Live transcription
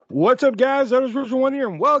What's up, guys? That is Richard One here,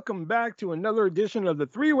 and welcome back to another edition of the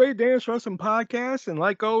Three-Way Dance Wrestling Podcast. And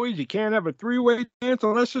like always, you can't have a three-way dance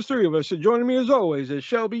unless there's three of us. So joining me as always is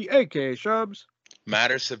Shelby, aka Shubz.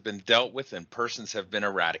 Matters have been dealt with and persons have been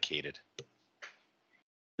eradicated.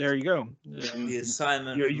 There you go. The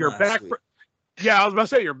assignment. You're back. Yeah, I was about to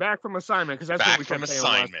say you're back from assignment because that's back what we kept saying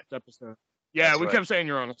assignment. last episode. Yeah, That's we right. kept saying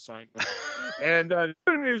you're on assignment. And the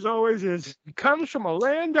good news always is he comes from a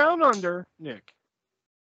land down under, Nick.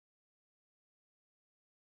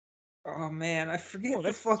 Oh man, I forget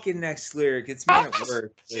the fucking next lyric. It's me at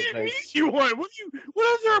work. You want? What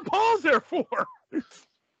is there a pause there for?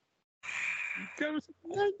 Comes,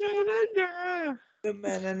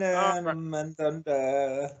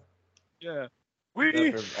 yeah.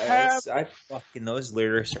 We have those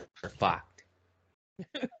lyrics are fucked.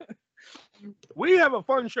 We have a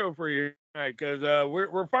fun show for you tonight because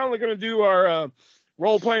we're finally going to do our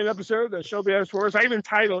role playing episode that Shelby has for us. I even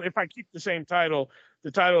titled, if I keep the same title, the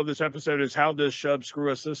title of this episode is "How Does Shub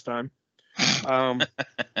Screw Us This Time?" That's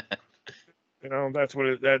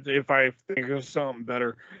what that if I think of something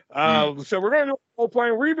better. So we're going to do role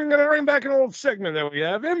playing. We're even going to bring back an old segment that we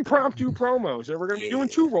have, impromptu promos. So we're going to be doing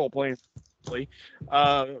two role playing.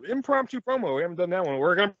 Impromptu promo. We haven't done that one.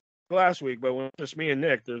 We're going to last week, but when it's just me and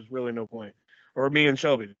Nick, there's really no point. Or me and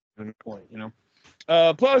Shelby, there's no point.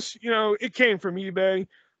 Plus, it came from eBay.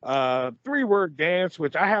 3-word dance,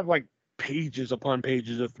 which I have like pages upon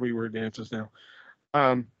pages of 3-word dances now.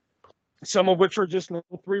 Some of which are just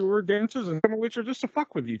normal 3-word dances, and some of which are just to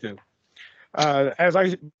fuck with you two. As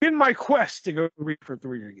I in my quest to go read for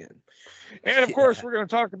 3 again. And of course, we're going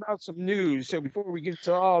to talk about some news. So before we get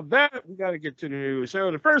to all that, we got to get to the news.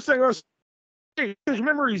 So the first thing I'll say is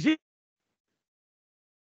memory Z.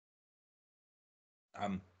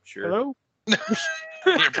 Sure. Hello?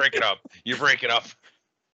 You break it up.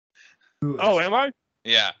 Oh, am I?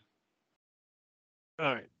 Yeah.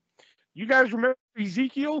 All right. You guys remember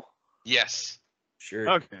Ezekiel? Yes. Sure.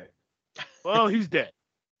 Okay. Well, he's dead.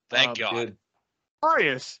 Thank God. Good.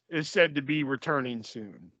 Arias is said to be returning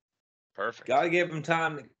soon. Perfect. Gotta give him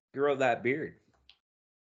time to grow that beard.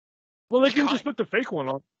 Well, they can just put the fake one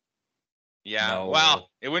on. Yeah. No. Well,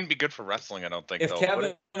 it wouldn't be good for wrestling, I don't think. If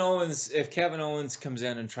Kevin Owens comes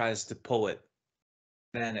in and tries to pull it,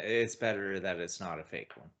 then it's better that it's not a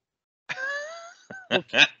fake one.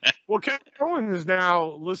 Well, Kevin Owens is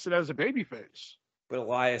now listed as a babyface. But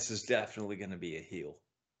Elias is definitely going to be a heel.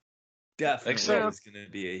 Definitely so? is going to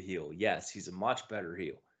be a heel. Yes, he's a much better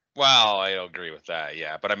heel. Well, I agree with that,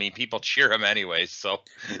 yeah. But I mean, people cheer him anyways, so.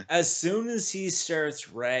 As soon as he starts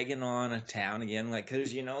ragging on a town again,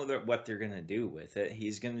 because you know what they're going to do with it,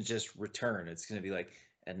 he's going to just return. It's going to be like,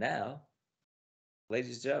 and now,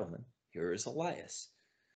 ladies and gentlemen, here is Elias.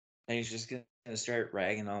 And he's just going to start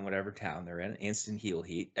ragging on whatever town they're in. Instant heel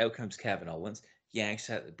heat. Out comes Kevin Owens, yanks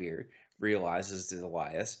at the beard, realizes it's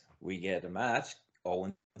Elias. We get a match.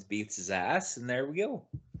 Owens beats his ass, and there we go.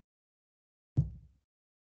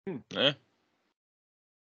 Yeah.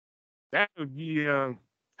 That would be a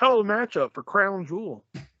hell of a matchup for Crown Jewel.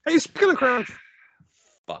 Hey, speaking of Crown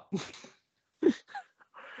Fuck.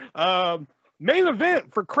 main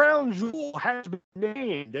event for Crown Jewel has been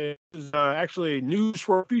named. This is actually news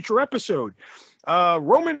for a future episode.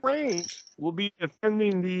 Roman Reigns will be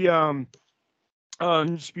defending the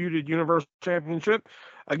undisputed Universal Championship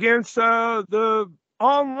against the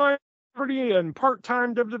online and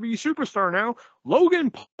part-time WWE superstar now,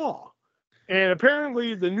 Logan Paul. And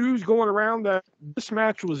apparently the news going around that this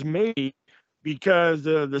match was made because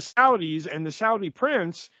the Saudis and the Saudi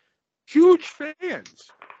prince, huge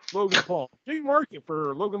fans. Logan Paul. Big market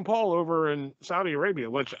for Logan Paul over in Saudi Arabia,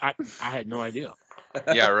 which I had no idea.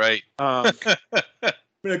 Yeah, right. I'm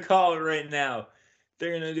going to call it right now.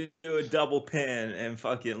 They're going to do a double pin, and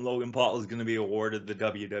fucking Logan Paul is going to be awarded the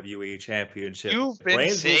WWE Championship. You've been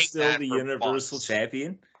Reigns will saying still that the for Universal months.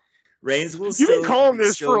 Champion. Reigns will You've still, been calling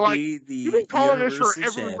this still for like be the you've been calling this for Universal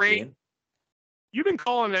every Champion. Reigns. You've been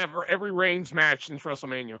calling that for every Reigns match since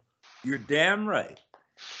WrestleMania. You're damn right.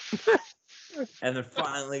 And they're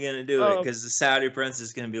finally going to do it because the Saudi prince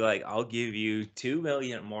is going to be like, I'll give you $2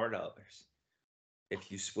 million more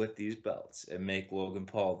if you split these belts and make Logan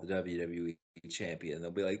Paul the WWE champion.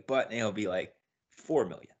 They'll be like, but and he'll be like $4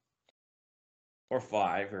 million or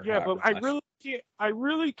 $5 or yeah, but much. I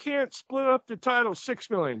really can't split up the title. $6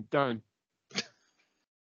 million done.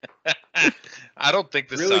 I don't think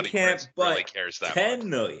the really Saudi prince really cares that $10 much.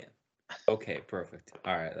 million. Okay, perfect.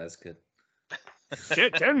 All right, that's good.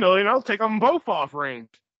 Shit, $10 million. I'll take them both off Reigns.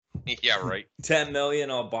 Yeah, right. $10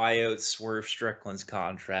 million. I'll buy out Swerve Strickland's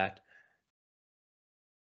contract.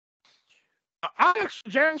 I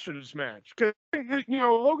actually jazzed for this match because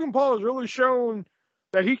Logan Paul has really shown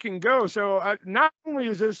that he can go. So not only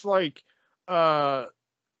is this like, I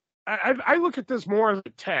look at this more as a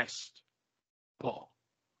test, Paul.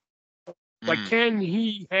 Like, can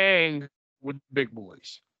he hang with big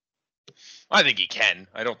boys? I think he can.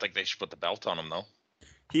 I don't think they should put the belt on him though.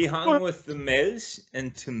 He hung with the Miz,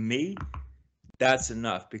 and to me, that's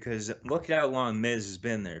enough because look at how long Miz has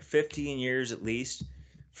been there. 15 years at least.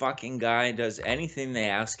 Fucking guy does anything they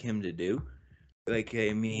ask him to do. Like,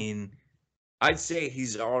 I mean, I'd say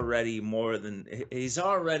he's already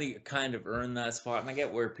kind of earned that spot. And I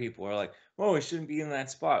get where people are like, oh, he shouldn't be in that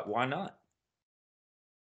spot. Why not?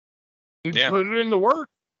 He Yeah. put it in the work.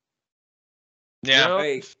 Yeah.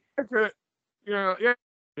 Yeah.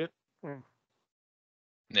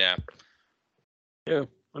 Yeah.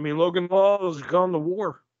 I mean, Logan Paul has gone to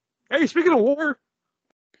war. Hey, speaking of war,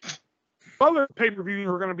 other pay-per-views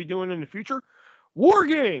we're going to be doing in the future, War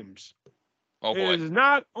Games Oh boy. is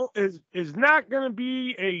not going to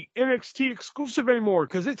be a NXT exclusive anymore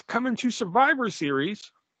because it's coming to Survivor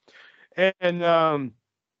Series. And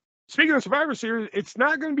speaking of Survivor Series, it's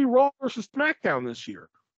not going to be Raw versus SmackDown this year.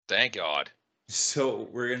 Thank God. So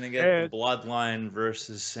we're going to get the Bloodline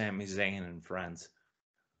versus Sami Zayn and friends.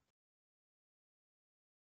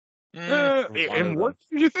 And what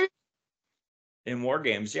did you think? In War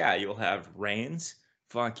Games, yeah, you'll have Reigns,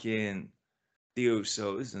 fucking the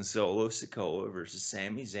Usos, and Solo Sikoa versus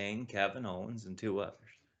Sami Zayn, Kevin Owens, and 2 others.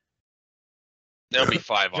 There'll be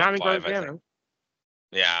 5 on 5, Gargano. I think.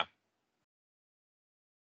 Yeah.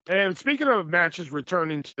 And speaking of matches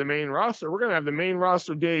returning to the main roster, we're going to have the main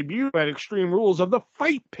roster debut at Extreme Rules of the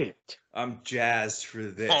Fight Pit. I'm jazzed for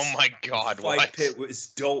this. Oh my God, the Fight Pit was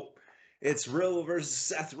dope. It's Riddle versus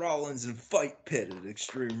Seth Rollins and Fight Pit at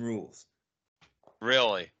Extreme Rules.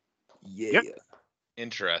 Really? Yeah. Yep.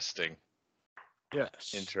 Interesting.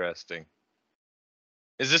 Yes. Interesting.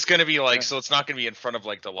 Is this going to be like, so it's not going to be in front of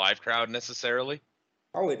like the live crowd necessarily?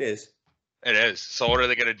 Oh, it is. It is. So what are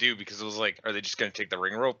they going to do? Because it was like, are they just going to take the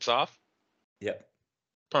ring ropes off? Yep.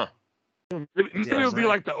 Huh. It'll be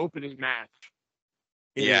like the opening match.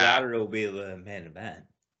 Either that or it'll be the main event.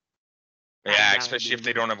 Yeah, especially if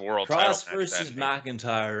they don't have world title. Cross versus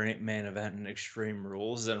McIntyre ain't main event in Extreme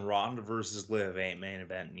Rules, and Ronda versus Liv ain't main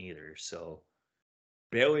event neither. So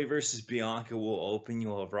Bayley versus Bianca will open.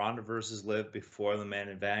 You'll have Ronda versus Liv before the main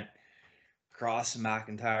event. Cross and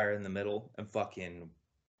McIntyre in the middle, and fucking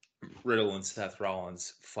Riddle and Seth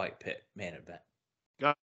Rollins Fight Pit main event.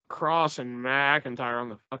 Got Cross and McIntyre on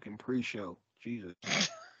the fucking pre-show. Jesus.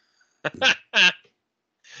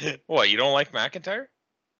 What, you don't like McIntyre?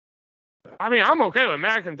 I mean, I'm okay with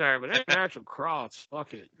McIntyre, but that match with Cross,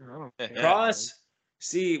 fuck it. Cross,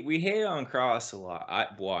 see, we hate on Cross a lot.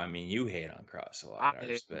 You hate on Cross a lot,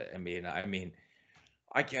 but I mean,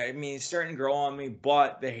 starting to grow on me,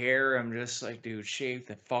 but the hair, I'm just like, dude, shave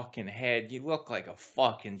the fucking head. You look like a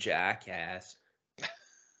fucking jackass.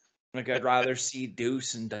 Like, I'd rather see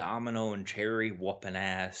Deuce and Domino and Cherry whooping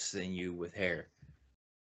ass than you with hair.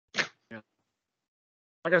 Yeah.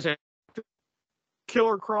 Like I said,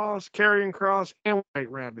 Killer Cross, Karrion Cross, and White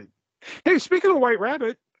Rabbit. Hey, speaking of White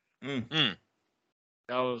Rabbit, that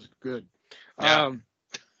was good. Yeah.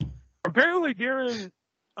 Apparently during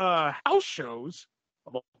house shows,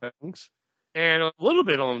 of all things, and a little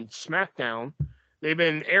bit on SmackDown, they've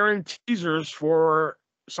been airing teasers for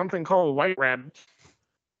something called White Rabbit,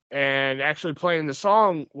 and actually playing the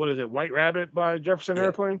song. What is it? White Rabbit by Jefferson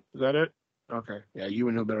Airplane. Is that it? Okay. Yeah, you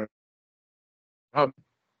would know better.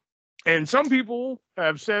 And some people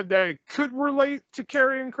have said that it could relate to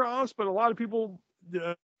Karrion Cross, but a lot of people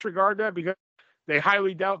disregard that because they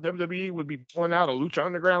highly doubt WWE would be pulling out a Lucha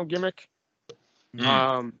Underground gimmick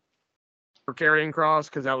for Karrion Cross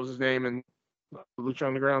because that was his name in Lucha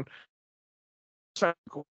Underground.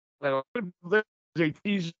 There's a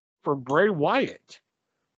tease for Bray Wyatt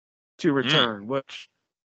to return, which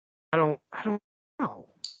I don't know.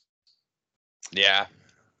 Yeah.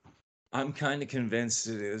 I'm kind of convinced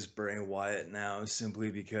it is Bray Wyatt now,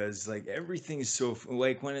 simply because like everything's so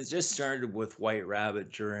like when it just started with White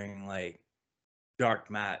Rabbit during like dark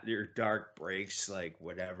breaks, like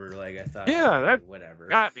whatever. Like I thought, that whatever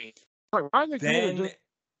got me. Like, why they then,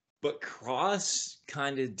 but Cross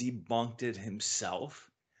kind of debunked it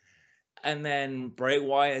himself, and then Bray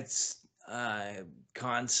Wyatt's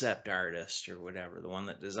concept artist or whatever, the one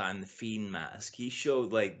that designed the Fiend mask, he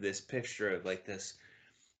showed like this picture of like this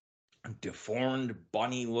deformed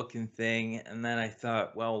bunny looking thing, and then I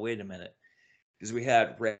thought, well, wait a minute, because we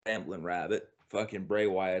had Ramblin' Rabbit, fucking Bray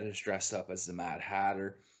Wyatt is dressed up as the Mad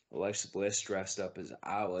Hatter, Alexa Bliss dressed up as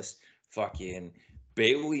Alice, fucking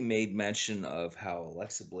Bailey made mention of how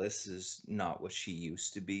Alexa Bliss is not what she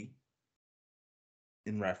used to be.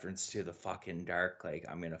 In reference to the fucking dark, like,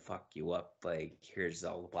 I'm gonna fuck you up, like, here's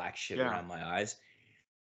all the black shit around my eyes.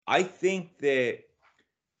 I think that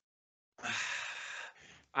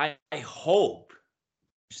I hope,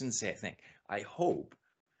 I shouldn't say I think, I hope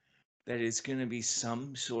that it's gonna be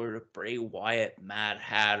some sort of Bray Wyatt, Mad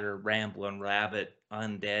Hatter, Ramblin' Rabbit,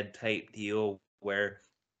 undead type deal where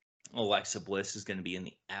Alexa Bliss is gonna be in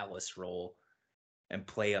the Alice role and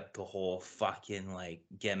play up the whole fucking like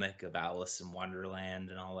gimmick of Alice in Wonderland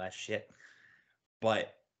and all that shit.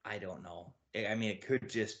 But I don't know. I mean, it could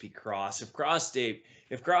just be Cross. If Cross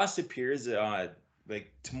appears like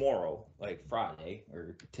tomorrow, like Friday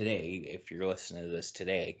or today, if you're listening to this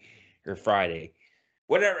today or Friday,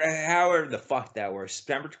 whatever, however the fuck that works.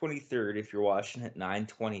 September 23rd, if you're watching it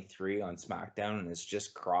 9:23 on SmackDown and it's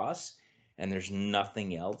just Cross and there's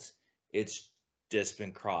nothing else, it's just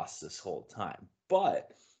been Cross this whole time.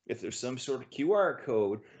 But if there's some sort of QR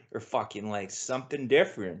code or fucking like something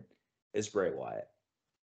different, it's Bray Wyatt.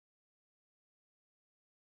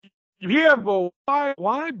 Yeah, but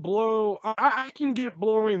why blow? I can get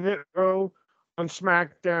blowing it on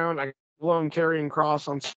SmackDown. I can blow Karrion Kross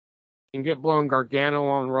on. And get blown Gargano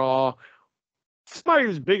on Raw. Somebody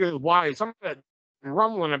as big as Wyatt. Something that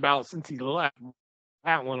rumbling about since he left.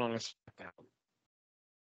 That one on a SmackDown.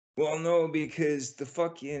 Well, no, because the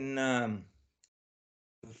fucking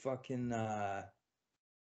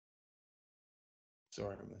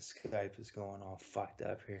sorry, my Skype is going all fucked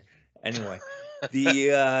up here. Anyway,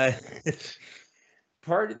 the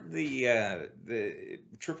part of the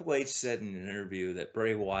Triple H said in an interview that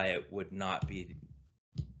Bray Wyatt would not be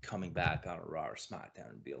coming back on a Raw or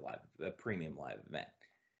SmackDown and be a premium live event.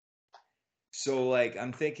 So, like,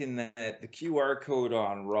 I'm thinking that the QR code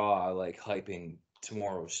on Raw, like, hyping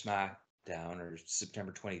tomorrow's SmackDown or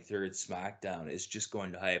September 23rd SmackDown is just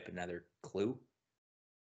going to hype another clue.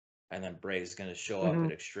 And then Bray's going to show up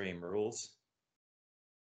at Extreme Rules.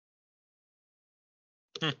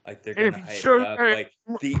 Like, they're going to hype it up. Like,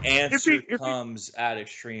 the answer comes at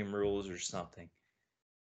Extreme Rules or something.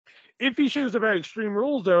 If he shows up at Extreme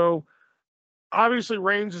Rules, though, obviously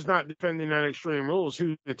Reigns is not defending at Extreme Rules.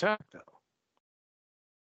 Who's the attack, though?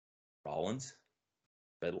 Rollins?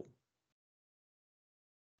 Riddle?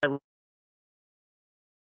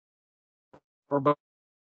 Or both?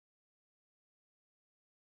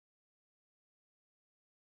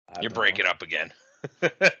 You're breaking up again.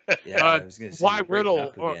 Yeah, I was going to say, why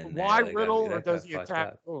Riddle? Why Riddle, or does he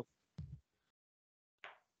attack both?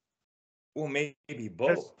 Well, maybe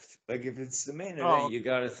both. Like, if it's the main event, you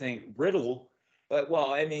got to think Riddle. But,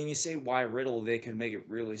 well, I mean, you say why Riddle, they could make it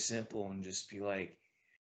really simple and just be like,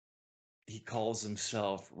 he calls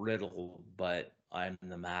himself Riddle, but I'm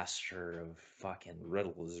the master of fucking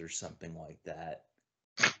riddles or something like that.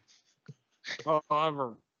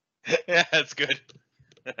 Yeah, that's good.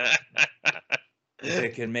 They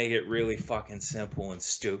can make it really fucking simple and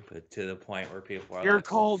stupid to the point where people are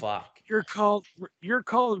like, oh, fuck. You're called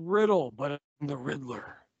Riddle, but I'm the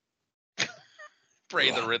Riddler.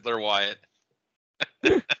 Bray the Riddler Wyatt.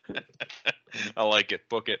 I like it.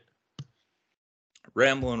 Book it.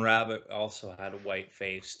 Ramblin' Rabbit also had a white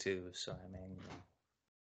face too, so I mean,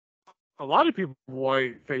 a lot of people have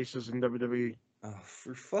white faces in WWE. Oh,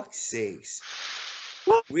 for fuck's sakes!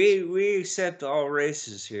 We accept all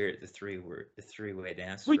races here at the three-way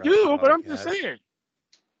dance. We do, but I'm just saying.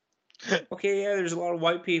 Okay, yeah, there's a lot of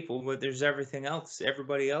white people, but there's everything else,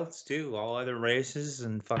 everybody else too, all other races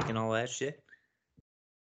and fucking all that shit.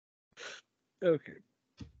 Okay.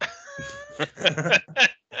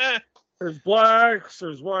 There's blacks,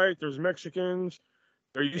 there's white, there's Mexicans.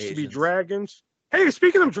 There used to be dragons. Hey,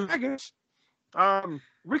 speaking of dragons,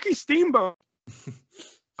 Ricky Steamboat,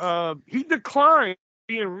 he declined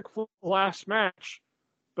being Ric Flair's last match,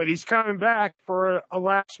 but he's coming back for a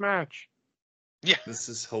last match. Yeah, this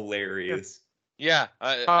is hilarious. Yeah,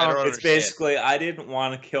 I don't understand. It's basically, I didn't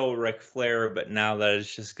want to kill Ric Flair, but now that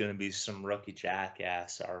it's just going to be some rookie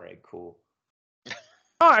jackass. All right, cool.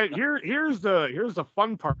 All right, here's the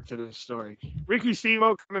fun part to this story. Ricky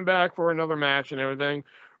Steamboat coming back for another match and everything.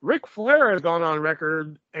 Ric Flair has gone on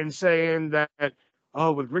record and saying that,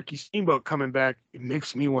 with Ricky Steamboat coming back, it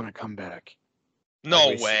makes me want to come back.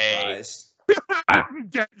 No way. I'm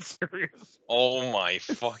dead serious. Oh my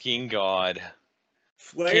fucking God.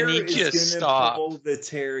 Flair is going to pull the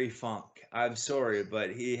Terry Funk. I'm sorry,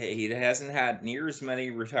 but he hasn't had near as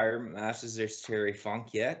many retirement matches as Terry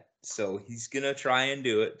Funk yet. So he's going to try and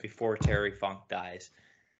do it before Terry Funk dies.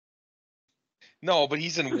 No, but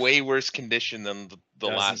he's in way worse condition than the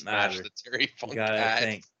last match that Terry Funk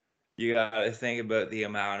had. You gotta think about the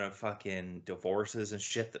amount of fucking divorces and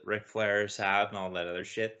shit that Ric Flair's had and all that other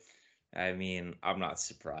shit. I mean, I'm not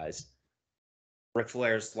surprised. Ric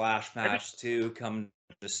Flair's last match too coming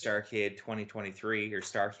to Starcade 2023 or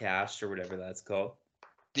Starcast or whatever that's called.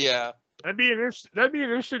 Yeah. That'd be an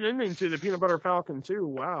interesting ending to the Peanut Butter Falcon too.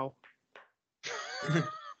 Wow.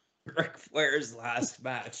 Ric Flair's last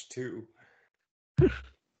match too.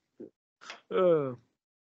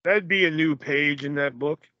 That'd be a new page in that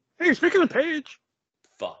book. Hey, speaking of page,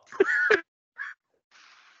 Fuck.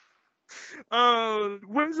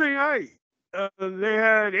 Wednesday night, they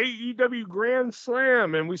had AEW Grand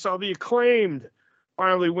Slam, and we saw the Acclaimed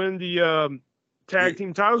finally win the tag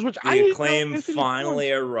team titles, which I The didn't know Acclaim Anthony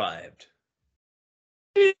finally arrived.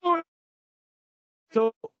 Bowens-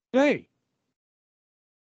 So, hey,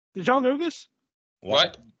 did y'all know this?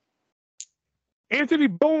 What? Anthony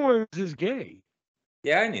Bowens is gay.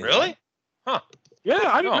 Yeah, I knew. Really? Huh.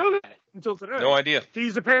 Yeah, I didn't Oh. know that until today. No idea.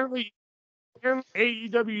 He's apparently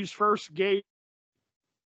AEW's first gay.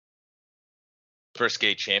 First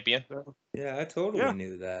gay champion. Yeah, I totally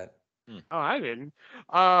knew that. Oh, I didn't.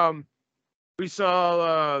 We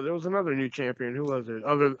saw there was another new champion. Who was it?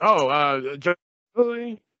 Joe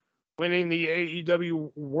winning the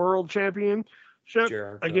AEW World Championship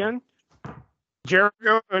Jericho. again.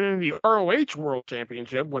 Jericho winning the ROH World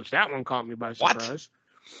Championship, which that one caught me by surprise.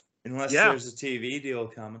 Unless Yeah. there's a TV deal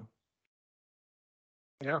coming.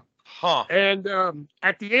 Yeah. Huh. And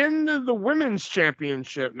at the end of the women's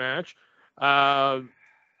championship match, Paige,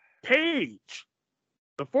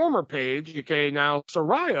 the former Paige, aka now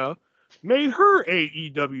Saraya, made her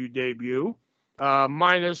AEW debut,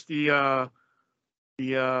 minus the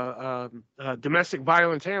domestic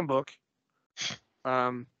violence handbook.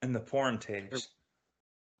 And the porn tapes.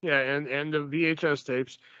 Yeah, and the VHS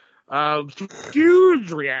tapes.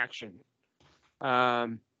 Huge reaction.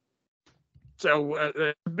 So,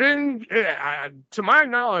 to my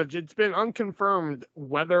knowledge, it's been unconfirmed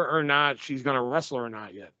whether or not she's going to wrestle or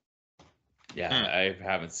not yet. Yeah, I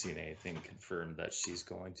haven't seen anything confirmed that she's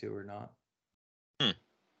going to or not.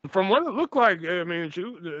 From what it looked like, I mean,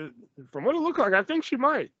 I think she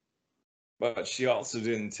might. But she also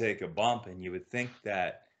didn't take a bump, and you would think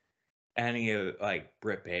that any of, like,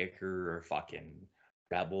 Britt Baker or fucking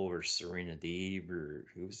Rebel or Serena Deeb or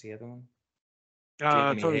who was the other one?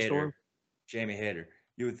 Tony Storm. Jamie Hayter.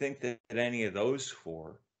 You would think that any of those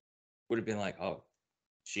four would have been like, oh,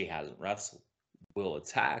 she hasn't wrestled. We'll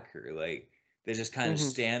attack her. Like, they just kind of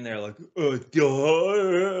stand there like, oh,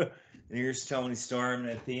 duh. And here's Tony Storm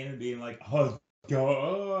and Athena being like, oh,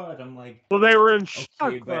 God. I'm like, well, they were in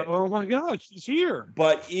shock. but, oh my God, she's here.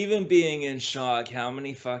 But even being in shock, how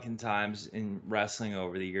many fucking times in wrestling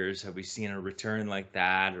over the years have we seen a return like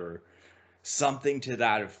that or something to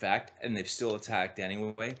that effect, and they've still attacked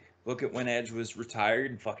anyway? Look at when Edge was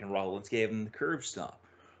retired and fucking Rollins gave him the curb stomp.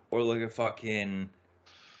 Or look at fucking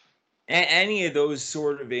any of those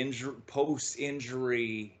sort of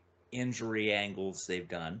post-injury angles they've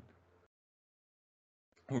done.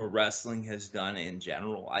 Or wrestling has done in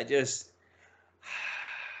general.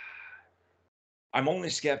 I'm only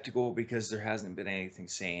skeptical because there hasn't been anything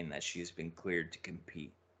saying that she's been cleared to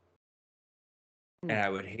compete. And I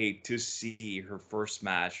would hate to see her first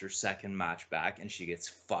match or second match back and she gets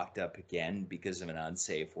fucked up again because of an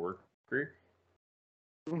unsafe worker.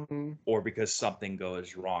 Or because something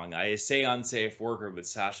goes wrong. I say unsafe worker, but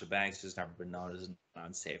Sasha Banks has never been known as an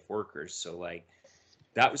unsafe worker. So, like,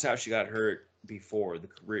 that was how she got hurt before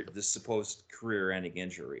the supposed career-ending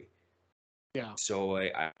injury. Yeah. So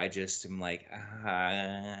I just am like,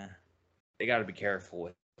 they got to be careful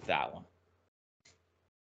with that one.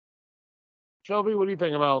 Shelby, what do you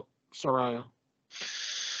think about Saraya?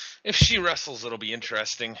 If she wrestles, it'll be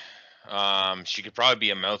interesting. She could probably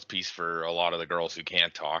be a mouthpiece for a lot of the girls who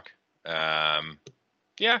can't talk.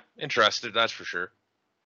 Yeah, interested, that's for sure.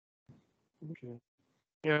 Okay.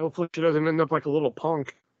 Yeah, hopefully she doesn't end up like a little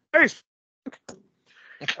punk. Hey,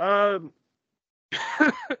 and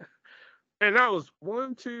that was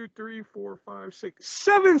 1, 2, 3, 4, 5, 6,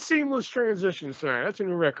 7 seamless transitions tonight. That's a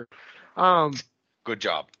new record. Good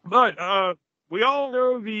job. But we all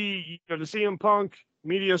know the CM Punk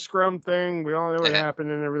media scrum thing. We all know what happened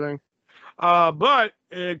and everything. But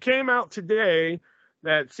it came out today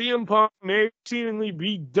that CM Punk may seemingly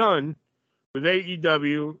be done with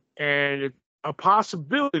AEW, and it's a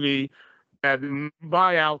possibility that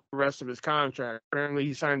buy out the rest of his contract. Apparently,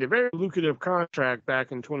 he signed a very lucrative contract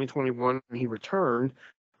back in 2021 when he returned.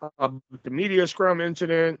 The media scrum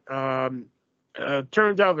incident,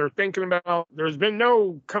 turns out they're thinking about. There's been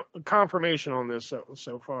no confirmation on this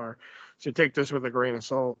so far, so take this with a grain of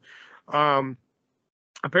salt.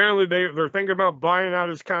 apparently they're thinking about buying out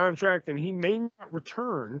his contract, and he may not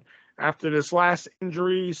return after this last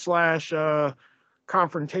injury slash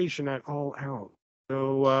confrontation at All Out.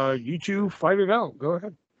 So you two fight it out. Go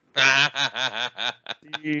ahead.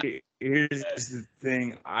 Here's the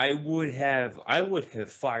thing. I would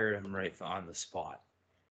have fired him right on the spot,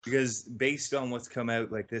 because based on what's come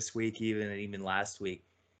out like this week, even last week,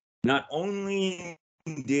 not only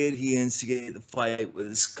did he instigate the fight with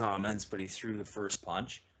his comments, but he threw the first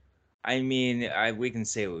punch. I mean, we can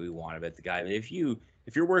say what we want about the guy, but if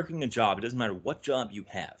you're working a job, it doesn't matter what job you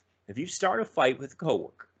have. If you start a fight with a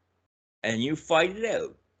coworker and you fight it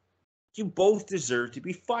out, you both deserve to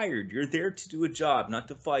be fired. You're there to do a job, not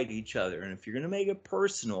to fight each other. And if you're going to make it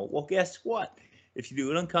personal, well, guess what? If you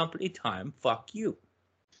do it on company time, fuck you.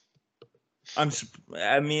 I'm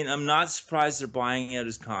not surprised they're buying out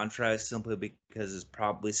his contract simply because it's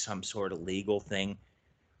probably some sort of legal thing.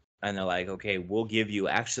 And they're like, okay, we'll give you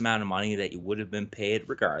X amount of money that you would have been paid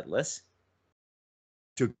regardless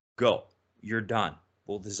to go. You're done.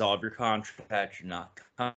 We'll dissolve your contract. You're not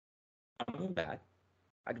coming back.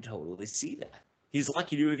 I can totally see that. He's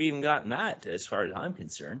lucky to have even gotten that, as far as I'm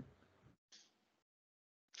concerned.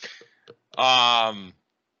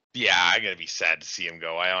 Yeah, I gotta be sad to see him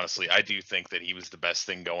go. I do think that he was the best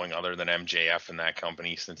thing going other than MJF in that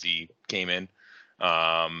company since he came in.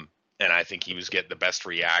 And I think he was getting the best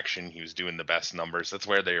reaction. He was doing the best numbers. That's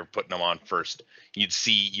where they were putting him on first. You'd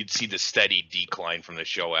see the steady decline from the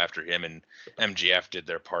show after him and MJF did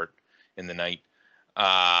their part in the night.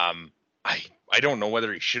 I don't know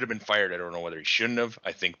whether he should have been fired. I don't know whether he shouldn't have.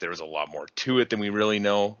 I think there was a lot more to it than we really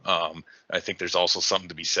know. I think there's also something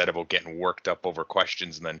to be said about getting worked up over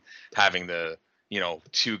questions and then having the,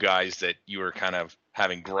 two guys that you were kind of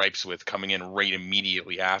having gripes with coming in right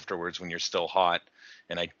immediately afterwards when you're still hot.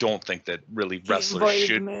 And I don't think that really wrestlers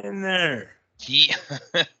should. Him in there.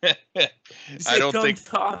 I don't think.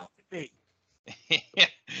 Talk to me.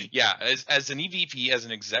 Yeah, as an EVP, as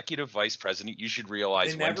an executive vice president, you should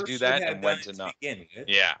realize when to do that and when to not.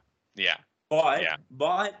 Yeah.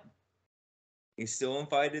 But he still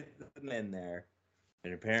invited them in there,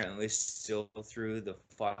 and apparently still threw the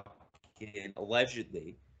fucking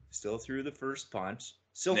allegedly still threw the first punch.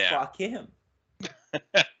 So fuck him.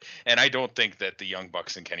 And I don't think that the Young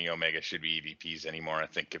Bucks and Kenny Omega should be EVPs anymore. I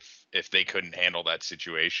think if they couldn't handle that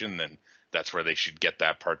situation, then that's where they should get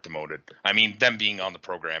that part demoted. I mean, them being on the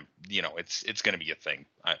program, it's going to be a thing.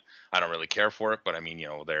 I don't really care for it, but I mean,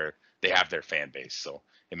 they have their fan base, so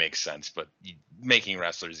it makes sense. But making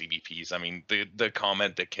wrestlers EVPs, I mean, the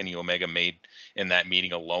comment that Kenny Omega made in that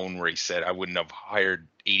meeting alone, where he said, "I wouldn't have hired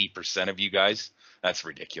 80% of you guys," that's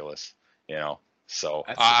ridiculous. So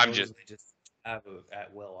I'm just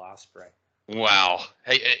at Will Ospreay. Wow.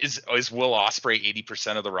 Hey, is Will Ospreay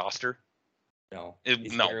 80% of the roster? No.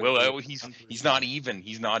 Will he's not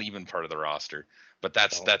even part of the roster. But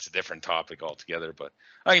that's a different topic altogether. But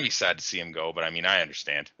I'm gonna be sad to see him go. But I mean, I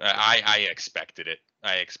understand. I expected it.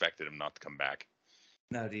 I expected him not to come back.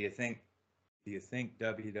 Now, do you think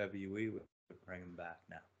WWE would bring him back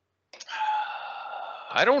now?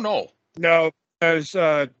 I don't know. No, as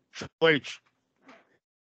Triple H.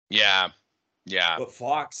 Yeah. But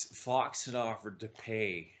Fox had offered to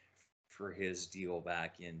pay for his deal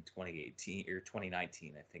back in 2018 or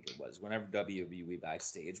 2019, I think it was, whenever WWE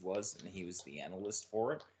Backstage was, and he was the analyst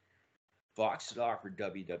for it. Fox had offered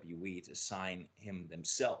WWE to sign him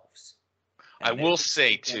themselves. I will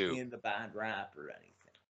say too, in the bad rap or anything.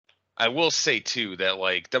 I will say too that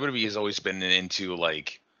like WWE has always been into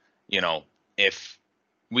like, if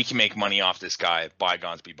we can make money off this guy,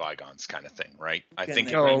 bygones be bygones kind of thing, right? I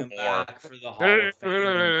think more for the Hall of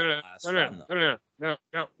Fame. No.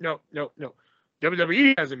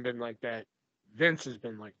 WWE hasn't been like that. Vince has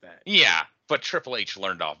been like that. Yeah, but Triple H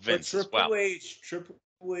learned off Vince as well. Triple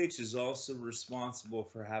H is also responsible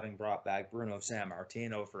for having brought back Bruno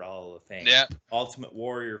Sammartino for the Hall of Fame. Yeah. Ultimate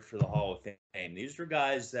Warrior for the Hall of Fame. These are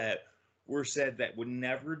guys that were said that would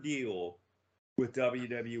never deal with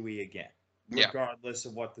WWE again, regardless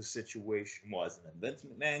of what the situation was. And then Vince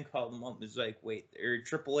McMahon called him up and was like,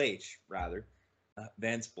 Triple H, rather.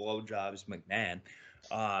 Vince blowjobs McMahon.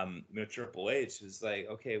 Triple H is like,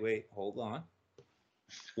 okay, wait, hold on.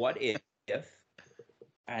 What if?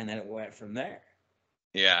 And then it went from there.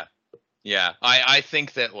 Yeah. I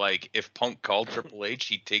think that like if Punk called Triple H,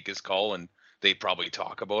 he'd take his call and they'd probably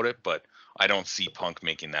talk about it. But I don't see Punk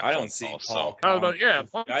making that. I don't see call. Punk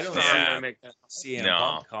See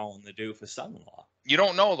Punk calling the doof a son-in-law. You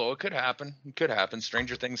don't know though. It could happen.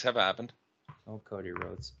 Stranger things have happened. Oh, Cody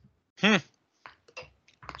Rhodes.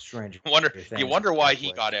 Stranger You Things wonder why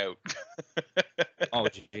he Netflix. got out. Oh,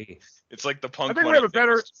 gee. It's like the I Punk think we money have a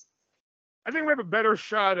thing. better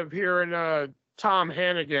shot of hearing Tom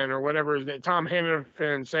Hannigan or whatever his name, Tom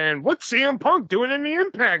Hannigan saying, "What's CM Punk doing in the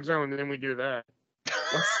Impact Zone?" And then we do that.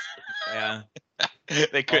 Yeah.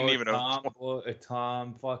 They couldn't even.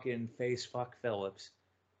 Tom fucking face fuck Phillips.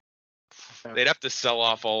 They'd have to sell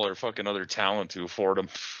off all their fucking other talent to afford them.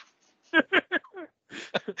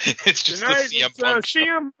 It's just Tonight, the CM it's, Punk show.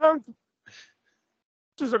 CM Punk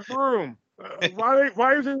is a groom.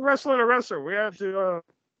 Why is he wrestling a wrestler? We have to.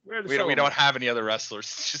 We don't have any other wrestlers.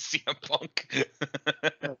 It's just CM Punk.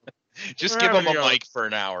 Just give him a mic for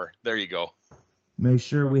an hour. There you go. Make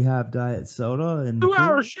sure we have diet soda and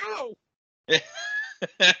 2-hour show.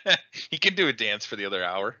 He can do a dance for the other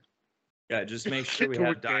hour. Yeah, just make sure we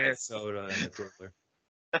have diet soda in the cooler.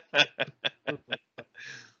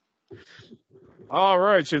 All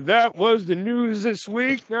right, so that was the news this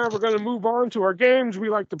week. Now we're going to move on to our games we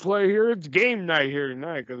like to play here. It's game night here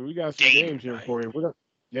tonight because we got some games here for you.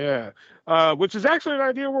 Which is actually an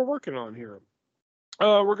idea we're working on here.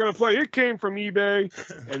 We're going to play It Came From eBay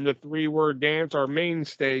and the 3-word dance, our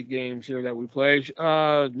mainstay games here that we play.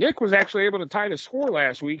 Nick was actually able to tie the score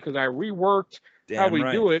last week because I reworked how we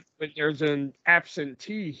do it, but there's an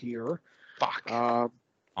absentee here. Fuck.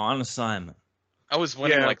 On assignment. I was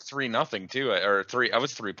winning like 3-0 too, or 3. I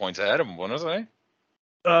was 3 points ahead of him, wasn't I?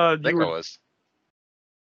 I was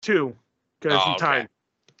 2 because he tied.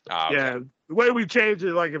 Okay. Yeah, the way we changed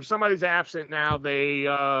it, like if somebody's absent now, they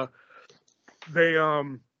have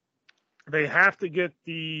to get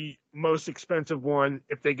the most expensive one.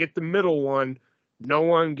 If they get the middle one, no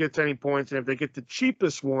one gets any points, and if they get the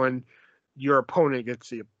cheapest one, your opponent gets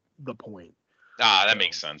the point. That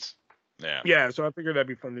makes sense. Yeah. Yeah, so I figured that'd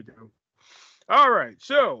be fun to do. All right,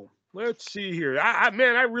 so let's see here. I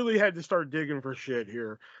really had to start digging for shit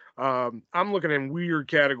here. I'm looking at weird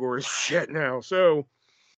categories shit now. So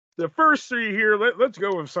the first 3 here, let's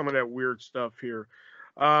go with some of that weird stuff here.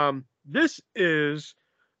 This is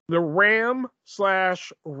the Ram/Wrestler,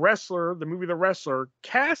 the movie The Wrestler,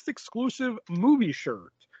 cast exclusive movie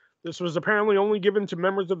shirt. This was apparently only given to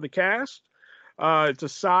members of the cast. It's a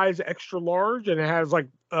size extra large, and it has like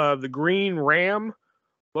the green Ram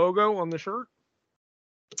logo on the shirt.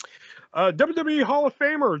 WWE Hall of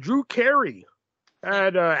Famer Drew Carey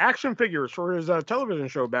had action figures for his television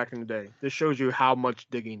show back in the day. This shows you how much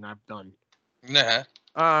digging I've done. Nah.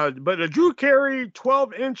 But a Drew Carey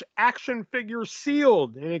 12-inch action figure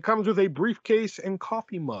sealed, and it comes with a briefcase and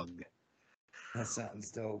coffee mug. That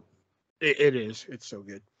sounds dope. It is. It's so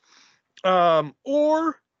good.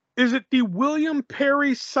 Or is it the William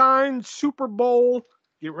Perry signed Super Bowl,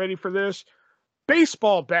 get ready for this,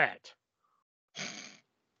 baseball bat?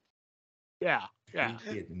 Yeah. You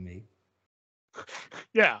kidding me?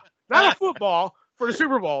 Yeah. Not a football for the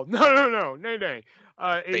Super Bowl. No.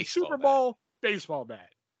 A Baseball Super Bowl baseball bat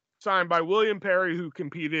signed by William Perry, who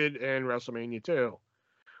competed in WrestleMania 2.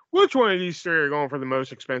 Which one of these 3 are going for the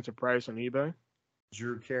most expensive price on eBay?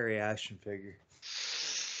 Drew Carey action figure.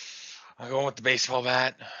 I'm going with the baseball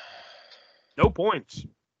bat. No points.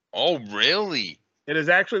 Oh, really? It is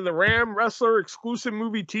actually the Ram Wrestler exclusive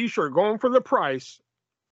movie T-shirt going for the price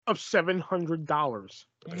of $700.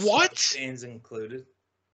 What? Stains included.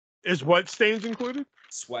 Is what stains included?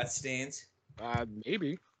 Sweat stains.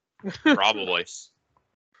 Maybe. Probably.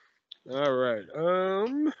 All right.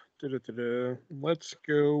 Let's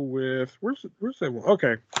go with where's that one?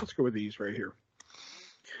 Okay, let's go with these right here.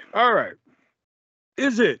 All right.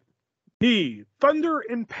 Is it the Thunder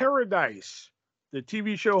in Paradise, the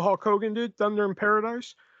TV show Hulk Hogan did, Thunder in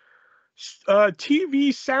Paradise, TV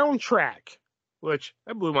soundtrack, which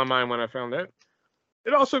that blew my mind when I found that.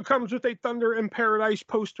 It also comes with a Thunder in Paradise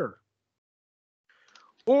poster.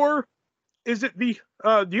 Or is it the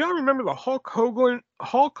do y'all remember the Hulk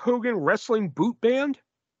Hogan wrestling boot band?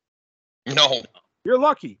 No. You're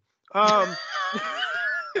lucky.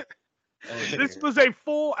 This was a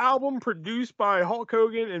full album produced by Hulk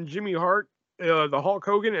Hogan and Jimmy Hart, the Hulk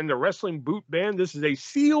Hogan and the Wrestling Boot Band. This is a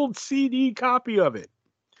sealed CD copy of it.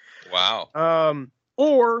 Wow.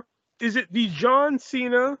 Or is it the John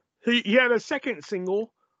Cena? He had a second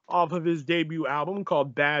single off of his debut album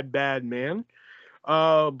called Bad Bad Man.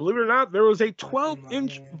 Believe it or not, there was a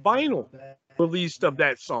 12-inch vinyl released of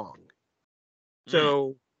that song.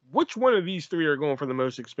 So which one of these 3 are going for the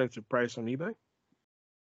most expensive price on eBay?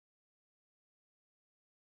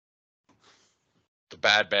 The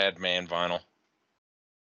Bad Bad Man vinyl.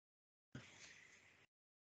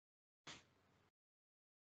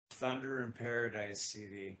 Thunder in Paradise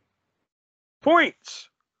CD. Points.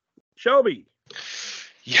 Shelby.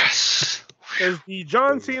 Yes. Because the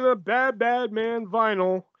John Cena Bad Bad Man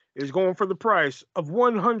vinyl is going for the price of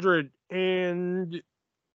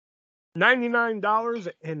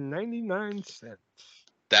 $199.99.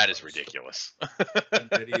 That is ridiculous.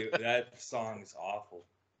 That song is awful.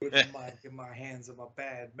 Put the mic in my hands, I'm a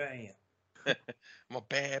bad man. I'm a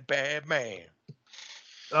bad, bad man.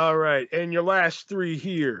 All right, and your last three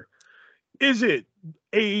here. Is it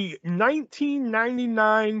a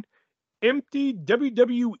 1999 empty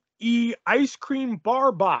WWE ice cream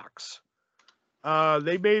bar box?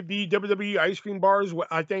 They made the WWE ice cream bars,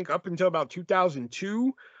 I think, up until about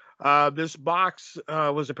 2002. This box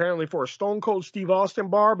was apparently for a Stone Cold Steve Austin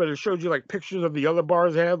bar, but it showed you like pictures of the other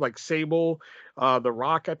bars they had, like Sable, The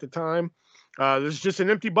Rock at the time. This is just an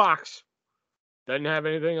empty box. Doesn't have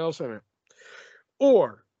anything else in it.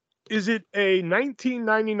 Or is it a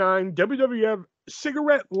 1999 WWF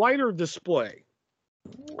cigarette lighter display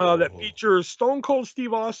that features Stone Cold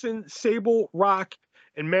Steve Austin, Sable, Rock,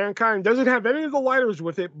 and Mankind? Doesn't have any of the lighters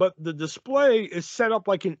with it, but the display is set up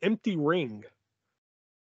like an empty ring.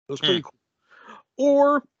 It was pretty cool.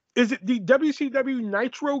 Or is it the WCW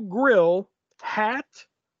Nitro Grill hat,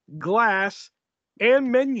 glass,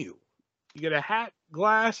 and menu? You get a hat,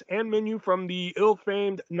 glass, and menu from the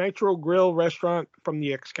ill-famed Nitro Grill restaurant from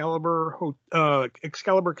the Excalibur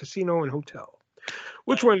Casino and Hotel.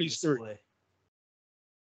 Which one of these three?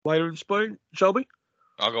 Lighter display, Shelby?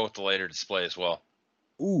 I'll go with the later display as well.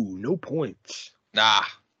 Ooh, no points. Nah.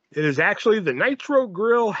 It is actually the Nitro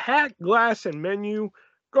Grill hat, glass, and menu,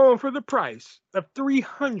 going for the price of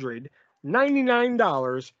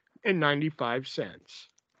 $399.95.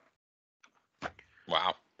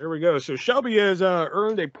 Wow. There we go. So Shelby has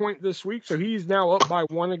earned a point this week, so he's now up by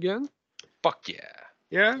one again. Fuck yeah.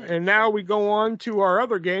 Yeah, and now we go on to our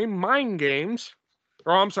other game, Mind Games.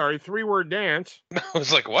 Or I'm sorry, 3-word dance. I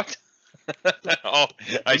was like, what? Oh,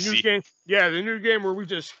 I see. Game, yeah, the new game where we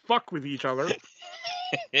just fuck with each other.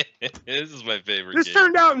 This is my favorite This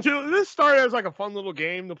game. this started as like a fun little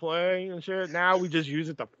game to play and shit. Now we just use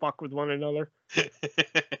it to fuck with one another.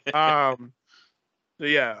 So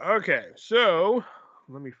yeah, okay. So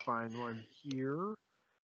let me find one here.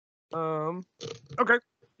 Okay.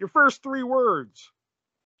 Your first 3 words.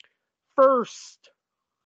 First.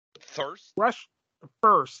 Thirst?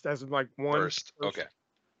 First, as in like one. First. Okay.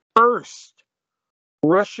 First.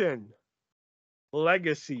 Russian.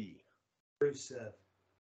 Legacy. Rusev.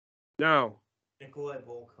 No. Nikolai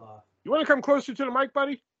Volkov. You want to come closer to the mic,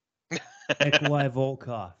 buddy? Nikolai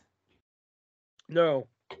Volkov. No.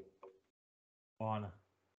 Anna.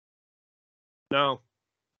 No.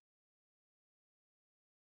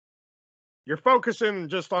 You're focusing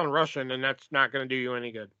just on Russian, and that's not going to do you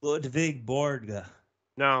any good. Ludwig Borga.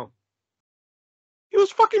 No. He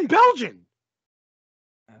was fucking Belgian.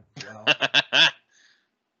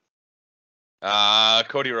 Well,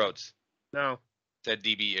 Cody Rhodes. No. Ted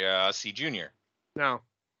DiBiase Jr. No.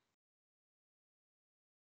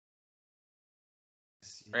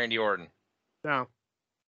 Randy Orton. No.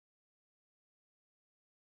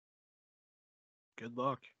 Good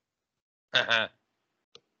luck. what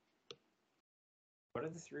are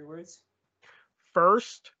the 3 words?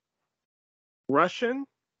 First. Russian.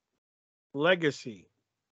 Legacy.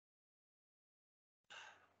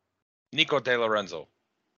 Nico De Lorenzo.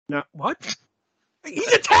 No. What?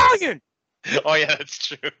 He's Italian. Oh yeah, that's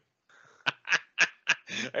true.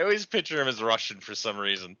 I always picture him as Russian for some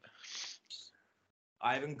reason.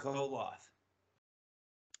 Ivan Koloff.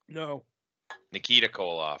 No. Nikita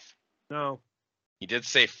Koloff. No. He did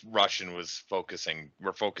say Russian was focusing.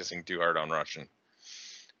 We're focusing too hard on Russian.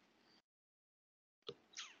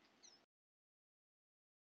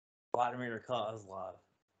 Vladimir Kozlov.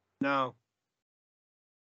 No.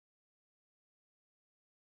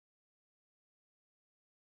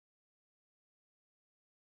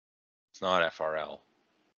 It's not FRL.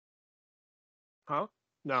 Huh?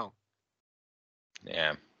 No.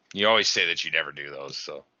 Yeah. You always say that you never do those,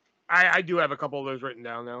 so. I do have a couple of those written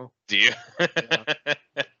down now. Do you? Yeah.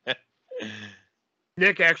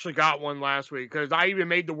 Nick actually got one last week because I even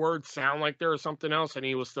made the word sound like there was something else, and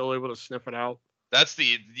he was still able to sniff it out.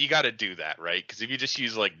 You got to do that, right? Because if you just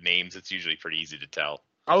use like names, it's usually pretty easy to tell.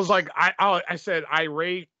 I was like, I said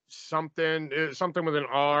irate something with an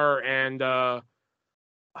R and what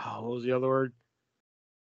was the other word?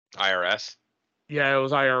 IRS. Yeah, it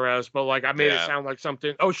was IRS, but like I made it sound like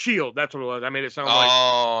something. Oh, Shield, that's what it was. I made it sound like.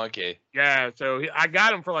 Oh, okay. Yeah, so I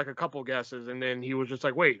got him for like a couple guesses, and then he was just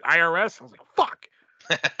like, "Wait, IRS?" I was like, "Fuck!"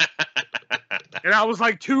 And I was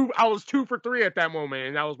like 2 for 3 at that moment,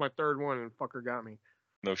 and that was my third one, and fucker got me.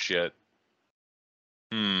 No shit.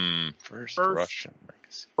 First Russian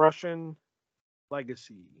legacy. Russian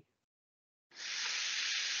legacy.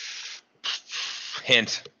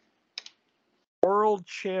 Hint. World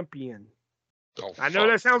champion. Oh, I know fuck.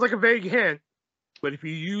 that sounds like a vague hint, but if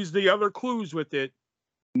you use the other clues with it,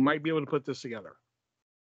 you might be able to put this together.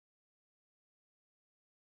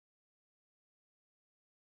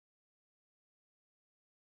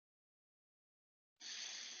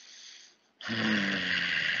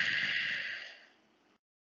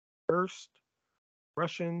 First,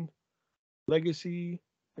 Russian legacy,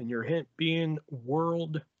 and your hint being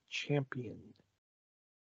world champion.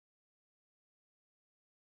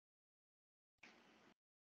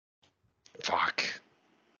 Fuck.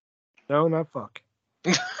 No, not fuck.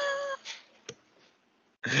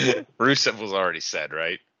 Rusev was already said,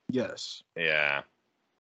 right? Yes. Yeah.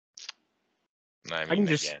 I can mean,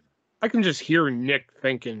 just- again. I can just hear Nick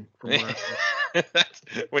thinking from where I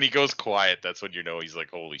When he goes quiet, that's when you know he's like,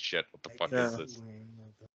 holy shit, what the fuck is Yeah. this?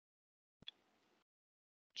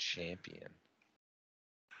 Champion.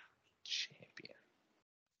 Champion.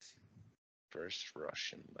 First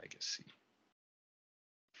Russian legacy.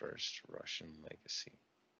 First Russian legacy.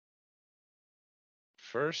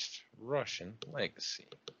 First Russian legacy.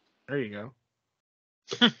 There you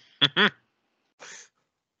go.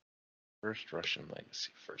 First Russian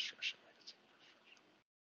legacy. First Russian legacy.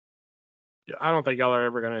 Yeah, I don't think y'all are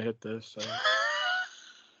ever gonna hit this. So.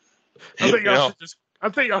 I You think y'all know, should just. I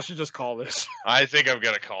think y'all should just call this. I think I'm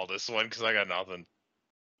gonna call this one because I got nothing.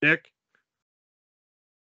 Nick.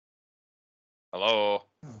 Hello.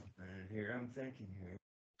 Oh, man, here I'm thinking here.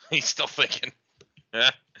 He's still thinking.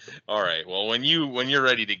 All right. Well, when you're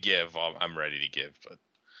ready to give, I'm ready to give.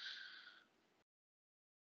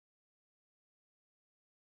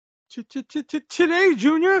 Today,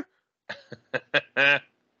 Junior. But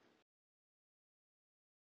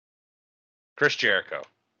Chris Jericho.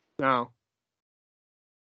 No.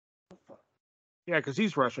 Yeah, because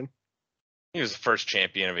he's Russian. He was the first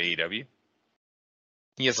champion of AEW.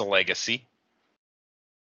 He has a legacy.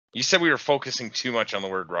 You said we were focusing too much on the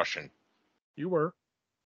word Russian. You were.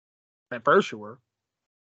 At first, you were.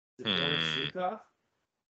 Is it Boris Hmm. Shukov?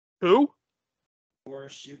 Who?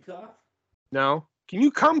 Boris Shukov? No. Can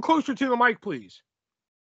you come closer to the mic, please?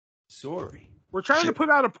 Sorry. We're trying to put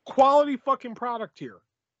out a quality fucking product here.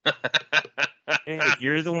 Hey,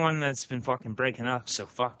 you're the one that's been fucking breaking up, so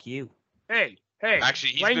fuck you. Hey.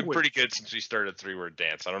 Actually, he's been language. pretty good since we started 3-word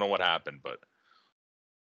dance. I don't know what happened, but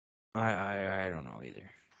I don't know either.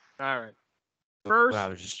 All right. But First, I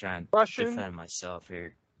was just trying to Russian. defend myself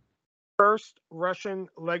here. First Russian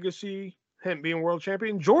legacy, him being world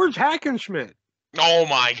champion, George Hackenschmidt. oh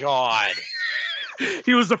my god.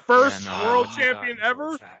 He was the first Yeah, no, world I champion got ever.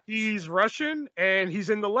 George Hackenschmidt. He's Russian, and he's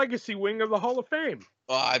in the legacy wing of the Hall of Fame.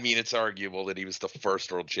 Well, I mean, it's arguable that he was the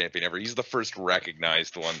first world champion ever. He's the first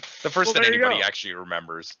recognized one. The first Well, that there you anybody go. actually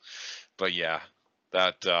remembers. But yeah,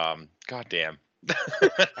 that goddamn. I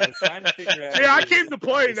was trying to figure out. Yeah, I who came was to in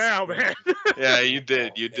play the now, legacy man. wing Yeah, of you the did,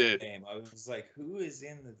 Hall you of did. Fame. I was like, who is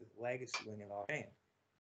in the legacy wing of the Hall of Fame?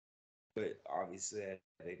 But obviously, I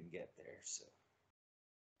didn't get there. So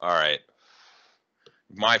All right.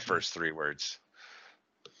 My first 3 words.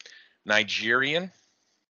 Nigerian.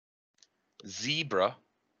 Zebra.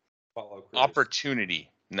 follow Chris. Opportunity.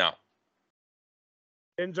 No.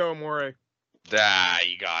 Enzo Amore.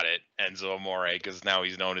 You got it. Enzo Amore, because now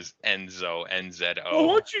he's known as Enzo, N-Z-O. Well,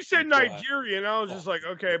 once you said What? Nigerian, I was just like,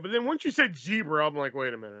 okay. But then once you said zebra, I'm like,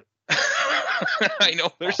 wait a minute. I know,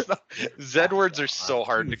 there's no... Z words are so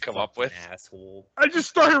hard to come up with. Asshole. I just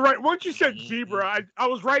started right. Once you said zebra, I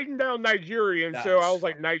was writing down Nigerian, so I That's was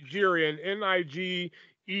like fine. Nigerian,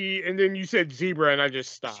 N-I-G-E, and then you said zebra, and I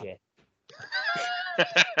just stopped. Shit.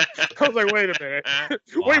 I was like, wait a minute.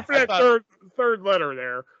 Wait for I that thought- third letter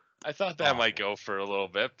there. I thought that might go for a little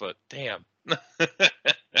bit, but damn. All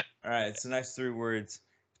right, so next 3 words: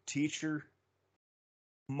 teacher,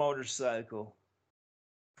 motorcycle,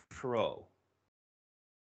 pro.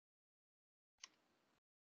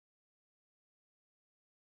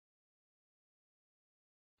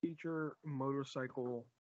 Teacher, motorcycle.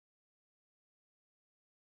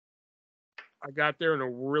 I got there in a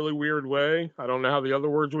really weird way. I don't know how the other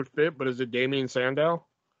words would fit, but is it Damien Sandow?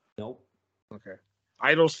 Nope. Okay.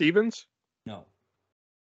 Idol Stevens? No.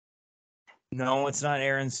 No, it's not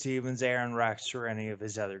Aaron Stevens, Aaron Rex, or any of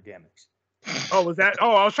his other gimmicks. Oh, was that?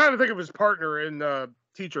 Oh, I was trying to think of his partner in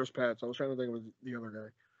Teacher's Pets. I was trying to think of the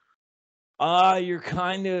other guy. You're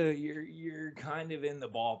kind of in the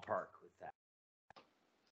ballpark with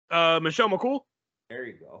that. Michelle McCool? There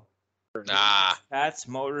you go. Nah. That's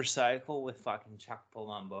motorcycle with fucking Chuck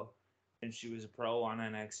Palumbo, and she was a pro on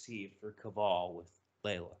NXT for Caval with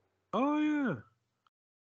Layla. Oh, yeah.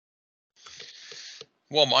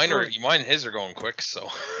 Well, mine and his are going quick, so.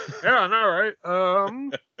 Yeah, I know, right?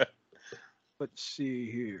 Let's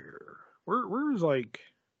see here. Where's like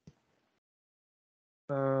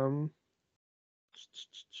trying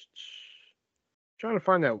to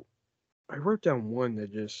find that. I wrote down one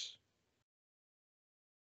that just.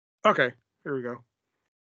 Okay, here we go.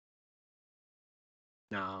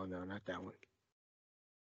 No, not that one.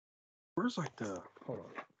 Where's like the? Hold on.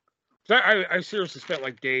 I seriously spent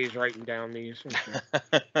like days writing down these.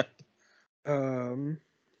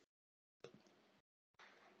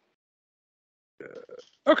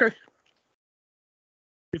 Okay.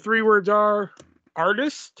 Your 3 words are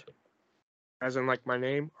artist, as in like my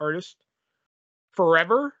name, artist.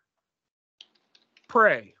 Forever.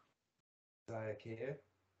 Pray. IKEA.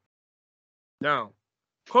 No.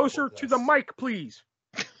 Closer Gold to the dust. mic, please.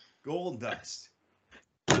 Gold dust.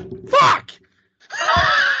 Fuck!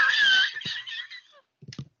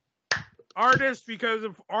 Artist, because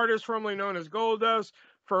of artist formerly known as Goldust.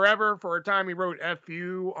 Forever, for a time he wrote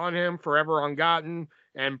FU on him, Forever Ungotten.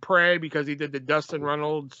 And Pray, because he did the Dustin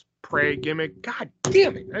Reynolds Pray gimmick. God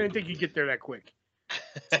damn it. I didn't think you'd get there that quick.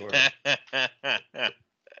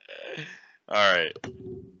 All right.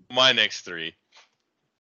 My next 3.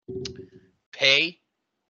 Pay.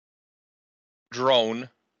 Drone.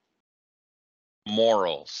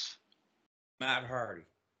 Morals. Matt Hardy.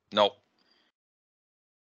 Nope.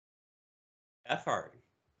 F. Hardy.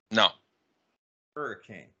 No.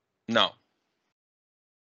 Hurricane. No.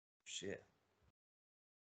 Shit.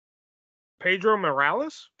 Pedro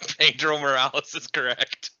Morales? Pedro Morales is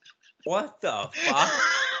correct. What the fuck?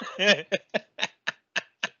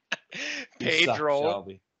 You suck, Pedro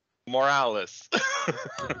Shelby. Morales.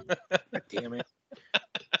 God damn it.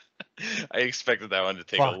 I expected that one to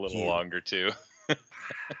take Fuck a little you. longer too. Okay,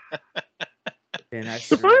 next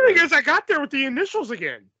The funny three. thing is, I got there with the initials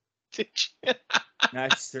again. Did you?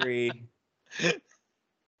 Next 3.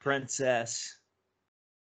 Princess.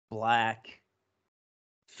 Black.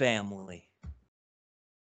 Family.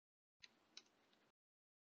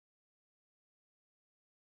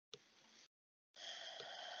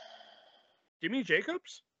 Jimmy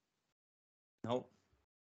Jacobs? Nope.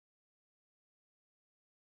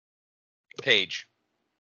 Page.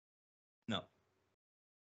 No.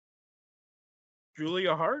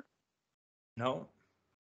 Julia Hart? No.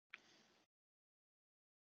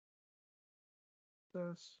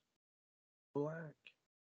 That's Black.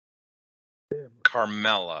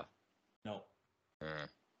 Carmella. No. Mm.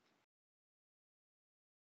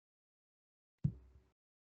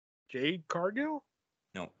 Jade Cargill?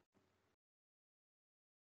 No.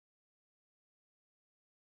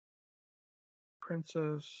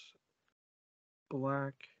 Princess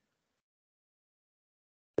Black.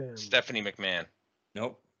 Stephanie McMahon.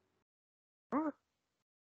 Nope. Huh?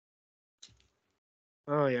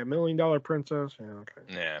 Oh yeah, $1 Million Princess. Yeah, okay.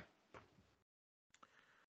 Yeah.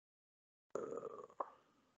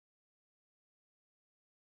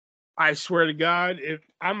 I swear to God, if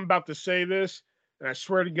I'm about to say this, and I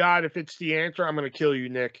swear to God, if it's the answer, I'm gonna kill you,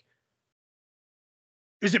 Nick.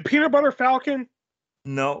 Is it Peanut Butter Falcon?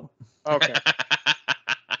 No. Okay.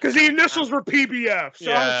 Because the initials were PBF. So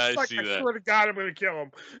Yeah, I was I just like, see I that. swear to God, I'm gonna kill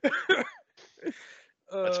him.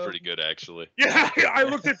 That's pretty good, actually. Yeah, I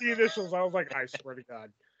looked at the initials. I was like, I swear to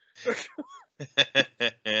God.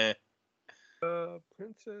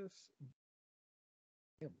 Princess.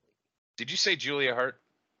 Did you say Julia Hart?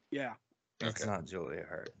 Yeah. It's Okay. not Julia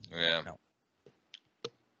Hart. Yeah. No.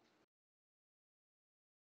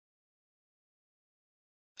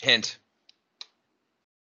 Hint.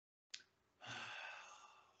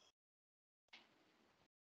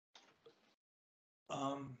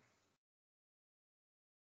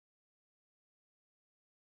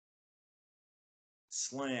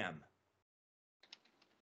 Slam.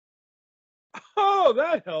 Oh,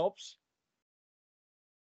 that helps.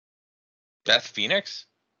 Beth Phoenix?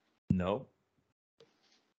 No.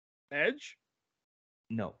 Edge.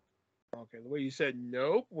 No. Okay, the way you said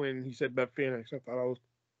nope when he said Beth Phoenix, I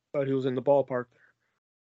thought he was in the ballpark there.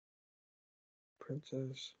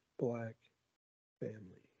 Princess Black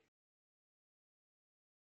Family.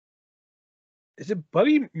 Is it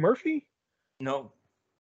Buddy Murphy? No.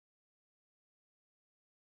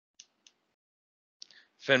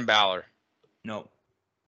 Finn Balor. No.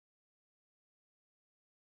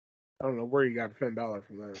 I don't know where you got Finn Balor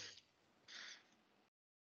from there.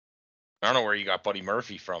 I don't know where you got Buddy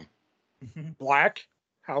Murphy from. Black?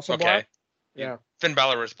 House of Okay. Black? Yeah. Finn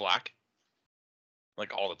Balor is black.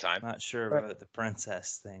 Like all the time. Not sure about the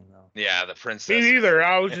princess thing though. Yeah, the princess. Me neither.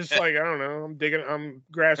 I was just like, I don't know. I'm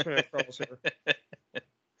grasping at straws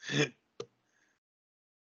here.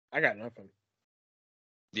 I got nothing.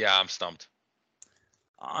 Yeah, I'm stumped.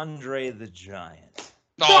 Andre the Giant.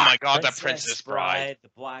 Oh my God, that Princess Bride. The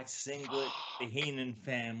Black Singlet, the Heenan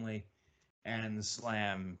family, and the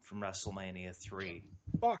Slam from WrestleMania 3.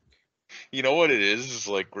 Fuck. You know what it is? Is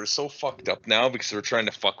like we're so fucked up now because we're trying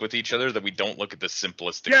to fuck with each other that we don't look at the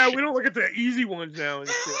simplistic. Yeah, shit. we don't look at the easy ones now and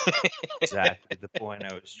shit. Exactly the point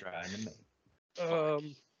I was trying to make. Hold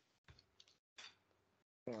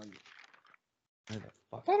on. Where the I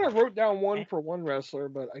fuck? thought I wrote down one for one wrestler,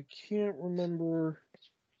 but I can't remember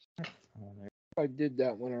Oh, there- if I did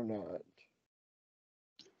that one or not.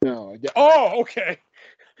 No, I did. Oh, okay.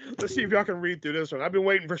 Let's see if y'all can read through this one. I've been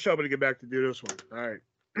waiting for Shubba to get back to do this one. All right.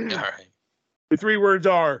 All right. The 3 words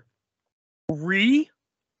are re,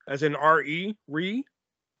 as in R-E, re,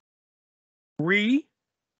 repeat.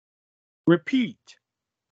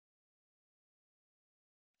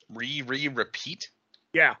 Repeat.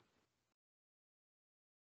 Yeah.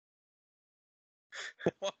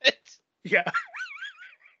 What? Yeah.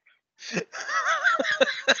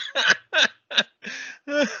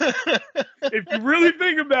 If you really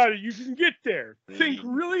think about it, you can get there. Think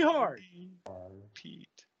really hard.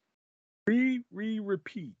 Repeat.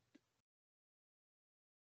 Repeat.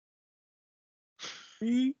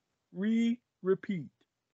 Repeat.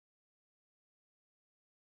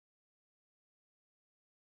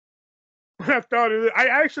 I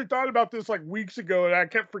actually thought about this like weeks ago, and I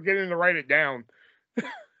kept forgetting to write it down.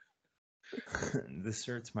 This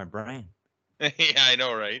hurts my brain. Yeah, I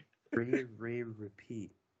know, right?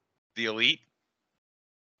 Repeat. The Elite.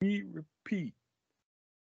 Repeat.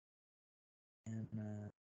 And,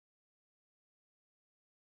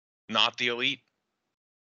 Not the Elite.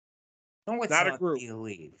 no, it's Not not a group. the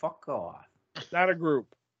Elite. Fuck off. Not a group.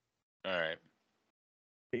 All right.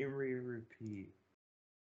 Repeat.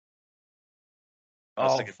 I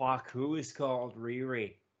was Oh thinking- fuck! Who is called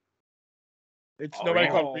Riri? It's Oh, nobody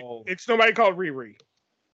Riri. called. It's nobody called Riri.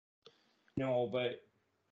 No, but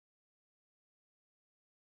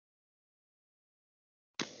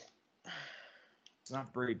it's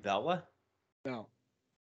not Brie Bella. No.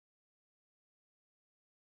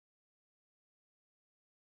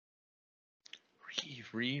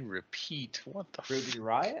 Repeat. What the Ruby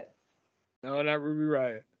Riot. No, not Ruby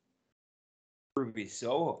Riot. Ruby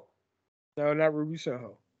Soho. No, not Ruby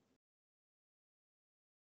Soho.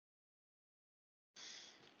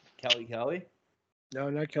 Kelly. No,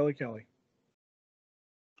 not Kelly Kelly.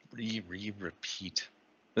 repeat.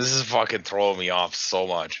 This is fucking throwing me off so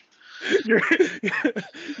much.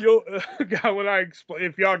 You'll God, when I explain,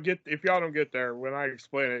 if y'all don't get there, when I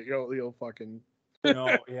explain it, you'll fucking.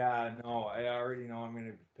 No, yeah, no. I already know I'm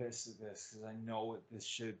gonna be pissed at this because I know what this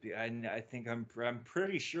should be. I think I'm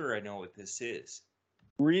pretty sure I know what this is.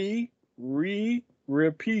 Repeat.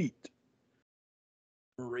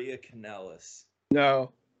 Maria Kanellis.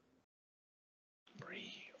 No.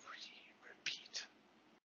 Repeat.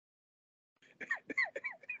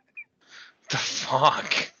 The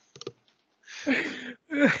fuck?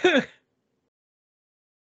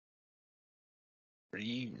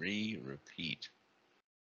 Repeat.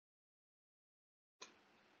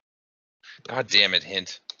 God damn it,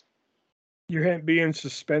 hint. Your hint being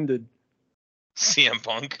suspended. CM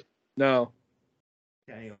Punk. No.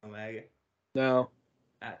 Kenny Omega. No.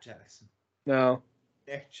 Matt Jackson. No.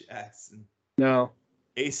 Nick Jackson. No.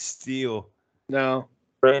 Ace Steel. No.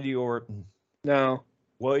 Randy Orton. No.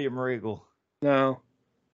 William Regal. No.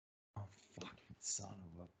 Oh, fucking son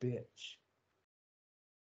of a bitch.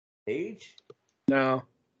 Paige? No.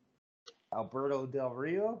 Alberto Del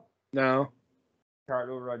Rio? No.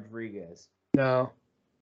 Ricardo Rodriguez. No.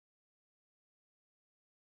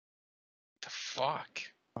 The fuck?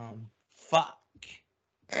 Fuck.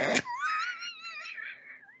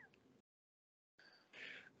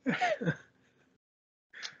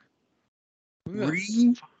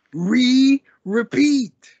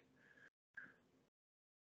 Repeat.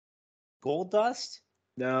 Gold Dust?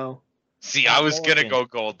 No. See, Matt I was gonna Morgan. go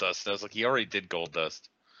Gold Dust. I was like, he already did Gold Dust.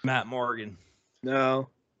 Matt Morgan. No.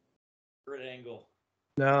 Kurt Angle.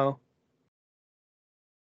 No.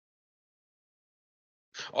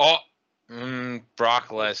 Oh, Brock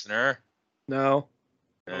Lesnar. No.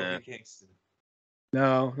 Kofi Kingston.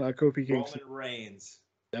 No. Not Kofi Kingston. Roman Reigns.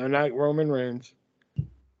 No, not Roman Reigns.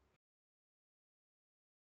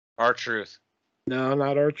 R-Truth. No,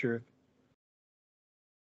 not R-Truth.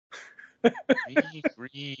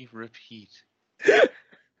 Repeat.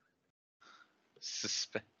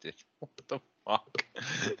 Suspended. What the fuck?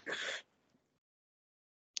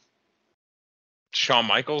 Shawn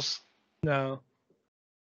Michaels? No.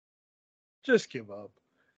 Just give up.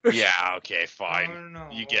 Yeah, okay, fine. Oh, no,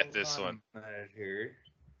 You get hold this on one. a minute here.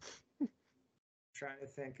 trying to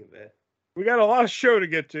think of it. We got a lot of show to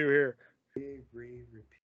get to here. Repeat.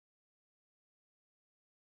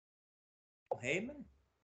 Heyman?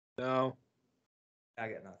 No. I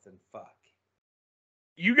got nothing. Fuck.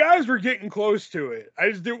 You guys were getting close to it.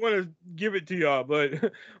 I just didn't want to give it to y'all,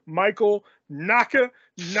 but Michael Nakazawa.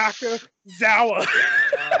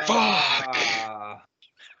 Ah.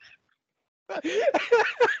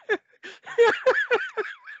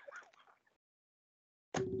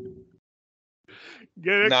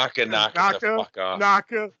 Get it? Knock the fuck off.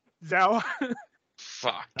 Nakazawa.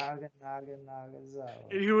 Fuck. Naga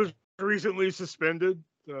Zawa. And he was recently suspended.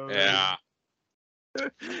 So. Yeah. I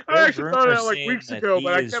There's actually thought of rumors that like saying weeks that ago, he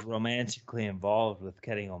but I is kept. romantically involved with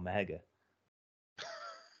Kenny Omega.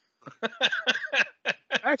 I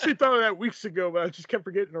actually thought of that weeks ago, but I just kept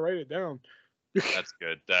forgetting to write it down. That's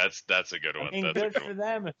good. That's a good one. I mean, That's a good good for one.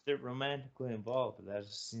 them if they're romantically involved, but that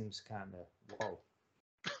just seems kind of whoa.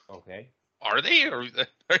 Okay, Are they? Are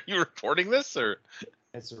you reporting this or?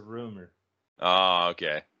 it's a rumor. Oh,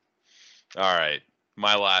 okay. All right.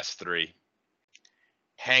 My last three: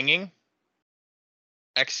 hanging,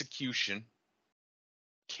 execution,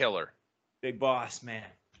 killer, Big Boss Man,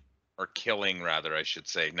 or killing, rather, I should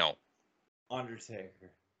say. No,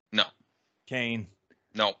 Undertaker, no, Kane,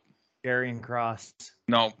 no, Karrion Cross,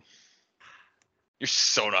 no. You're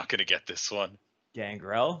so not gonna get this one.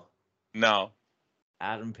 Gangrel, No,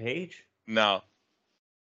 Adam Page, no.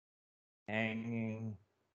 hanging.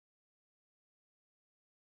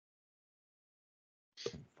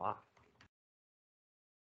 Fuck.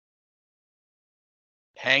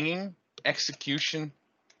 Hanging, execution,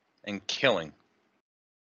 and killing.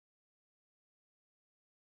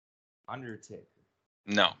 Undertaker.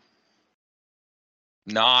 No.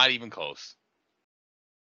 Not even close.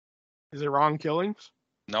 Is it wrong killings?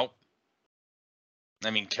 Nope. I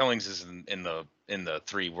mean, killings is in the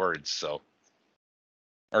three words, so,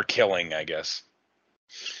 or killing, I guess.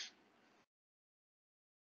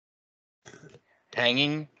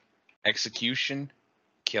 Hanging, execution,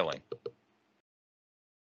 killing.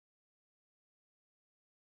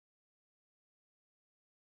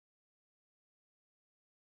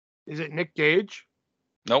 Is it Nick Gage?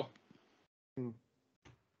 Nope.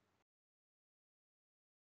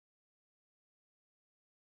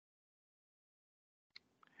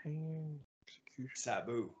 Hanging, execution.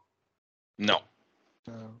 Sabu. No.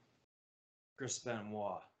 No. Chris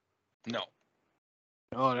Benoit. No.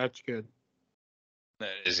 Oh, that's good. That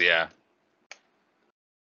is, yeah.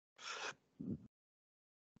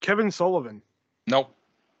 Kevin Sullivan. Nope.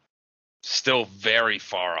 Still very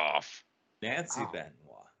far off. Nancy Wow. Benoit.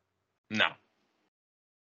 No.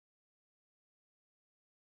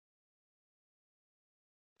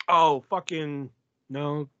 Oh, fucking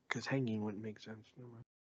no, because hanging wouldn't make sense. Never mind.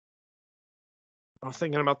 I was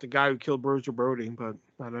thinking about the guy who killed Bruiser Brody, but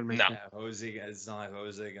that doesn't make No. sense. Yeah, Jose. It's not like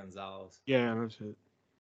Jose Gonzalez. Yeah, that's it.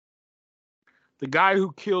 The guy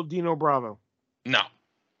who killed Dino Bravo. No.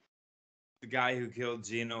 The guy who killed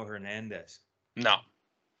Gino Hernandez. No.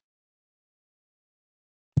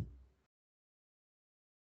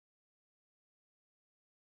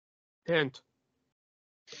 Hint.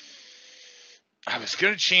 I was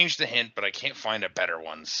going to change the hint, but I can't find a better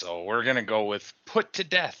one, so we're going to go with put to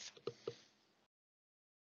death.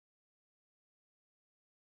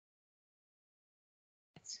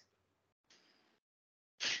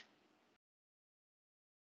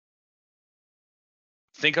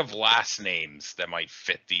 Think of last names that might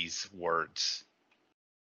fit these words.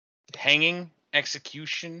 Hanging,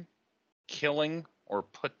 execution, killing, or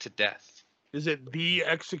put to death. Is it the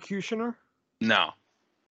Executioner? No.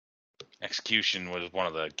 Execution was one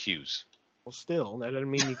of the cues. Well, still, that doesn't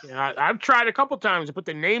mean you can. I've tried a couple times to put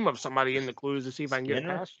the name of somebody in the clues to see if I can get it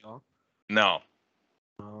Skinner? past y'all. No.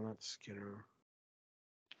 No, not Skinner.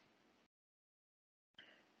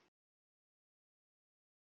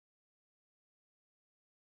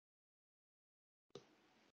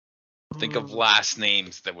 Think of last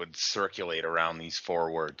names that would circulate around these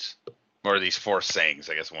four words. Or these four sayings.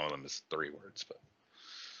 I guess one of them is three words. But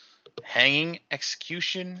hanging,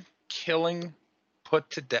 execution, killing, put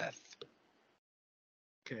to death.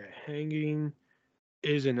 Okay, hanging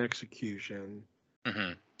is an execution.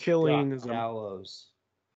 Mm-hmm. Killing is a. Gallows.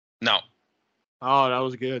 No. Oh, that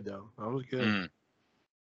was good though. That was good. Mm.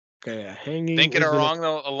 Okay, a hanging. Thinking is an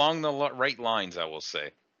along the right lines, I will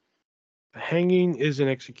say. A hanging is an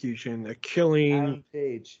execution. A killing. Adam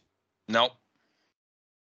Page. Nope.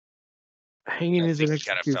 Hanging is an Kind of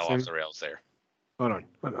fell execution. off the rails there. Hold on.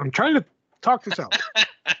 I'm trying to talk this out.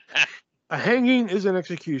 A hanging is an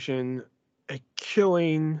execution. A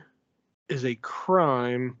killing is a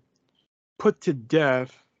crime. Put to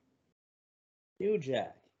death New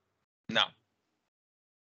Jack. No.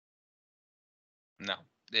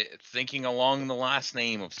 Thinking along the last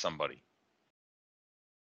name of somebody.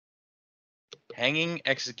 Hanging,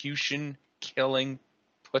 execution, killing,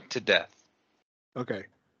 put to death. Okay.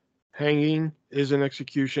 Hanging is an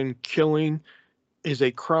execution. Killing is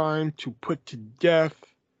a crime. To put to death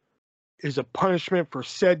is a punishment for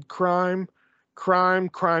said crime. Crime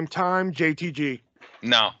time. JTG.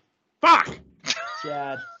 No. Fuck!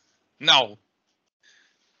 Chad. No.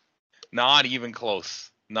 Not even close.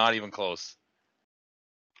 Not even close.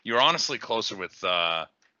 You're honestly closer with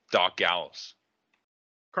Doc Gallows.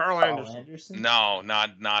 Carl Carl Anderson. Anderson. No,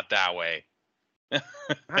 not that way.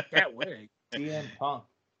 Not that way. CM Punk.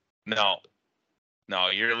 No,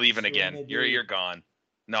 you're leaving again. Serena You're Deeb. gone.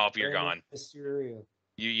 Nope, you're Rey gone. Mysterio.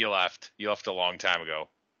 You left. You left a long time ago.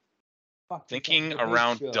 Fuck, Thinking the Big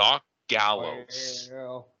around Show. Doc Gallows.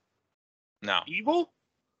 Well, No, Evil?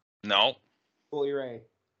 no, Bully Ray.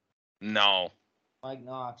 no, Mike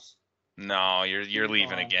Knox. no. You're Steve leaving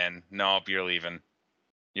Vaughn. again. Nope, you're leaving.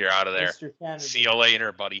 You're out of there. Mr. Kennedy. See you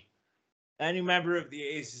later, buddy. Any member of the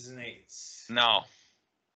Aces and Eights. No.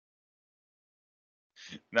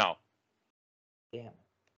 No. Damn.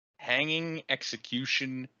 Hanging,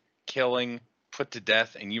 execution, killing, put to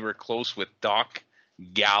death, and you were close with Doc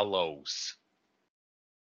Gallows.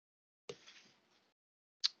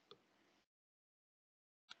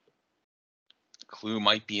 Clue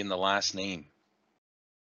might be in the last name.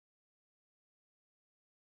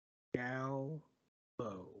 Gallo.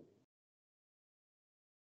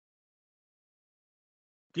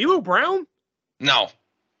 D'Lo Brown? No,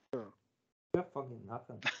 Got fucking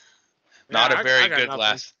nothing. not Yeah, a very I got good nothing.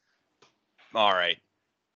 last. All right.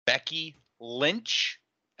 Becky Lynch,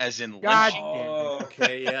 as in God. lynching. Oh,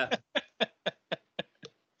 okay, yeah.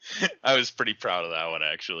 I was pretty proud of that one,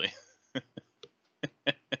 actually.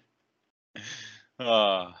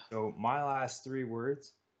 uh, So my last 3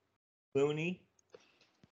 words: loony,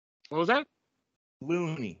 What was that?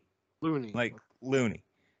 loony, Looney. like loony.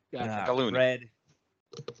 Gotcha. Like a loony. Red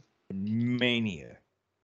mania.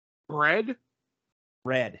 Bread?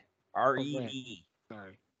 Red. R-E-D.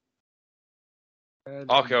 Sorry. Bread.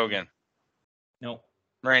 Hulk Hogan, No.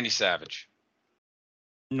 Randy Savage.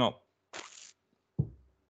 No.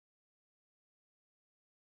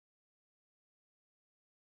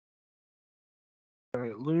 All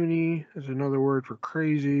right, loony is another word for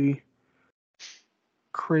crazy.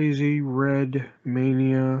 Crazy, red,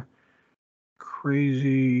 mania,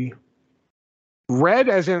 crazy. Red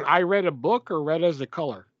as in I read a book or red as the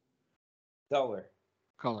color? Dollar.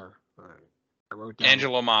 Color. All right. I wrote down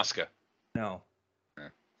Angelo Mosca. No.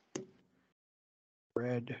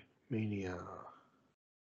 red, mania.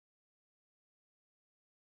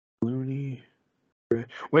 Loony. Red.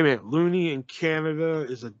 Wait a minute. Loony in Canada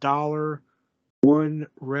is $1. One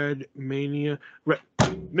red mania. Red.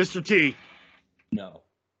 Mr. T. No.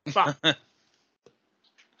 Fuck.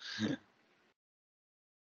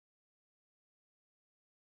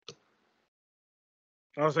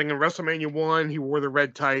 I was thinking WrestleMania 1, he wore the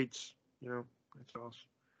red tights. You know, that's awesome.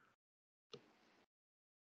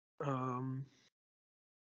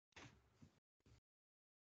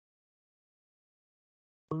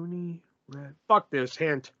 Looney, red. Fuck this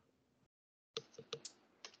hint.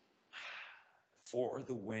 For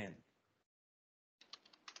the win.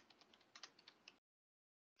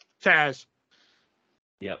 Taz.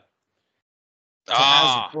 Yep. Taz,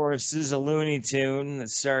 Ah, of course, is a Looney Tune that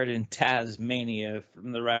starred in Tasmania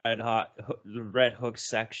from the Red Hook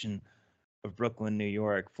section of Brooklyn, New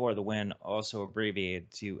York. For the win, also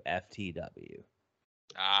abbreviated to FTW.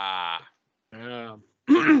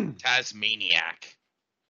 Tasmaniac.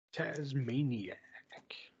 Tasmaniac.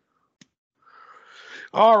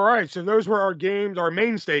 All right, so those were our games, our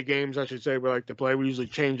mainstay games, I should say, we like to play. We usually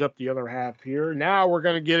change up the other half here. Now we're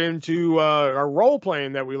going to get into our role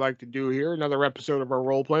playing that we like to do here, another episode of our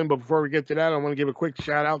role playing. But before we get to that, I want to give a quick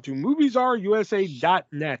shout out to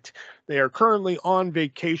moviesarusa.net. They are currently on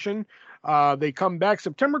vacation. They come back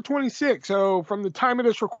September 26th. So from the time of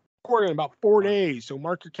this recording, about 4 days. So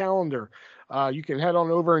mark your calendar. You can head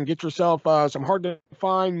on over and get yourself some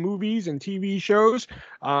hard-to-find movies and TV shows.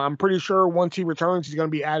 I'm pretty sure once he returns, he's going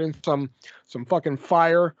to be adding some fucking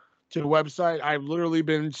fire to the website. I've literally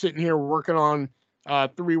been sitting here working on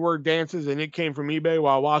 3-word dances, and it came from eBay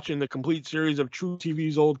while watching the complete series of True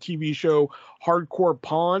TV's old TV show, Hardcore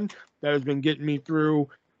Pawn, that has been getting me through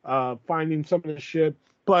finding some of the shit.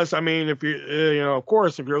 Plus, I mean, if you of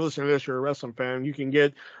course, if you're listening to this, you're a wrestling fan, you can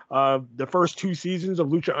get the first 2 seasons of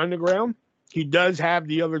Lucha Underground. He does have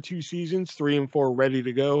the other 2 seasons, 3 and 4, ready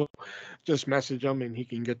to go. Just message him and he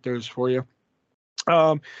can get those for you.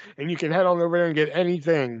 And you can head on over there and get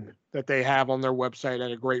anything that they have on their website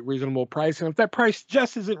at a great reasonable price. And if that price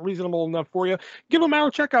just isn't reasonable enough for you, give them our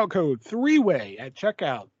checkout code 3-way at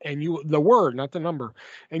checkout, and you, the word, not the number,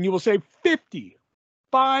 and you will save 50%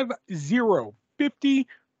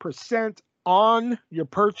 on your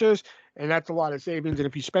purchase. And that's a lot of savings. And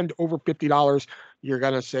if you spend over $50, you're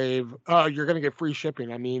gonna save. You're gonna get free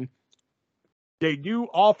shipping. I mean, they do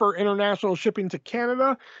offer international shipping to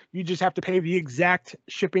Canada. You just have to pay the exact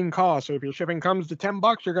shipping cost. So if your shipping comes to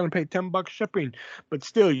 $10, you're going to pay $10 shipping. But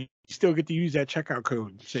still, you still get to use that checkout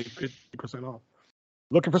code. Save 50% off.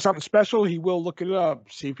 Looking for something special? He will look it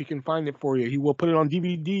up. See if he can find it for you. He will put it on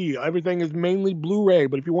DVD. Everything is mainly Blu-ray,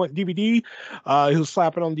 but if you want DVD, he'll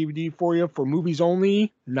slap it on DVD for you for movies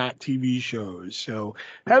only, not TV shows. So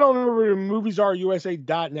head on over to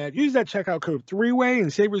moviesarusa.net. Use that checkout code 3-way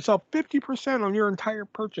and save yourself 50% on your entire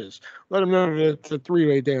purchase. Let them know that it's a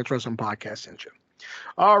 3-way Dance Wrestling Podcast sent you.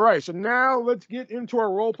 All right, so now let's get into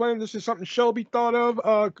our role playing. This is something Shelby thought of,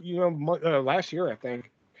 last year, I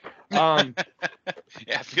think. Yeah,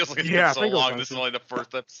 it feels like it's been so long. This is only the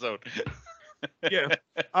first episode.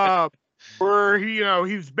 Yeah. Where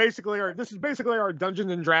he's basically this is basically our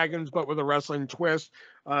Dungeons and Dragons, but with a wrestling twist.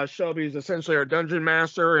 Shelby's essentially our dungeon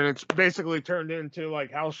master, and it's basically turned into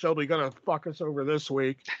like, how's Shelby gonna fuck us over this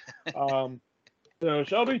week? So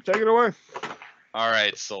Shelby, take it away. All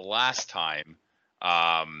right, so last time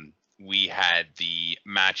we had the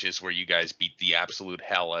matches where you guys beat the absolute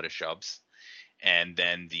hell out of Shubz. And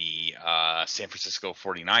then the San Francisco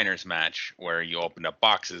 49ers match where you opened up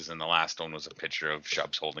boxes, and the last one was a picture of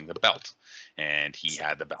Shubz holding the belt, and he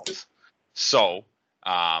had the belt. So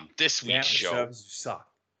this week's show, Shubz suck.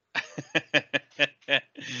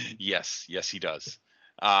 yes, he does.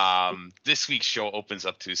 This week's show opens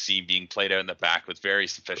up to a scene being played out in the back with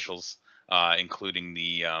various officials, including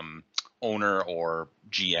the owner or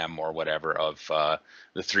GM or whatever of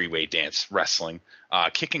the 3-way Dance Wrestling,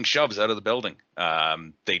 kicking Shubz out of the building.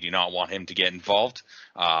 They do not want him to get involved.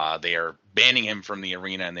 They are banning him from the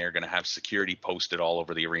arena, and they're going to have security posted all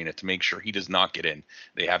over the arena to make sure he does not get in.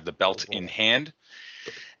 They have the belt in hand.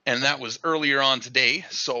 And that was earlier on today.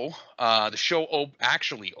 So the show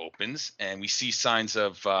actually opens, and we see signs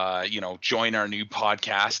of, join our new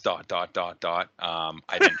podcast, ...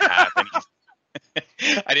 I didn't have any.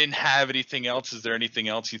 I didn't have anything else. Is there anything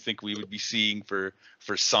else you think we would be seeing for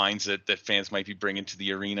signs that fans might be bringing to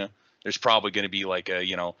the arena? There's probably going to be like a,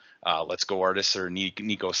 let's go artists or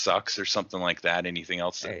Nico sucks or something like that. Anything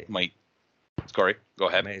else that might? Corey, go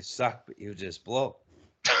ahead. It may suck, but you just blow.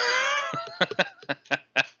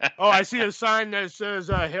 Oh, I see a sign that says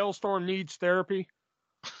Hailstorm needs therapy.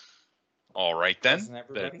 All right, then. Doesn't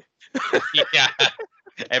everybody? Yeah.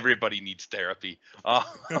 Everybody needs therapy.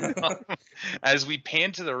 As we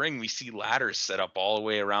pan to the ring, we see ladders set up all the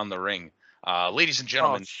way around the ring. Ladies and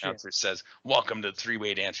gentlemen, the announcer says, welcome to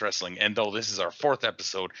 3-way Dance Wrestling. And though this is our 4th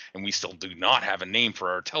episode and we still do not have a name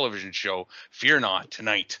for our television show, fear not.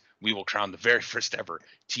 Tonight we will crown the very first ever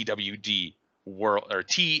TWD World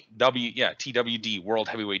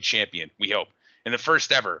Heavyweight Champion, we hope, in the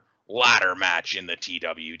first ever ladder match in the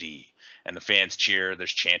TWD. And the fans cheer.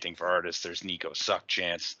 There's chanting for artists. There's Nico suck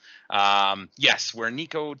chants. Yes, where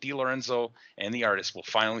Nico DiLorenzo and the artist will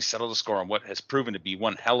finally settle the score on what has proven to be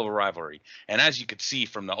one hell of a rivalry. And as you could see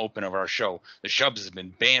from the open of our show, the Shubz has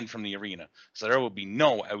been banned from the arena, so there will be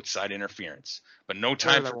no outside interference. But no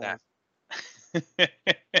time for that.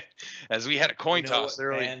 As we had a coin toss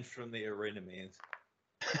earlier. Banned from the arena means.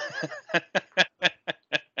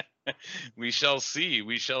 We shall see.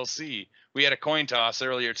 We shall see. We had a coin toss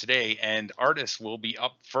earlier today, and Artist will be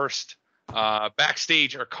up first.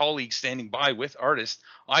 Backstage, our colleague standing by with Artist,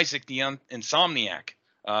 Isaac the Insomniac.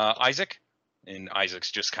 Isaac? And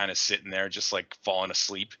Isaac's just kind of sitting there, just like falling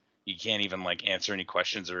asleep. He can't even like answer any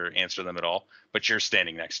questions or answer them at all. But you're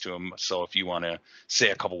standing next to him, so if you want to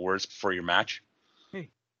say a couple words before your match.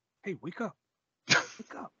 Hey, wake up.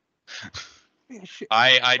 Wake up. Man, shit.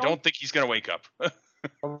 I don't think he's going to wake up.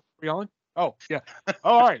 Are we on? Oh, yeah.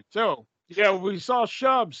 All right. So, yeah, we saw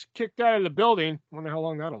Shubz kicked out of the building. I wonder how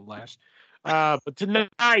long that'll last. But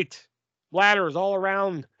tonight, ladders all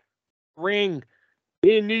around the ring.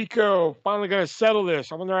 Me and Nico finally going to settle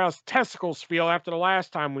this. I wonder how his testicles feel after the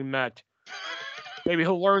last time we met. Maybe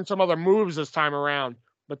he'll learn some other moves this time around.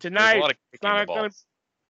 But tonight, it's not going to.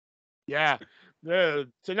 Yeah.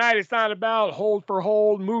 Tonight it's not about hold for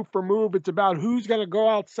hold, move for move. It's about who's going to go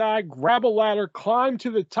outside, grab a ladder, climb to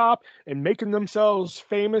the top, and making themselves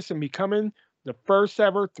famous and becoming the first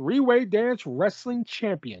ever 3-way Dance Wrestling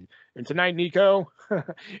Champion. And tonight, Nico,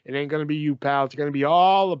 it ain't going to be you, pal. It's going to be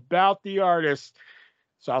all about the artist.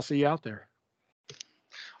 So I'll see you out there.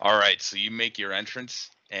 All right, so you make your entrance,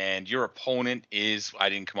 and your opponent is, I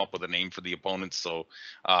didn't come up with a name for the opponent, so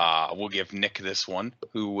we'll give Nick this one,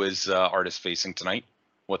 who was artist facing tonight.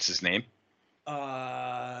 What's his name?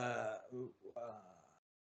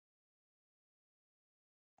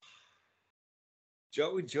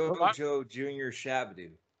 Joey Jojo Jr. Shabadoo.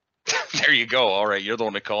 There you go. All right, you're the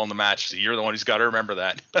one to call in the match, so you're the one who's got to remember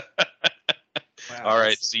that. Wow, All right,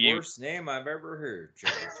 that's so the you. worst name I've ever heard.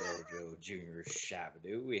 Joey Jojo Jr.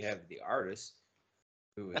 Shabadoo. We have the artist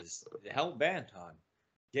who is hell bent on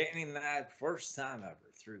getting that first time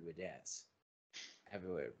ever through a dance.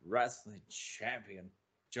 Heavyweight wrestling champion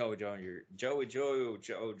Joey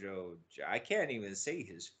Jojo. I can't even say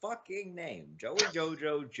his fucking name. Joey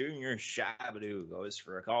Jojo Jr. Shabadoo goes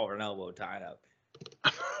for a collar and elbow tie up.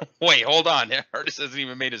 Wait, hold on. Artist hasn't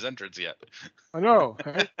even made his entrance yet. I know.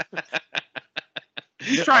 Right?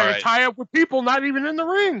 He's trying to tie up with people not even in the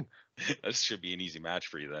ring. This should be an easy match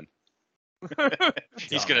for you then.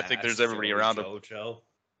 He's gonna think there's everybody around him.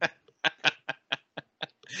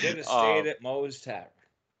 Should have stayed at Moe's Tavern.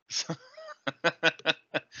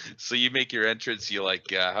 So you make your entrance. You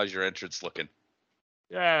like, how's your entrance looking?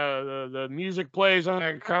 Yeah, the music plays, and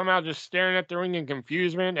I come out just staring at the ring in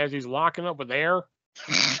confusion as he's locking up with air.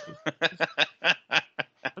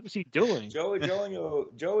 What is he doing? Joey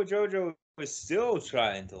Jojo is still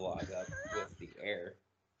trying to lock up with the air.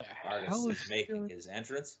 Artist is making his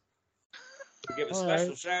entrance. We give a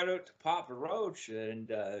special shout out to Papa Roach,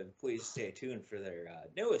 and please stay tuned for their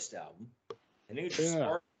newest album. The new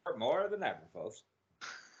Sport more than ever, folks.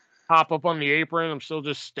 Hop up on the apron. I'm still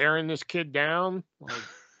just staring this kid down. Like,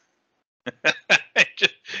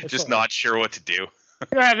 just not sure what to do.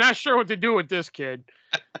 Yeah, not sure what to do with this kid.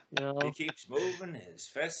 You know? He keeps moving his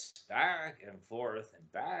fists back and forth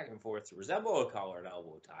to resemble a collar and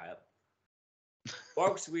elbow tie-up.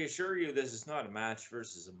 Folks, we assure you this is not a match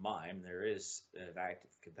versus a mime. There is an active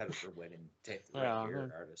competitor waiting to take the ring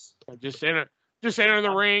here, artist. Just enter the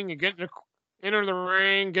ring and enter the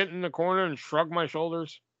ring, get in the corner and shrug my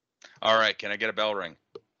shoulders. All right, can I get a bell ring?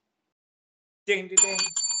 Ding, ding, ding.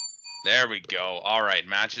 There we go. All right,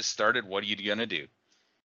 match has started. What are you gonna do?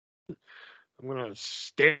 I'm gonna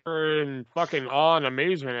stare in fucking awe and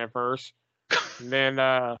amazement at first, and then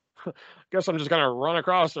guess I'm just gonna run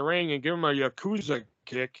across the ring and give him a Yakuza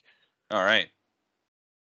kick. All right.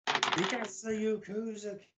 He gets the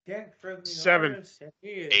Yakuza kick from the 7. artist, and he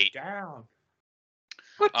is 8. down.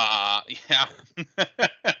 What? Yeah.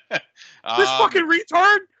 This fucking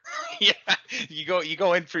retard. Yeah, you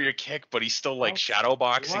go in for your kick, but he's still like shadow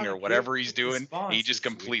boxing or whatever he's doing. And you just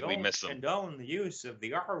completely miss him. We don't condone the use of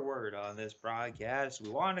the R word on this broadcast. We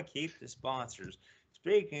want to keep the sponsors.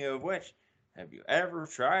 Speaking of which, have you ever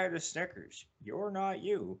tried a Snickers? You're not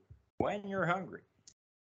you when you're hungry.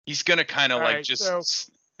 He's gonna kind of like just. So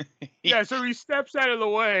he steps out of the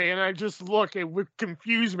way, and I just look at with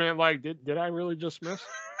confusion, like, did I really just miss?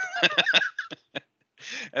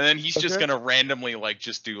 And then he's just gonna randomly like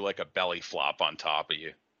just do like a belly flop on top of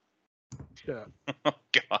you. Yeah. Oh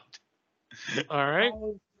God. All right.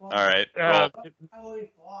 All right.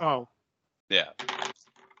 Oh. Yeah.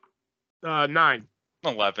 9.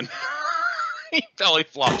 11. He belly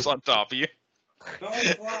flops on top of you. Belly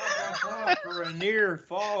flop on top for a near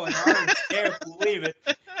fall, and I can't believe it.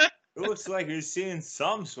 It looks like he's seeing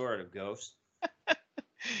some sort of ghost.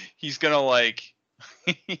 He's gonna like.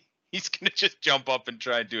 He's gonna just jump up and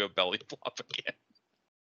try and do a belly flop again.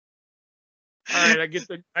 All right,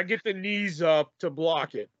 I get the knees up to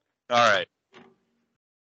block it. All right.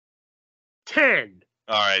 10.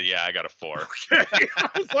 All right, yeah, I got a 4. Okay. I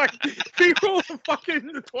was like, people fucking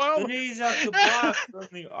 12. The knees up to block from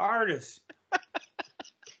the artist.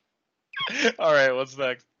 All right, what's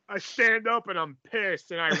next? I stand up and I'm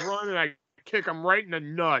pissed, and I run and I kick him right in the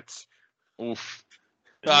nuts. Oof.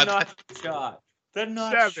 The nut shot. The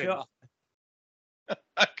nut 7. shot.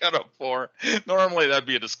 I got a 4. Normally that'd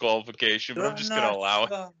be a disqualification, but I'm just gonna allow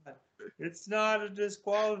it. It's not a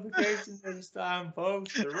disqualification this time,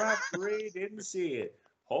 folks. The referee didn't see it.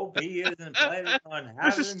 Hope he isn't planning on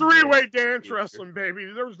having. This is 3-way dance wrestling,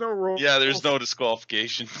 baby. There's no rule. Yeah, there's no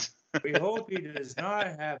disqualifications. We hope he does not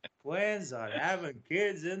have plans on having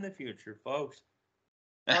kids in the future, folks.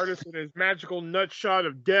 Artist with his magical nut shot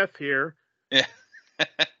of death here. Yeah.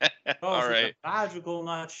 All right. Magical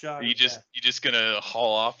nut shot. You just gonna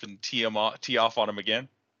haul off and tee off on him again?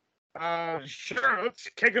 Sure. Let's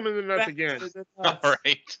kick him in the nuts again. All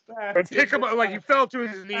right. But pick him up like he fell to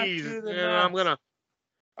his knees. I'm gonna.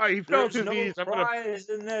 He fell to his knees. I'm gonna. Prize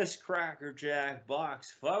in this Cracker Jack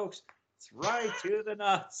box, folks. It's right to the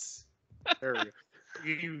nuts. There we go.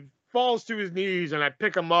 He falls to his knees, and I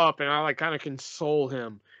pick him up, and I like kind of console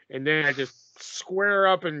him. and then I just square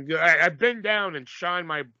up and I bend down and shine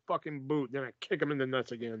my fucking boot. Then I kick him in the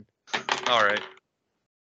nuts again. All right.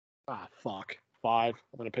 Ah, fuck. 5.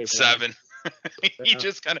 I'm gonna pay for 7. He Yeah.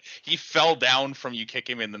 just kind of he fell down from you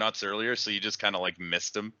kicking him in the nuts earlier, so you just kind of like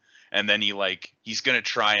missed him, and then he's gonna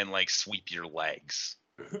try and like sweep your legs.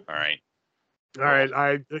 All right. All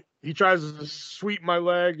right. He tries to sweep my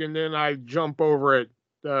leg, and then I jump over it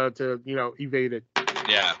to evade it.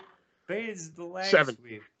 Yeah. Fades the leg 7.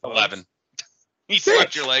 sweep. 11. He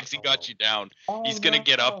swept your legs. He got you down. He's gonna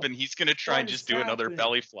get up and he's gonna try and What just is do another happening?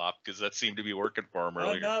 belly flop because that seemed to be working for him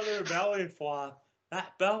earlier. Another belly flop.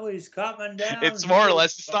 That belly's coming down. It's more or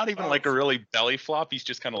less. It's not even like a really belly flop. He's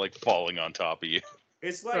just kind of like falling on top of you.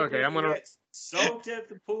 It's like Okay, when I'm you gonna- get soaked at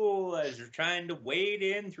the pool as you're trying to wade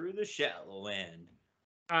in through the shallow end.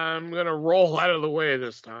 I'm gonna roll out of the way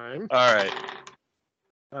this time. All right.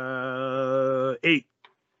 8.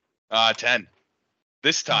 10.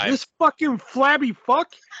 This time, This fucking flabby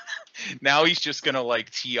fuck. now he's just gonna like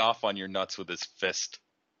tee off on your nuts with his fist.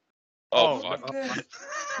 Oh, Oh, fuck.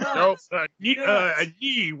 Nope. A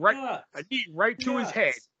knee right Nuts. a knee right to his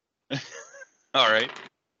head. All right.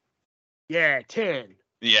 Yeah, 10.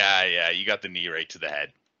 Yeah. You got the knee right to the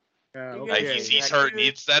head. Okay. He's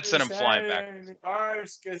hurting. That sent him flying back. His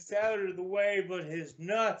arms gets out of the way, but his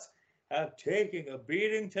nuts have taken a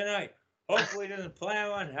beating tonight. Hopefully, he doesn't plan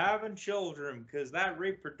on having children because that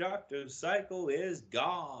reproductive cycle is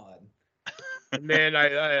gone. And then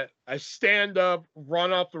I stand up,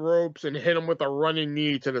 run off the ropes, and hit him with a running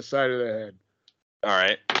knee to the side of the head. All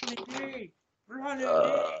right.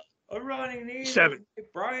 A running knee. 7. would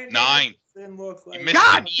make Brian 9. Dickinson look You like missed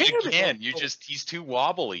God the knee damn it. again. He's too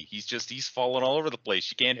wobbly. He's falling all over the place.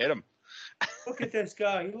 You can't hit him. Look at this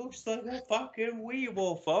guy. He looks like a fucking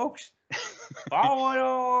weeble, folks. Falling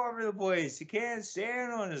all over the place. He can't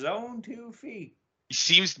stand on his own 2 feet. He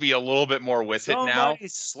seems to be a little bit more with it now. Somebody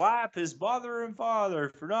slap his mother and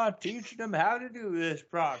father for not teaching him how to do this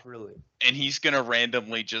properly. And he's gonna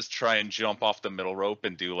randomly just try and jump off the middle rope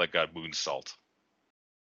and do like a moonsault.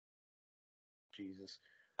 Jesus.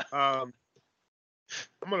 I'm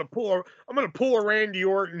gonna pull a Randy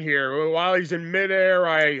Orton here. While he's in midair,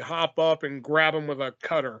 I hop up and grab him with a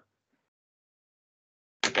cutter.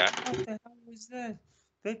 Okay. What the hell was that?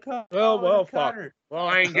 They call Well, it a fuck. cutter. Well,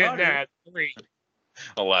 I ain't getting Cutter. that. 3.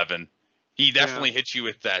 11. He definitely hit you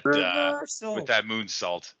with that Reversal.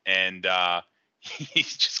 moonsault, and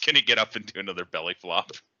he's just gonna get up and do another belly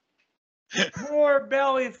flop. More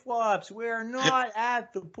belly flops. We're not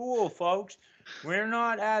at the pool, folks. We're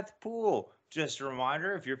not at the pool. Just a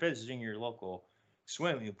reminder, if you're visiting your local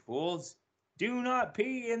swimming pools, do not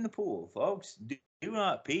pee in the pool, folks. Do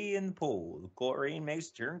not pee in the pool. The chlorine makes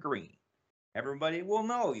it turn green. Everybody will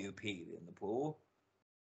know you peed in the pool.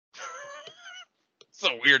 It's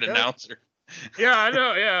a weird announcer. Yeah, I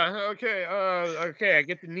know. Yeah. Okay. Okay. I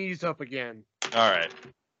get the knees up again. All right.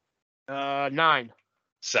 9.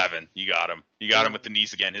 7. You got him. You got him with the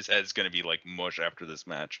knees again. His head's gonna be like mush after this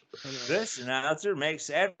match. This announcer makes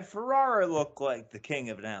Ed Ferrara look like the king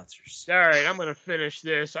of announcers. All right. I'm gonna finish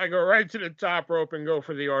this. I go right to the top rope and go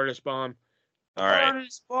for the artist bomb. All right.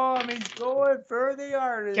 Artist bomb. He's going for the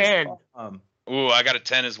artist 10. bomb. Ooh, I got a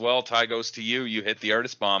 10 as well. Tie goes to you. You hit the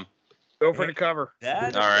artist bomb. Go for the cover.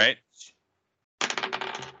 That All right.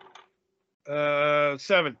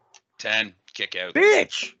 7. 10. Kick out.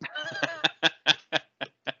 Bitch.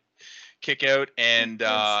 Kick out, and Kick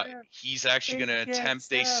out. he's actually going to Kick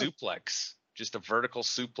attempt a out. suplex. Just a vertical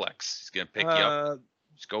suplex. He's going to pick you up.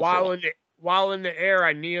 Just go While for it. in the air,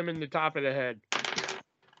 I knee him in the top of the head.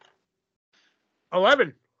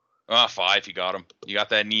 11. 5. You got him. You got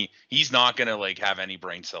that knee. He's not going to like have any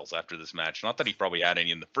brain cells after this match. Not that he probably had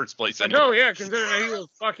any in the first place. Anyway. No, yeah, considering he was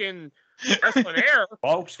fucking wrestling air.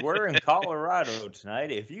 Folks, we're in Colorado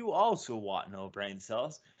tonight. If you also want no brain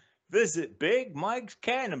cells, visit Big Mike's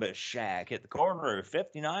Cannabis Shack at the corner of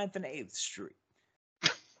 59th and 8th Street.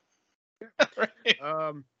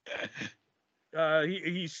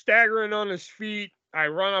 He's staggering on his feet. I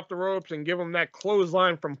run off the ropes and give him that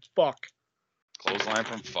clothesline from fuck. Clothesline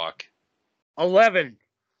from fuck. 11.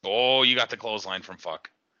 Oh, you got the clothesline from fuck.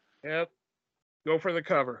 Yep. Go for the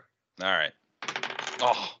cover. All right.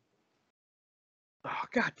 Oh, Oh,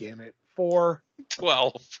 god damn it. 4.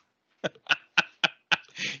 12.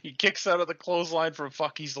 He kicks out of the clothesline from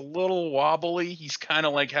fuck. He's a little wobbly. He's kind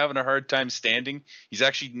of like having a hard time standing. He's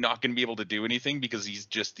actually not going to be able to do anything because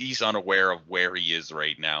he's unaware of where he is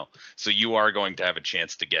right now. So you are going to have a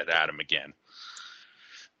chance to get at him again.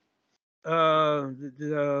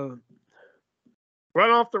 Run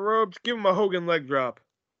off the ropes. Give him a Hogan leg drop.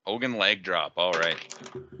 Hogan leg drop. All right.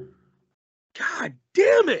 God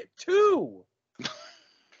damn it, 2.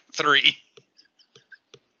 3.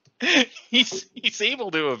 He's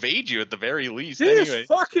able to evade you at the very least. This Anyway,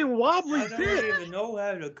 fucking wobbly I don't bitch. even know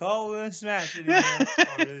how to call this match anymore.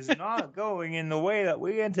 It is not going in the way that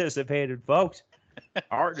we anticipated, folks.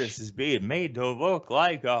 Artist is being made to look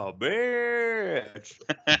like a bitch.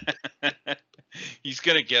 he's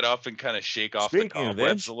gonna get up and kind of shake off the Speaking of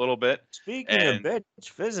cobwebs bitch, a little bit. Speaking of And-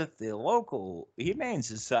 bitch, visit the local Humane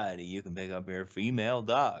Society. You can pick up your female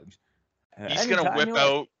dogs. He's gonna Anytime whip you like.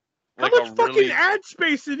 out How like much a fucking really ad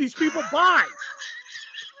space do these people buy?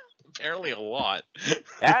 apparently a lot,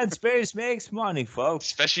 Ad space makes money, folks.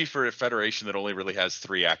 especially for a federation that only really has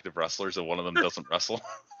 3 active wrestlers and one of them doesn't wrestle.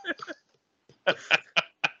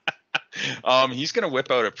 He's gonna whip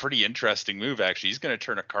out a pretty interesting move. Actually, he's gonna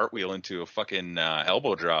turn a cartwheel into a fucking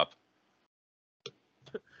elbow drop.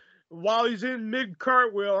 While he's in mid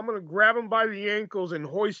cartwheel, I'm gonna grab him by the ankles and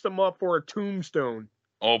hoist him up for a tombstone.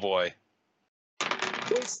 Oh boy.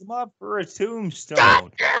 Hoist them up for a tombstone.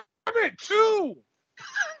 God damn it, 2.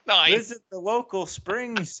 Nice. Visit the local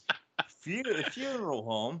Springs funeral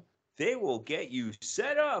home. They will get you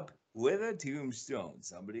set up with a tombstone.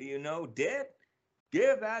 Somebody you know dead?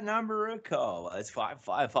 Give that number a call. That's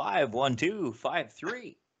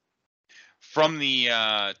 555-1253. From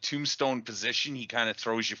the tombstone position, he kind of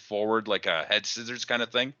throws you forward like a head scissors kind of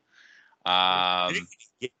thing.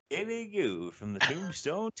 Getting you from the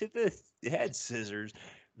tombstone to the head scissors.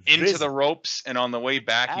 Into Visit the ropes, and on the way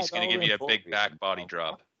back, he's going to give you a big Emporium back body on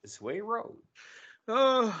drop. This way road.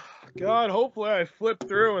 Oh God! Hopefully, I flip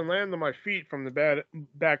through and land on my feet from the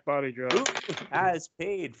back body drop. Who has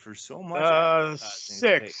paid for so much?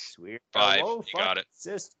 6. We're 5. a low You got it.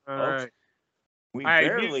 system, All folks. right. We I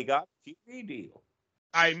barely got a TV deal.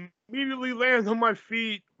 I immediately land on my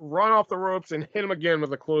feet, run off the ropes, and hit him again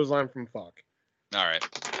with a clothesline from fuck. All right.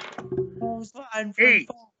 Clothesline from 8.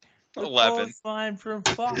 fuck. The 11. Clothesline from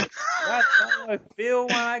fuck. That's how I feel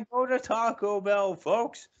when I go to Taco Bell,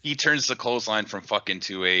 folks. He turns the clothesline from fucking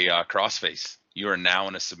to a crossface. You are now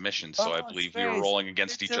in a submission, so I believe we were Crossface. rolling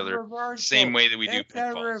against It's each a other reversal. same way that we do It's a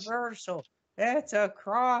pinfalls. reversal. It's a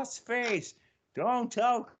crossface. Don't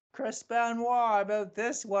tell Chris Benoit about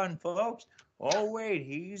this one, folks. Oh, wait,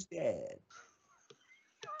 he's dead.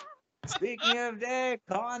 Speaking of dead,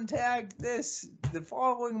 contact the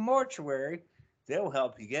following mortuary. They'll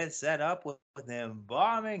help you get set up with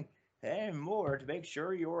embalming and more to make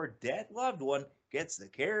sure your dead loved one gets the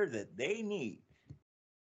care that they need.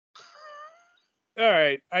 All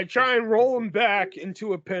right. I try and roll him back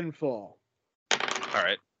into a pinfall. All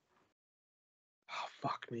right. Oh,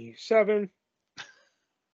 fuck me. 7.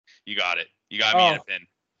 You got it. You got me in a Oh. pin.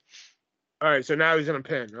 All right. So now he's in a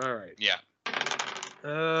pin. All right. Yeah.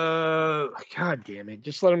 God damn it.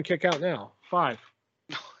 Just let him kick out now. 5.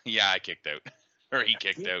 Yeah, I kicked out. Or he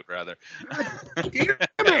kicked out, rather. Damn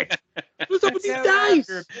it. What's up with these That's dice?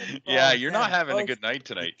 after pinfall Yeah, you're not attempt, having a folks. good night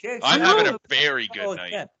tonight. Kicks I'm out having of a very good Oh,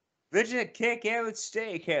 night. yeah. Visit Kick Out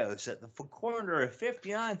Steakhouse at the corner of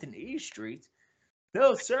 59th and East Street.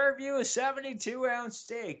 They'll serve you a 72-ounce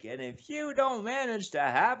steak, and if you don't manage to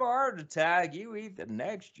have a heart attack, you eat the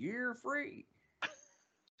next year free.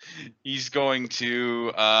 He's going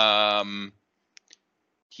to go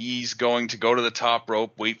to the top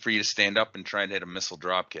rope, wait for you to stand up, and try and hit a missile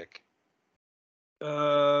drop kick.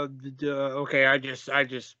 Okay. I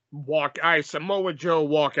just walk. Samoa Joe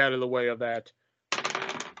walk out of the way of that.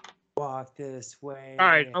 Walk this way. All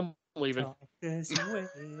right. I'm leaving. Talk this way.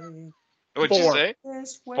 What'd you 4. say?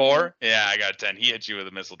 This way. 4? Yeah, I got 10. He hit you with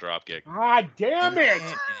a missile drop kick. God damn it.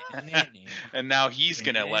 And now he's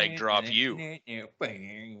gonna leg drop you,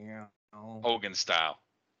 Hogan style.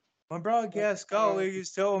 My broadcast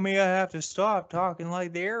colleagues told me I have to stop talking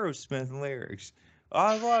like the Aerosmith lyrics.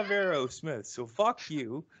 I love Aerosmith, so fuck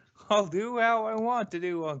you. I'll do how I want to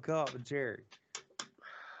do on commentary.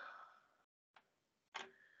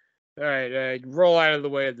 All right. Roll out of the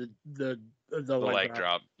way of the Leg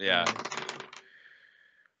drop. Yeah.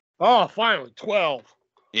 Oh, finally 12.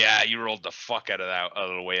 Yeah, you rolled the fuck out of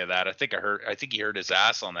the way of that. I think he hurt his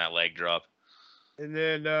ass on that leg drop. And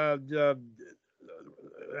then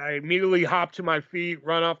I immediately hop to my feet,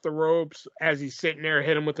 run off the ropes as he's sitting there,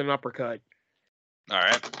 hit him with an uppercut. All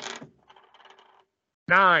right.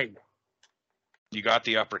 9. You got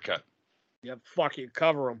the uppercut. Yeah, fuck it,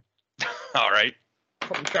 cover him. All right.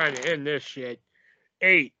 I'm trying to end this shit.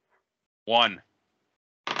 8. 1.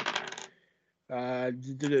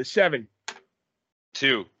 7.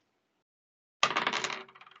 2.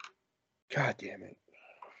 God damn it.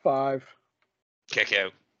 5. Kick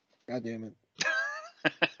out. God damn it.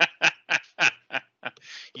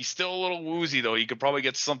 He's still a little woozy though. You could probably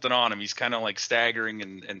get something on him. He's kind of like staggering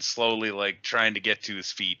and slowly like trying to get to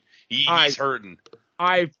his feet. He's hurting.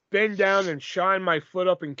 I bend down and shine my foot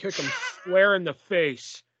up and kick him square in the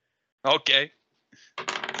face. Okay.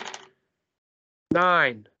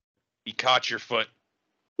 9. He caught your foot.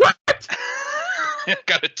 What?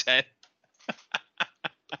 Got a 10.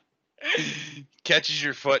 Catches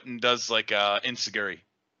your foot and does like enziguri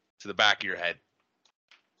to the back of your head.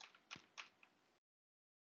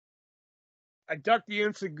 I duck the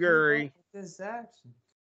enziguri. This action.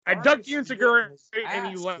 I duck the enziguri His and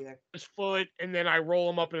he ass left kicked. his foot, and then I roll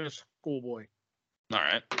him up in a schoolboy. All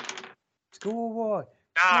right. Schoolboy.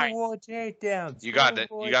 9. Schoolboy takedown. You got it.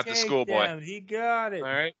 You got the schoolboy. takedown. He got it. All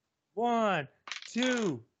right. 1,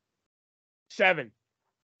 2, 7.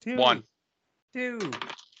 2. 1, 2.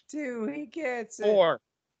 2. He gets it. 4.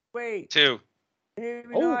 Wait. 2. Maybe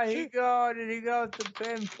Oh, not. He shit. got it. He got the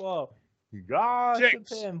pinfall. He got 6.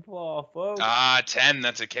 the pinfall, folks. 10.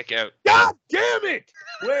 That's a kick out. God damn it!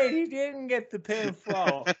 Wait, he didn't get the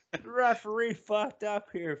pinfall. The referee fucked up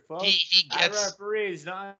here, folks. He That gets referee is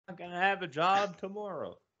not going to have a job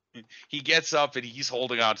tomorrow. he gets up and he's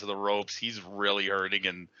holding on to the ropes. He's really hurting,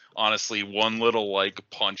 and honestly, one little like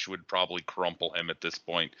punch would probably crumple him at this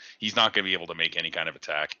point. He's not going to be able to make any kind of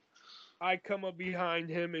attack. I come up behind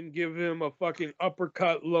him and give him a fucking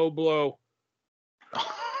uppercut low blow.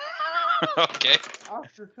 Okay.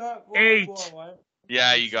 Uppercut. 8.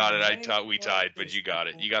 Yeah, you got it. We tied, but you got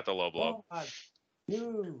it. You got the low blow. 1,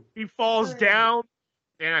 2. He falls 3. down,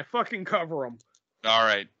 and I fucking cover him. All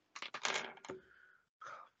right.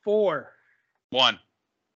 4. 1.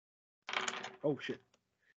 Oh, shit.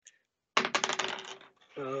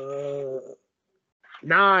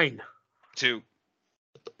 9. 2.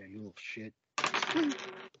 Yeah, you little shit.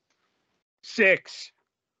 6.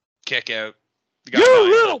 Kick out. You You got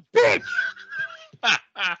little bitch!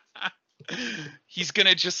 9. He's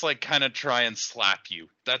gonna just like kind of try and slap you.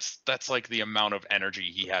 That's like the amount of energy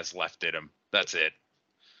he has left in him. That's it.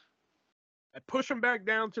 I push him back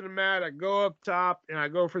down to the mat. I go up top, and I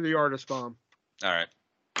go for the artist bomb. All right.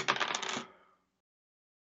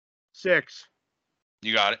 6.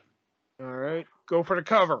 You got it. All right. Go for the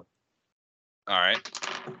cover. All right.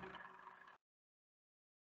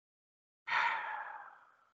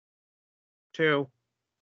 2.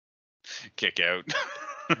 Kick out.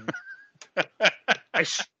 I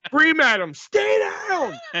scream at him. Stay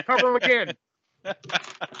down! Cover him again.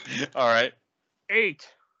 All right. 8.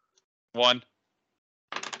 1,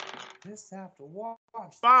 Just have to watch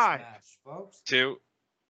this 5. match, folks. 2.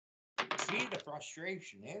 See the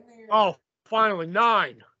frustration in there. Oh, finally.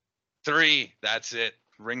 9. 3. That's it.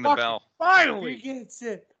 Ring the Fuck. bell. He Finally. gets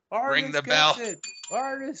it. Ring Artist the gets bell. it.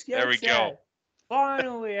 Artist gets There we go. it.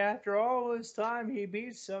 Finally, after all this time, he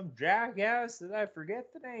beats some jackass that I forget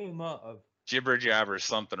the name of. Jibber jabber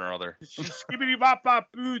something or other. Skibbity bop bop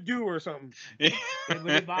boo doo or something. The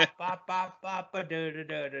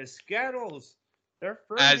Skittles. They're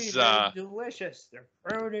fruity. As, They're delicious. They're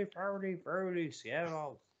fruity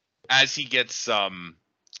Skittles. As he gets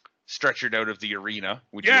stretchered out of the arena,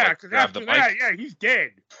 would you Yeah, like to because grab the after that, mic? yeah, he's dead.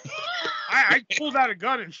 I pulled out a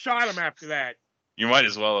gun and shot him after that. You might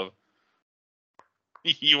as well have.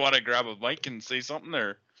 You want to grab a mic and say something,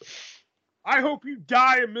 or? I hope you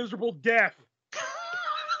die a miserable death.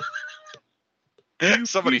 You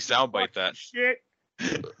Somebody piece of soundbite fucking that.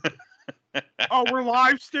 Shit. Oh, we're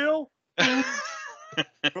live still? We're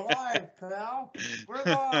live, pal. We're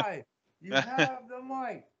live. You have the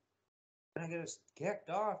mic. I get us kicked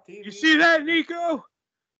off TV. You see that, Nico?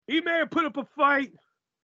 He may have put up a fight.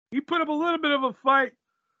 He put up a little bit of a fight.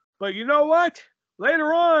 But you know what?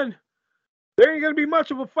 Later on, there ain't going to be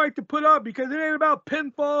much of a fight to put up because it ain't about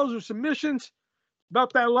pinfalls or submissions. It's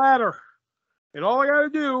about that ladder. And all I got to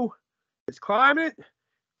do is climb it,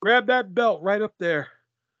 grab that belt right up there.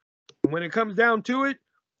 And when it comes down to it,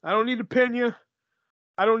 I don't need to pin you.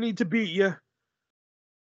 I don't need to beat you.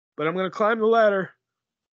 But I'm going to climb the ladder,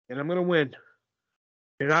 and I'm going to win.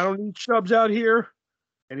 And I don't need Shubz out here,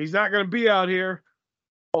 and he's not going to be out here,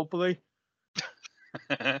 hopefully.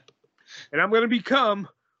 And I'm going to become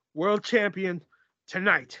world champion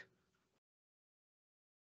tonight.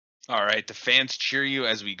 All right, the fans cheer you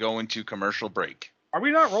as we go into commercial break. Are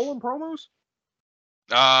we not rolling promos?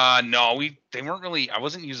 No, they weren't really. I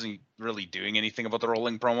wasn't really doing anything about the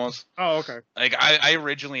rolling promos. Oh, okay. Like I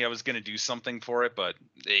originally was gonna do something for it, but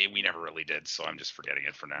we never really did, so I'm just forgetting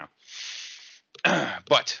it for now.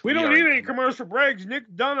 But We don't need any commercial breaks. Nick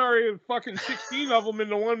Dunn already had fucking 16 of them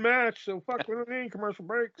into one match, so fuck, we don't need any commercial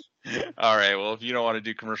breaks. All right, well, if you don't want to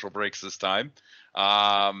do commercial breaks this time,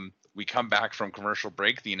 we come back from commercial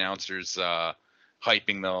break. The announcers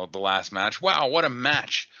hyping the last match. Wow, what a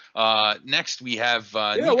match! Next we have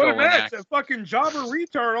Yeah, Nico what a in match! action. That fucking jobber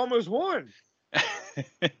retard almost won.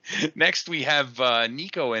 Next, we have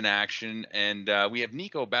Nico in action, and we have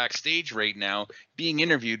Nico backstage right now being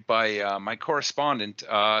interviewed by my correspondent,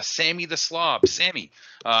 Sammy the Slob. Sammy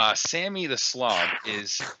the Slob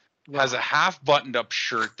has a half buttoned up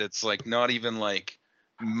shirt that's like not even like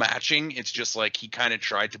matching. It's just like he kind of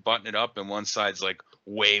tried to button it up, and one side's like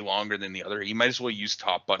way longer than the other. He might as well use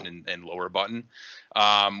top button and lower button,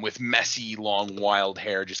 with messy, long, wild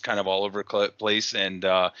hair just kind of all over the place, and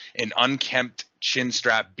an unkempt chin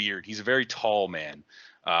strap beard. He's a very tall man,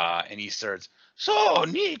 and he starts, "So,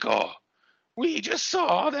 Nico, we just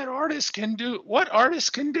saw that artists can do what artists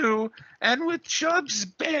can do, and with Shubz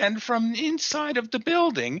banned from inside of the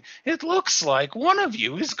building, it looks like one of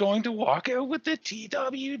you is going to walk out with the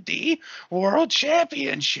TWD World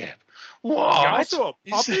Championship. What? Also a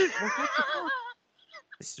puppet? What the fuck?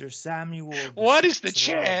 Mr. Samuel. What is the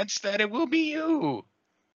Slob. chance that it will be you?"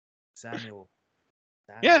 Samuel.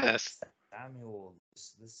 Yes. Samuel,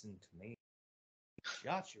 listen to me.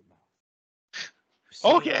 Shut your mouth.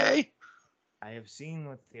 Okay. I have seen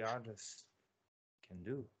what the artist can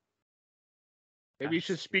do. Maybe you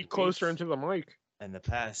should speak closer into the mic. In the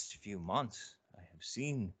past few months, I have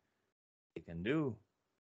seen what they can do.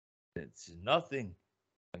 It's nothing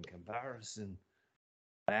in comparison.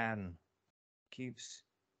 Man keeps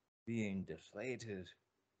being deflated,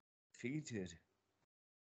 defeated,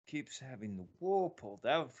 keeps having the wool pulled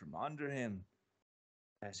out from under him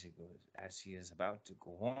as he is about to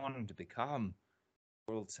go on to become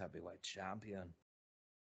world's heavyweight champion.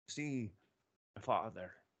 See, my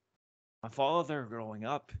father growing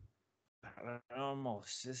up in Palermo,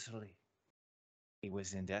 Sicily, he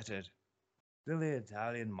was indebted to the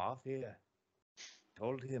Italian mafia.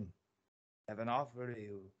 Told him, "Have an offer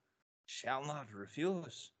you shall not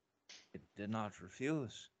refuse." It did not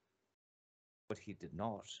refuse, but he did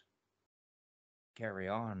not carry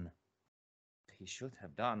on what he should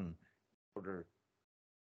have done in order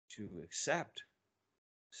to accept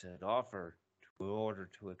said offer, in order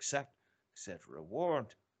to accept said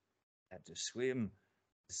reward. Had to swim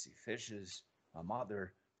to see fishes. My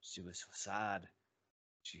mother, she was so sad.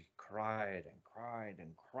 She cried and cried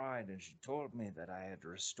and cried, and she told me that I had to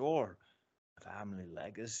restore the family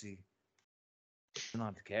legacy. I do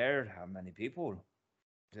not care how many people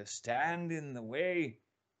to stand in the way.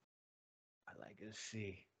 My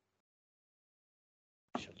legacy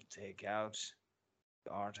shall take out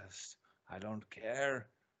the artist. I don't care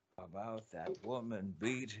about that woman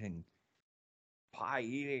beating, pie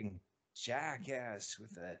eating jackass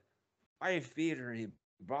with a wife beater he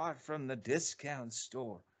bought from the discount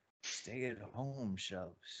store. Stay at home,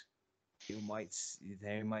 Shubz.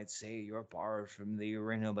 They might say you're borrowed from the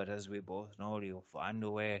arena, but as we both know, you'll find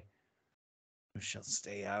a way. You shall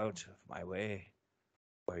stay out of my way,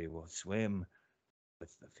 where you will swim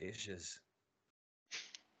with the fishes.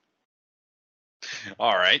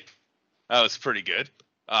 All right. That was pretty good.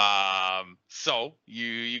 So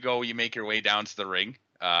you go, you make your way down to the ring.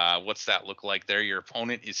 What's that look like there? Your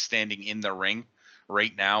opponent is standing in the ring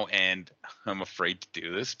right now, and I'm afraid to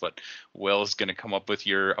do this, but Will's going to come up with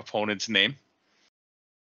your opponent's name.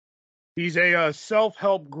 He's a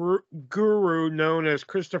self-help guru known as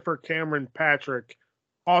Christopher Cameron Patrick,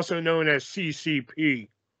 also known as CCP.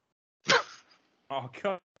 Oh,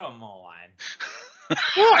 come on.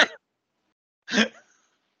 What?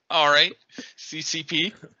 All right,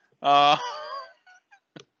 CCP. Better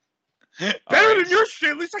right. than your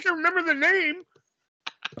shit. At least I can remember the name.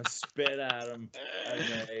 I spit at him as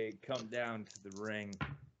I come down to the ring.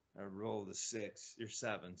 I roll the 6. You're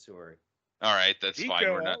 7, sorry. All right, that's fine.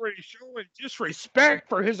 Nico We're not. already showing disrespect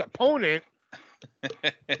for his opponent.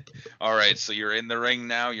 All right, so you're in the ring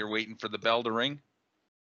now. You're waiting for the bell to ring.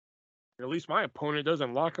 At least my opponent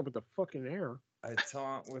doesn't lock up with the fucking air. I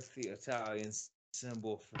taunt with the Italian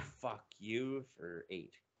symbol for fuck you for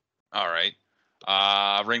 8. All right.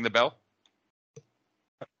 Ring the bell.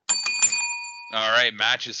 All right,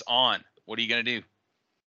 match is on. What are you going to do?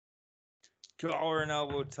 Collar and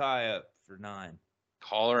elbow tie up for 9.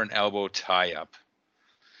 Collar and elbow tie up.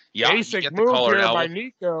 Yeah, you Basic get the move collar here and by elbow.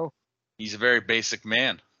 Nico. He's a very basic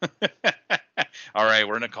man. All right,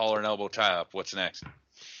 we're in a collar and elbow tie up. What's next?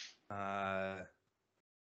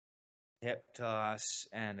 Hip toss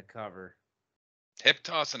and a cover. Hip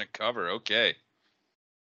toss and a cover. Okay.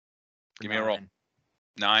 Give me a roll.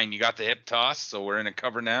 9. You got the hip toss, so we're in a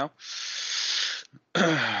cover now.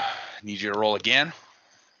 Need you to roll again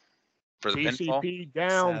for the pinfall. CCP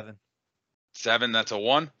down. 7. 7, that's a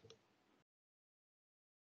 1.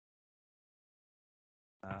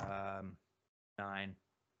 9 9.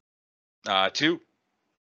 2.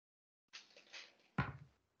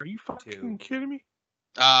 Are you fucking 2. kidding me? Kick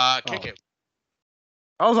Oh. out.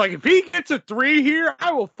 I was like, if he gets a 3 here,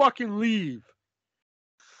 I will fucking leave.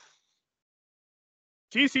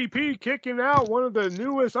 TCP kicking out one of the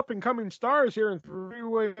newest up-and-coming stars here in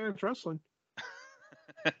three-way dance wrestling.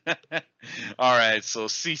 All right, so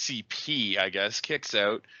CCP, I guess, kicks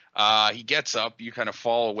out. He gets up, you kind of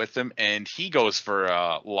follow with him, and he goes for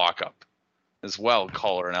a lockup as well,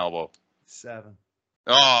 collar and elbow. 7.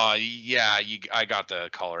 Oh, yeah, I got the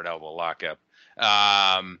collar and elbow lockup.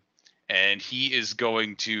 And he is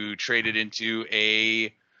going to trade it into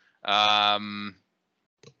a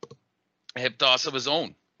hip toss of his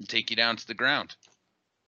own and take you down to the ground.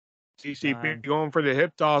 CCP 9. going for the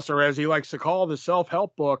hip tosser, as he likes to call the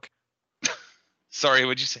self-help book. Sorry,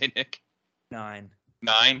 what'd you say, Nick? 9.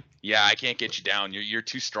 9? Yeah, I can't get you down. You're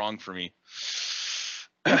too strong for me.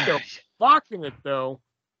 Blocking it, though.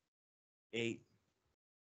 8.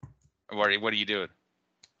 What are you doing?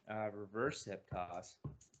 Reverse hip toss.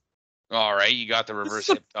 All right, you got the reverse This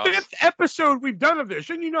is hip toss. the 5th episode we've done of this.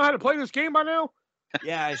 Shouldn't you know how to play this game by now?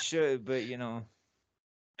 Yeah, I should, but you know.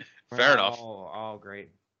 Fair enough. All great.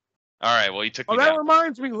 All right, well, you took Oh, me that down.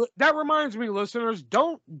 reminds me, listeners,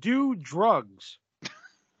 don't do drugs.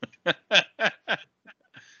 Hey,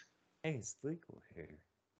 it's legal here.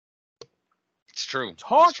 It's true.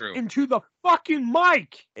 Talk It's true. into the fucking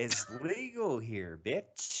mic. It's legal here,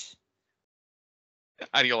 bitch.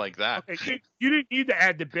 How do you like that? Okay, you didn't need to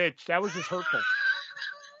add the bitch. That was just hurtful.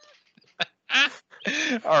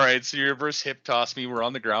 All right, so you reverse hip toss me. We're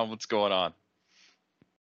on the ground. What's going on?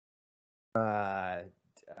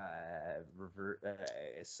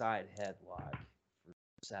 Side headlock for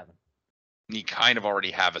 7. You kind of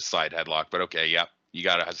already have a side headlock, but okay, yep. You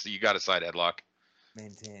got a side headlock.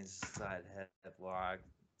 Maintains side headlock.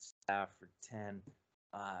 Staff for 10.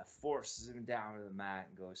 Forces him down to the mat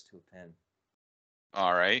and goes to a pin.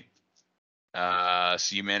 All right.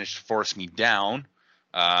 So you managed to force me down.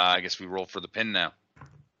 I guess we roll for the pin now.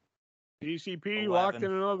 PCP 11. locked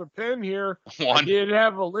in another pin here. I 1. did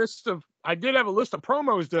have a list of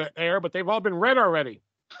promos to air, but they've all been read already.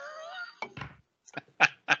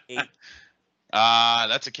 8.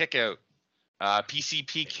 That's a kick out.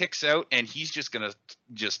 PCP kicks out, and he's just gonna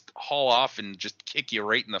haul off and just kick you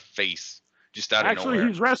right in the face, just out of Actually, nowhere.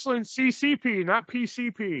 he's wrestling CCP, not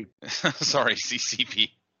PCP. Sorry,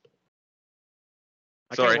 CCP.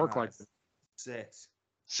 I Sorry. can't work like this. 6.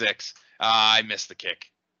 6. I missed the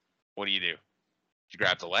kick. What do? Did you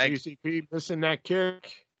grab the leg? CCP missing that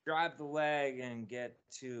kick. Grab the leg and get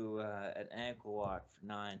to an ankle lock for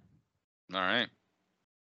 9. All right.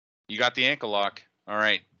 You got the ankle lock. All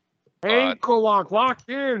right. Ankle lock locked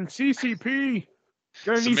in. CCP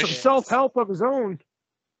gonna need some Submission. self-help of his own.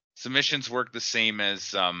 Submissions work the same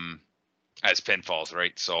as pinfalls,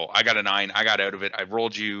 right? So I got a 9. I got out of it. I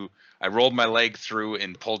rolled my leg through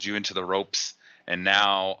and pulled you into the ropes. And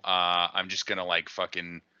now I'm just gonna like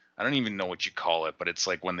fucking, I don't even know what you call it, but it's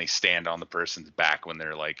like when they stand on the person's back when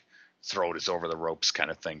they're like throat is over the ropes kind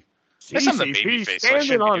of thing. Guess I'm the CCP babyface, so I shouldn't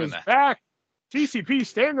standing be on doing his that. back. CCP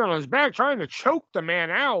standing on his back trying to choke the man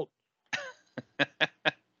out.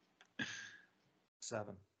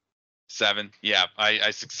 7. 7. Yeah,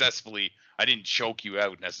 I successfully, I didn't choke you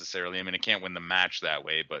out necessarily. I mean, I can't win the match that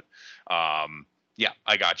way, but yeah,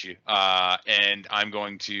 I got you. And I'm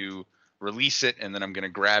going to release it, and then I'm going to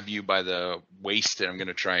grab you by the waist, and I'm going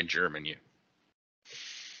to try and German you.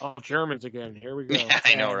 Oh, Germans again. Here we go. Yeah,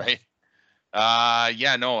 I know, right?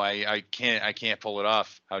 Yeah, no, I can't pull it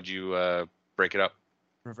off. How'd you break it up?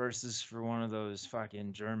 Reverses for one of those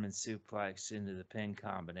fucking German suplex into the pin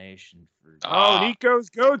combination for Oh,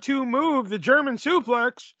 Nico's go-to move, the German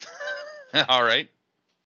suplex, All right.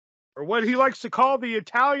 or what he likes to call the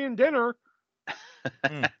Italian dinner.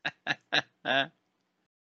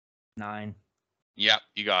 9. Yep,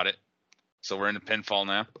 you got it. So we're in the pinfall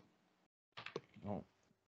now. Oh,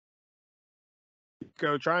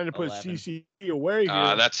 Nico trying to put 11. CCP away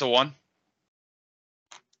here. That's the one.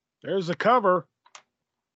 There's the cover.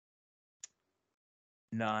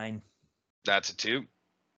 9. That's a 2.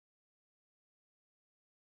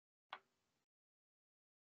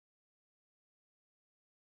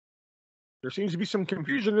 There seems to be some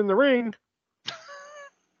confusion in the ring.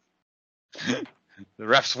 The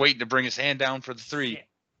ref's waiting to bring his hand down for the 3.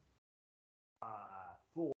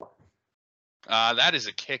 4. That is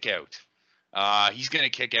a kick out. He's going to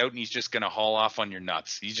kick out, and he's just going to haul off on your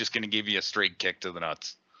nuts. He's just going to give you a straight kick to the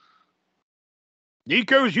nuts.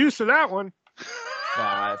 Nico's used to that one.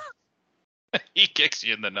 5. He kicks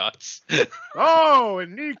you in the nuts. Oh,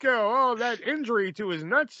 and Nico, oh, that injury to his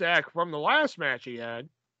nutsack from the last match he had.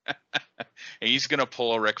 And he's going to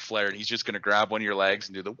pull a Ric Flair, and he's just going to grab one of your legs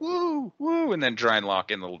and do the woo, woo, and then try and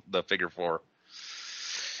lock in the figure four.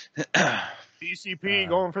 DCP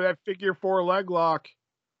going for that figure four leg lock.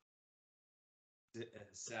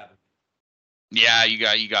 7. Yeah, you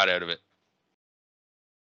got out of it.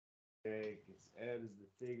 Okay, gets out of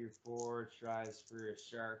the figure 4, tries for a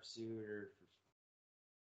sharpshooter.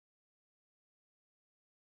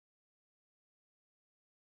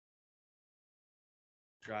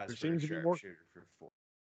 Tries There for a seems to be more. sharpshooter for 4.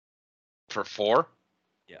 For 4?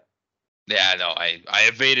 Yeah. Yeah, no, I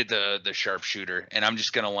evaded the sharpshooter, and I'm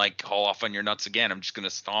just going to, like, haul off on your nuts again. I'm just going to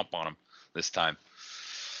stomp on him this time.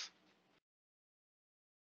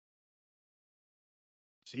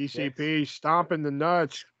 CCP stomping the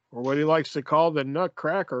nuts, or what he likes to call the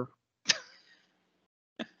nutcracker.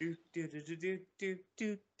 Do, do, do, do, do,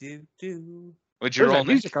 do, do, do. What'd you Where's roll, that Nick?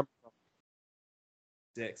 music coming from?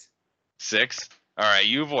 6. 6? All right,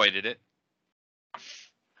 you avoided it.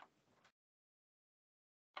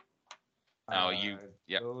 Oh, you,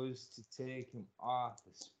 yep. Goes to take him off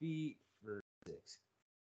his feet for 6.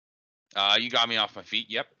 You got me off my feet.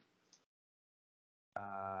 Yep.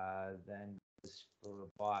 Then goes for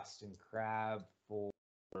Boston Crab for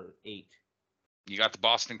 8. You got the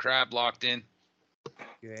Boston Crab locked in.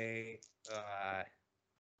 Okay.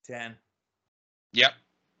 10. Yep.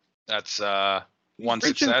 That's one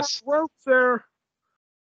Reaching for success. the ropes there.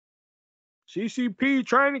 CCP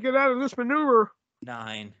trying to get out of this maneuver.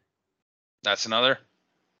 9. That's another.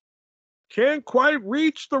 Can't quite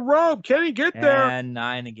reach the rope. Can he get there? And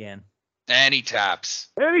 9 again. And he taps.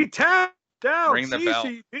 And he tapped out. Ring the bell.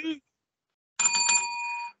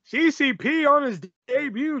 CCP on his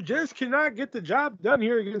debut just cannot get the job done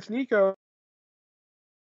here against Nico.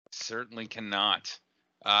 Certainly cannot.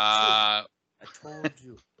 I told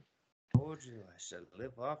you. I should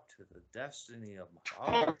live up to the destiny of my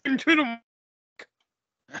father. Into the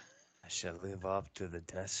I shall live up to the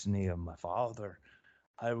destiny of my father.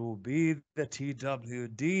 I will be the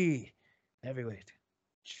TWD heavyweight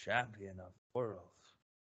champion of the world.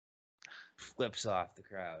 Flips off the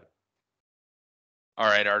crowd. All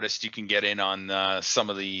right, artist, you can get in on some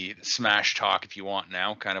of the smash talk if you want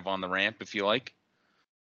now, kind of on the ramp if you like.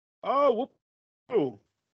 oh,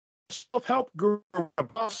 self-help group,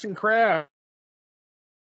 Boston Crab.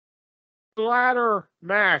 Ladder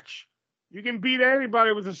match. You can beat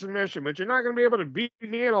anybody with a submission, but you're not going to be able to beat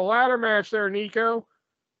me in a ladder match there, Nico.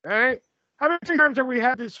 All right? How many times have we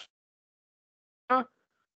had this?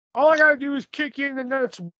 All I got to do is kick you in the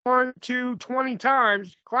nuts 1, 2, 20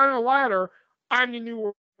 times, climb the ladder. I'm the new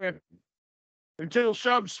world champion. Until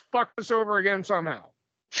Shubz fucks us over again somehow.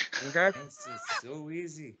 Okay? It's so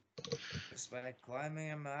easy. Just by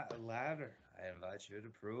climbing a ladder. I invite you to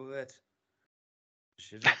prove it.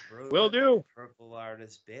 Should have proved Will it. do. Purple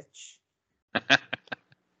artist bitch.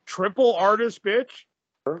 Triple artist bitch?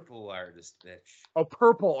 Purple artist bitch. Oh,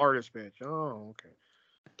 purple artist bitch. Oh, okay.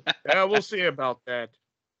 Yeah, we'll see about that.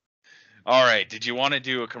 All right. Did you want to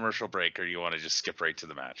do a commercial break or do you want to just skip right to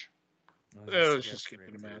the match? Let's just skip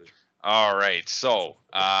to the match. All right. So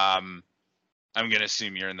I'm going to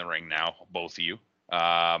assume you're in the ring now, both of you.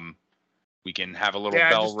 We can have a little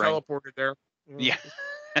bell I just ring. teleported there. Yeah.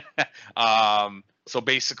 So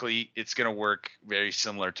basically, it's going to work very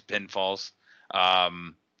similar to pinfalls.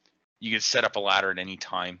 You can set up a ladder at any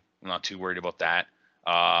time. I'm not too worried about that.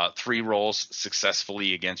 3 rolls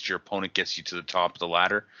successfully against your opponent gets you to the top of the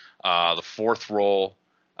ladder. The 4th roll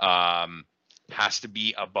has to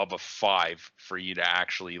be above a 5 for you to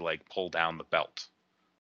actually like pull down the belt.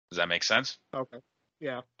 Does that make sense? Okay.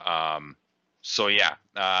 Yeah. So yeah,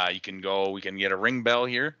 you can go. We can get a ring bell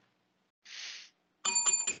here.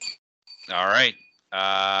 All right.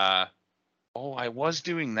 Oh, I was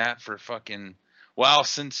doing that for fucking. Well,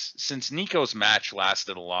 since Nico's match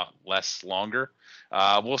lasted a lot longer,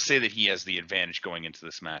 we'll say that he has the advantage going into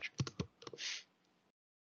this match.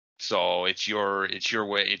 So it's your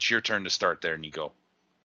turn to start there, Nico.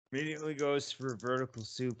 Immediately goes for vertical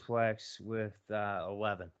suplex with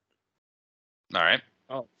 11. All right.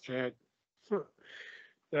 Oh shit.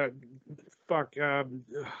 Fuck. I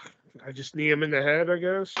just knee him in the head, I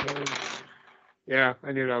guess. Yeah,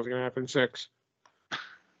 I knew that was gonna happen. 6.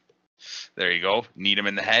 There you go. Need him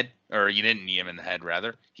in the head, or you didn't knee him in the head,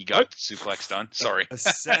 rather. He got the suplex done. Sorry. A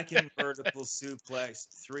second vertical suplex,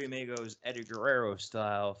 3 Amigos, Eddie Guerrero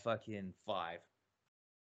style, fucking 5.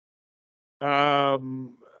 I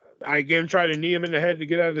again try to knee him in the head to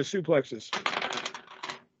get out of the suplexes.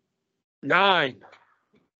 9.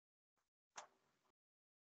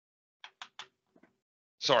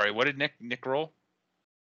 Sorry, what did Nick roll?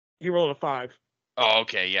 He rolled a 5. Oh,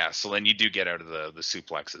 okay, yeah. So then you do get out of the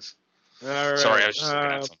suplexes. All right. Sorry, I was just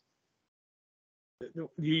looking at something.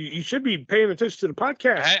 You should be paying attention to the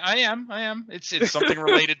podcast. I am. It's something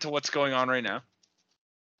related to what's going on right now.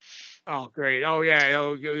 Oh, great. Oh, yeah.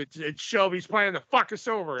 Oh, it's Shelby's planning to fuck us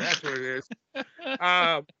over. That's what it is.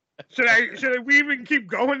 Should we even keep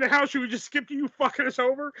going now? Should we just skip to you fucking us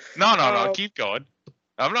over? No. Keep going.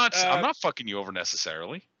 I'm not fucking you over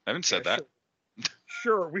necessarily. I haven't said that.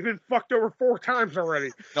 Sure. We've been fucked over 4 times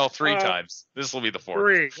already. No, 3 times. This will be the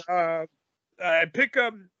 4th. 3. I pick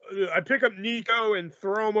up Nico and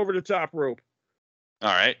throw him over the top rope. All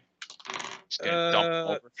right. Just gonna dump him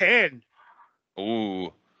over. 10.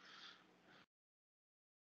 Ooh.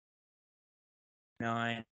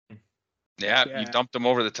 9. Yeah, you dumped him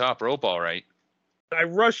over the top rope, all right. I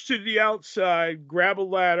rush to the outside, grab a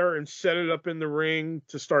ladder, and set it up in the ring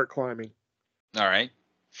to start climbing. All right.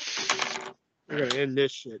 We're going to end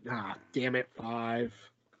this shit. Ah, damn it, 5.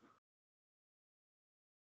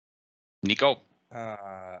 Nico?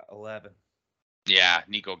 11. Yeah,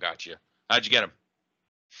 Nico got you. How'd you get him?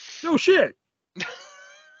 No shit.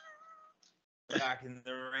 Back in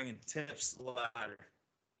the ring and tips the ladder.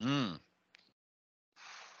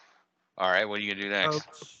 All right, what are you going to do next?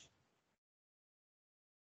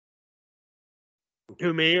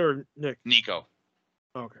 Who, me or Nick? Nico.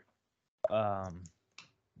 Okay.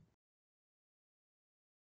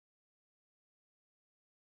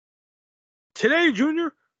 Today,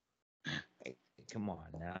 Junior? Hey, come on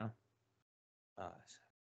now.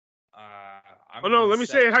 Oh, no, let me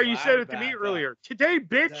say it how you said it to me earlier. Today,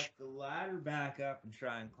 bitch. Set the ladder back up and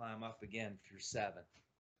try and climb up again through 7.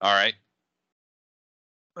 All right.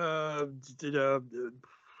 What am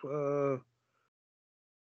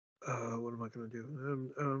I gonna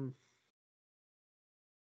do?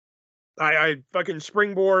 I fucking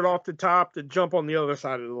springboard off the top to jump on the other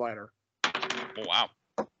side of the ladder. Oh, wow.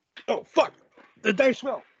 Oh, fuck. The dice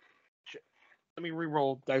fell. Shit. Let me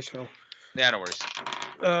re-roll. Dice fell. Yeah, no worries.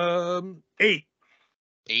 8.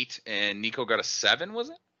 8, and Nico got a 7, was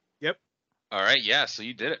it? Yep. All right, yeah, so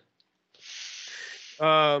you did it.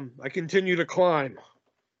 I continue to climb.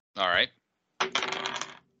 All right.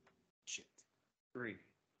 Shit. 3.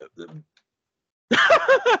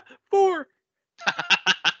 4.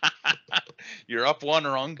 You're up 1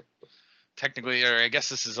 rung. Technically, or I guess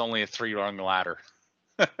this is only a 3-rung ladder.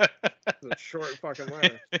 It's a short fucking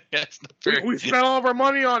ladder. Yeah, we spent all of our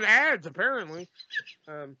money on ads, apparently.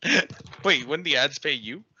 Wait, wouldn't the ads pay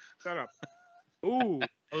you? Shut up. Ooh,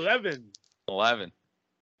 11. 11.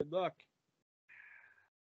 Good luck.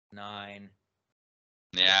 9.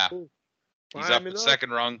 Yeah. Ooh, He's up the 2nd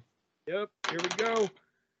rung. Yep, here we go.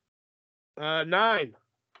 9.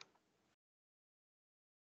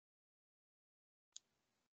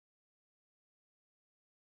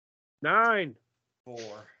 9. 4.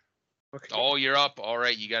 Okay. Oh, you're up. All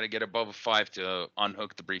right, you got to get above a 5 to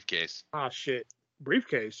unhook the briefcase. Ah, shit.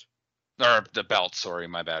 Briefcase? Or the belt, sorry,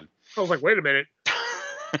 my bad. I was like, wait a minute.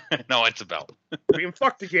 No, it's a belt. Being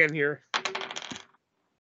fucked again here.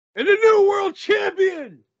 And the new world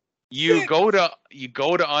champion! You go to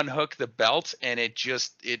unhook the belt, and it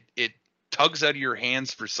just it tugs out of your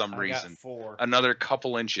hands for some reason. Got 4. Another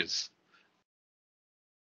couple inches.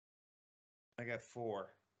 I got 4.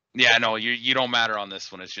 Yeah, no, you don't matter on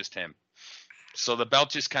this one. It's just him. So the belt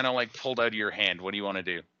just kind of like pulled out of your hand. What do you want to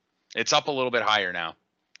do? It's up a little bit higher now.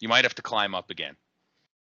 You might have to climb up again.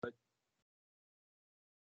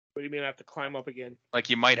 What do you mean I have to climb up again? Like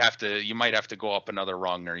you might have to go up another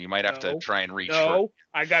rung, or you might have to try and reach. No,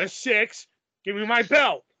 I got a 6. Give me my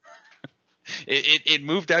belt. It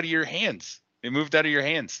moved out of your hands. It moved out of your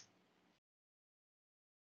hands.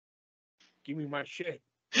 Give me my shit.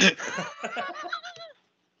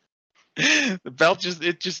 The belt just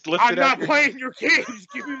lifted I'm out. not playing your games.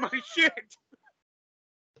 Give me my shit.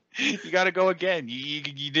 You got to go again. You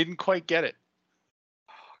didn't quite get it.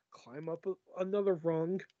 Climb up another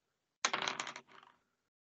rung.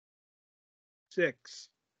 6.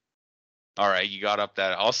 All right, you got up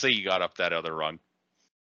that. I'll say you got up that other rung.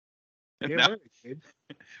 Yeah, Now- right, kid.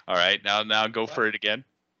 all right, now go for it again.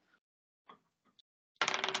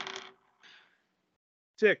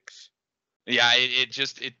 6. Yeah,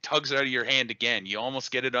 it tugs out of your hand again. You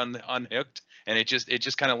almost get it unhooked, and it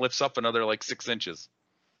just kind of lifts up another like 6 inches.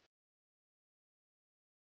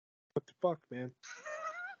 What the fuck, man?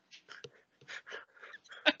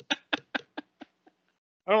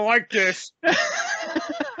 I don't like this.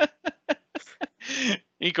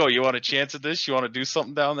 Nico, you want a chance at this? You want to do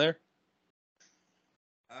something down there?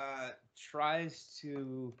 Tries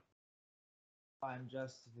to find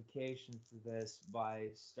justification to this by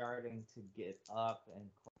starting to get up and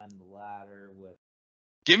climb the ladder with.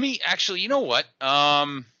 Give me, actually, you know what?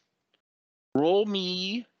 Roll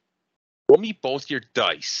me both your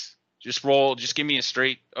dice. Just give me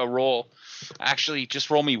a roll. Actually, just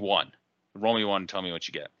roll me one. Roll me one and tell me what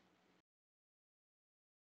you get.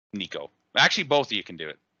 Nico. Actually, both of you can do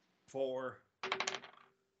it. 4.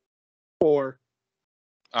 4.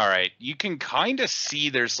 All right. You can kind of see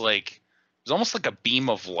there's almost like a beam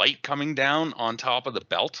of light coming down on top of the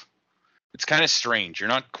belt. It's kind of strange. You're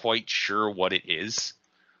not quite sure what it is.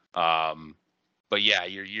 But yeah,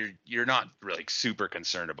 you're not really super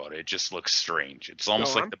concerned about it. It just looks strange. It's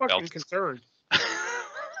almost like I'm the fucking belt. concerned.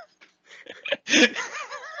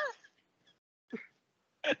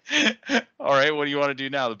 All right, what do you want to do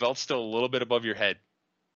now? The belt's still a little bit above your head.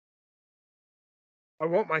 I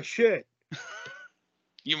want my shit.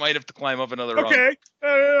 You might have to climb up another rung. Okay.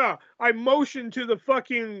 I motion to the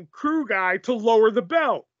fucking crew guy to lower the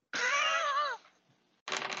belt.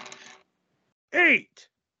 8.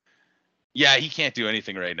 Yeah, he can't do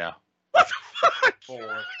anything right now. What the fuck?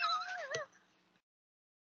 4.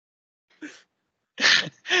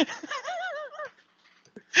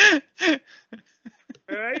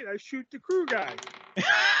 All right, I shoot the crew guy.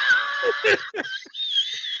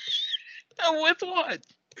 With what?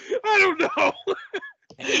 I don't know.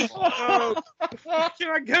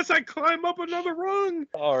 I guess I climb up another rung.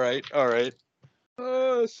 All right.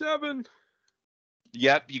 7.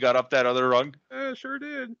 Yep, you got up that other rung. Sure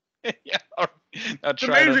did. Yeah. All right. Now It's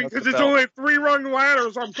try to amazing knock because the it's belt. only a 3-rung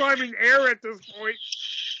ladder, so I'm climbing air at this point.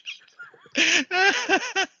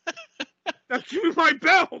 Now give me my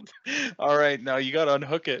belt. All right, now you got to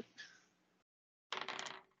unhook it.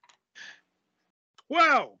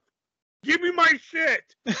 12. Give me my shit.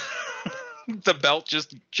 The belt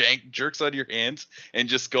just jerks out of your hands and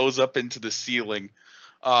just goes up into the ceiling.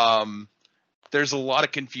 There's a lot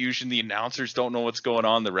of confusion. The announcers don't know what's going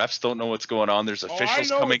on. The refs don't know what's going on. There's officials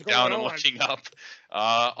know coming what's down going and on. looking up.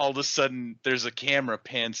 All of a sudden, there's a camera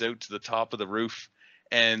pans out to the top of the roof,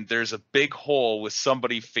 and there's a big hole with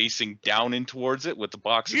somebody facing down in towards it with the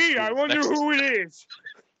box. Gee, I wonder who it is.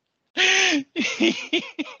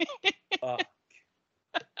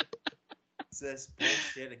 It's this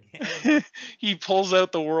bullshit again. He pulls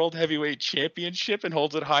out the World Heavyweight Championship and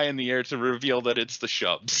holds it high in the air to reveal that it's the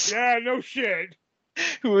Shubz, Yeah, no shit.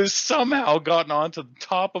 who has somehow gotten onto the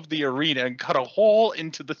top of the arena and cut a hole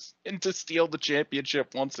into steal the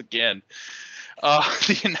championship once again.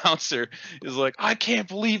 The announcer is like, I can't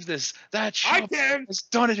believe this. That Shubz has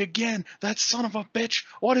done it again. That son of a bitch.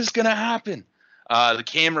 What is going to happen? The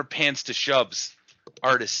camera pans to Shubz.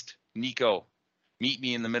 Artist, Nico, meet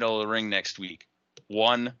me in the middle of the ring next week.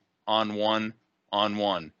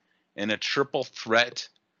 1-on-1 in a triple threat,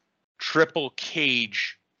 triple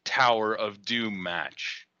cage Tower of Doom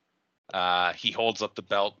match. He holds up the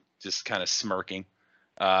belt, just kind of smirking.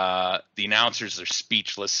 The announcers are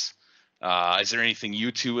speechless. Is there anything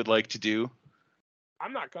you two would like to do?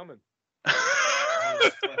 I'm not coming. I'll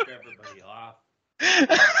just flip everybody off.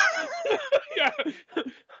 Yeah,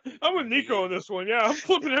 I'm with Nico on this one. Yeah, I'm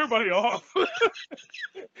flipping everybody off.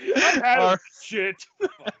 I've had shit.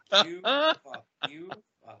 Fuck you. Fuck you.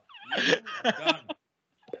 Fuck you. I'm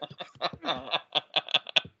done.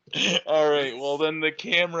 All right, well then the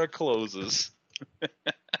camera closes. I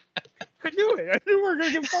knew it. I knew we were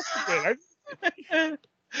going to get fucked again.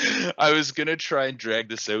 I was going to try and drag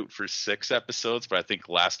this out for 6 episodes, but I think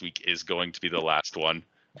last week is going to be the last one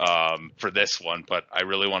for this one. But I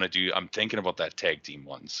really want to I'm thinking about that tag team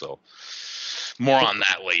one. So more on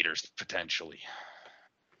that later, potentially.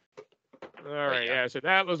 All right, yeah. So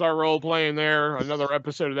that was our role playing there. Another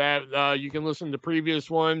episode of that. You can listen to previous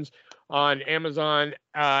ones on Amazon,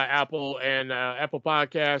 Apple, and Apple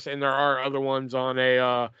Podcasts, and there are other ones on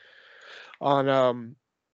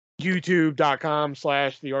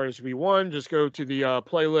YouTube.com/TheArtistV1. Just go to the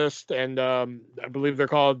playlist, and I believe they're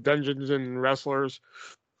called Dungeons and Wrestlers,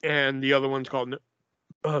 and the other one's called Know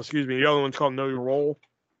Your Role.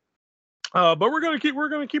 But we're gonna keep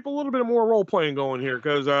a little bit more role playing going here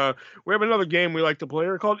because we have another game we like to play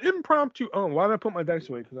here called Impromptu. Oh, why did I put my dice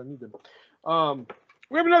away? Because I need them.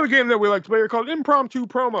 We have another game that we like to play here called Impromptu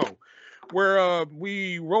Promo, where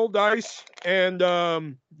we roll dice and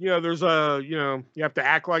there's you have to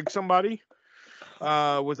act like somebody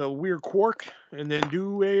with a weird quirk and then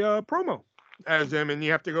do a promo as them, and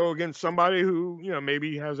you have to go against somebody who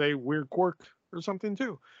maybe has a weird quirk or something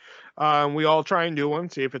too. We all try and do one,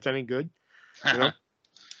 see if it's any good. So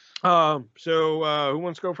who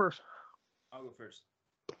wants to go first? I'll go first.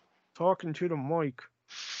 Talking to the mic.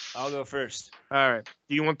 I'll go first. All right.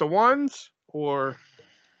 Do you want the ones or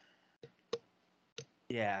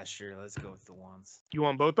Yeah, sure. Let's go with the ones. you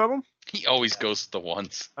want both of them? He always goes to the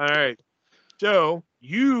ones. All right. So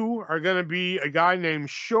you are going to be a guy named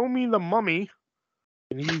Show Me the Mummy,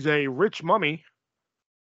 and he's a rich mummy.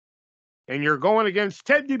 And you're going against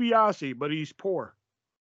Ted DiBiase, but he's poor.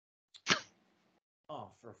 Oh,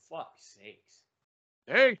 for fuck's sakes.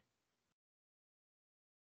 Hey,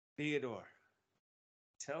 Theodore,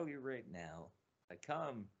 tell you right now, I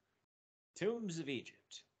come tombs of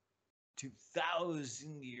Egypt,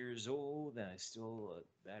 2,000 years old, and I still look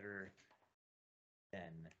better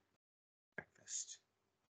than breakfast.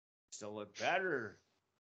 Still look better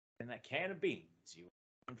than that can of beans you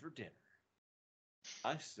want for dinner.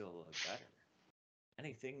 I still look better.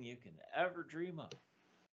 Anything you can ever dream of.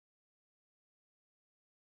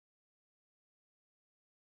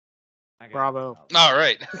 I got Bravo. no All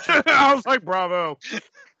right. I was like, bravo.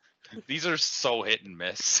 These are so hit and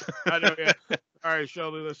miss. I know, yeah. All right,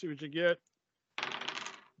 Shelby, let's see what you get.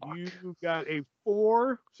 You got a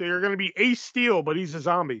 4, so you're going to be Ace Steel, but he's a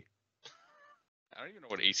zombie. I don't even know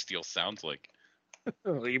what Ace Steel sounds like.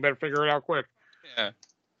 Oh, you better figure it out quick. Yeah.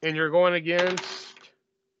 And you're going against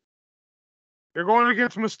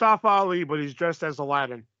Mustafa Ali, but he's dressed as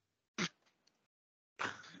Aladdin.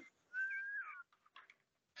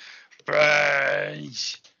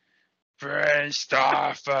 French,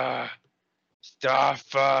 Staffa,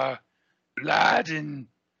 Aladdin,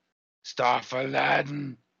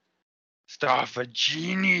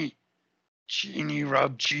 Genie,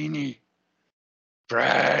 rub Genie,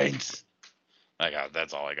 brains.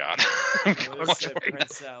 That's all I got. What said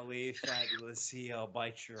Prince Ali, fabulous, he'll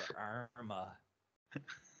bite your arm.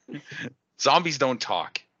 Zombies don't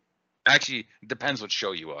talk. Actually, it depends what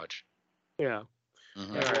show you watch. Yeah.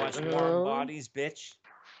 Mhm. Ever watch Warm Bodies, bitch?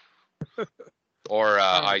 Or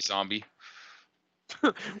iZombie.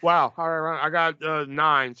 Wow. All right, I got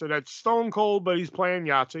 9. So that's Stone Cold, but he's playing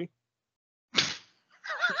Yahtzee.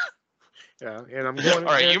 Yeah, and I'm going.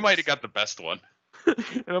 All right, you might have got the best one.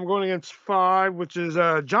 And I'm going against 5, which is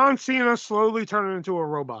John Cena slowly turning into a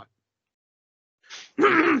robot.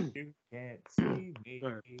 You can't see me.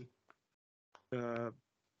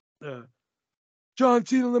 John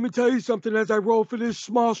Cena, let me tell you something as I roll for this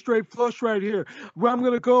small straight flush right here. Where I'm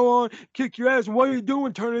going to go on, kick your ass. And what are you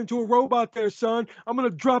doing? Turn into a robot there, son. I'm going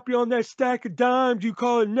to drop you on that stack of dimes you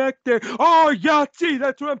call it neck there. Oh, Yahtzee,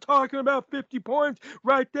 that's what I'm talking about. 50 points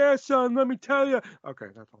right there, son. Let me tell you. Okay,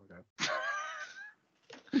 that's all I got.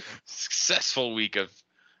 Successful week of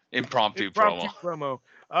impromptu promo.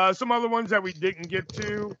 Some other ones that we didn't get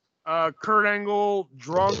to. Kurt Angle,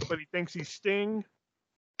 drunk, but he thinks he's Sting.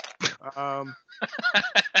 That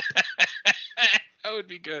would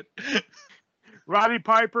be good. Roddy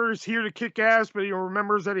Piper's here to kick ass, but he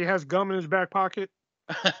remembers that he has gum in his back pocket.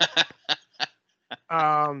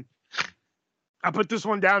 I put this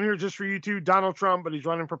one down here just for you two. Donald Trump, but he's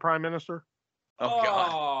running for prime minister. Oh,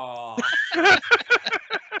 God.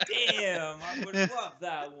 Damn, I would love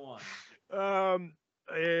that one.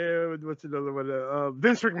 What's another one?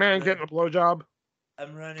 Vince McMahon getting a blowjob.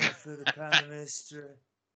 I'm running for the prime minister of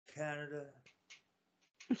Canada.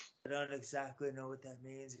 I don't exactly know what that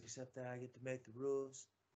means, except that I get to make the rules.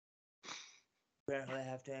 Apparently, I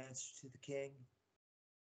have to answer to the king.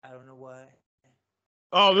 I don't know why.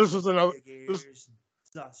 Oh, this was another. Fingers.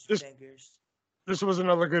 This was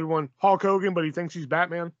another good one. Hulk Hogan, but he thinks he's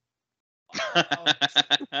Batman.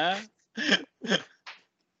 And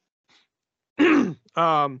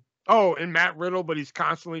Matt Riddle, but he's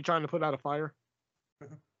constantly trying to put out a fire.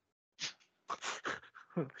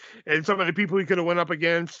 And some of the people he could have went up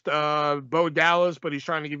against, Bo Dallas, but he's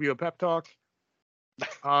trying to give you a pep talk.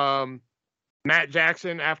 Matt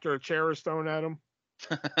Jackson after a chair is thrown at him.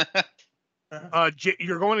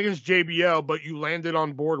 You're going against JBL, but you landed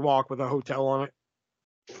on Boardwalk with a hotel on it.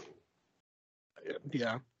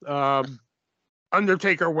 Yeah.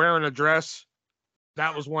 Undertaker wearing a dress.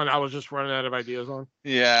 That was one I was just running out of ideas on.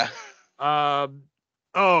 Yeah.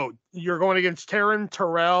 You're going against Taryn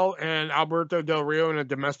Terrell and Alberto Del Rio in a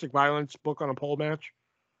domestic violence book on a pole match.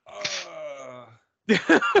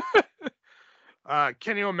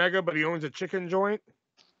 Kenny Omega, but he owns a chicken joint.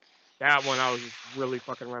 That one I was just really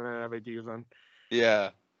fucking running out of ideas on. Yeah.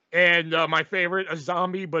 And my favorite, a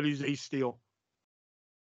zombie, but he's Ace Steel.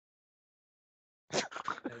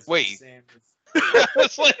 Wait.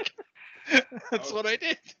 That's what I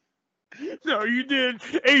did. No, you did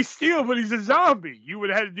Ace Steel, but he's a zombie. You would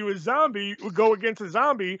have had to do a zombie, would go against a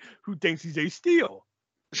zombie who thinks he's Ace Steel.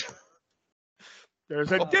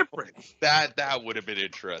 There's a difference. That would have been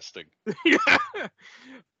interesting. Yeah.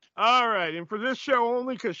 All right, and for this show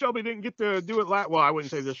only, because Shelby didn't get to do it well, I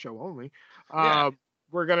wouldn't say this show only. Yeah.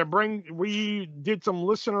 We did some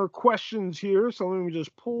listener questions here, so let me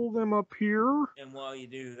just pull them up here. And while you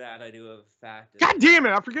do that, I do have a fact. God damn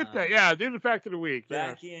it, I forget that. Yeah, do the fact of the week.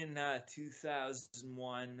 Back in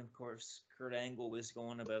 2001, of course, Kurt Angle was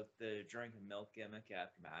going about the drinking milk gimmick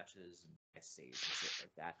after matches and backstage and shit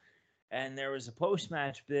like that. And there was a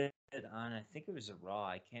post-match bit on, I think it was a Raw.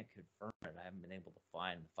 I can't confirm it. I haven't been able to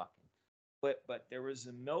find the fucking clip. But there was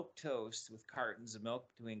a milk toast with cartons of milk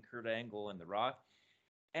between Kurt Angle and The Rock.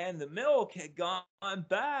 And the milk had gone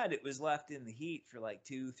bad. It was left in the heat for like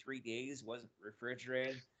 2-3 days. Wasn't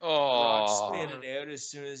refrigerated. Rock spit it out as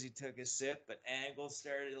soon as he took a sip. But Angle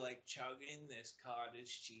started like chugging this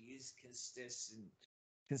cottage cheese consistent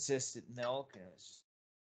milk. And it's just...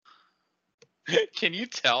 Can you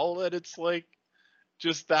tell that it's like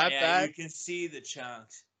just that bad? You can see the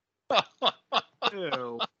chunks.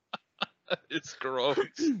 Ew. It's gross.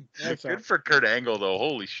 That's Good for Kurt Angle though.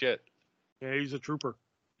 Holy shit. Yeah, he's a trooper.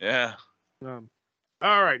 Yeah. All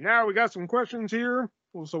right, now we got some questions here,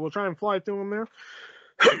 so we'll try and fly through them there.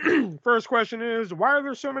 First question is, why are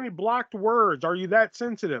there so many blocked words? Are you that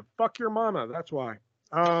sensitive? Fuck your mama. That's why.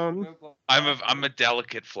 I'm a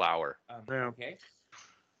delicate flower. Yeah.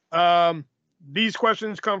 Okay. These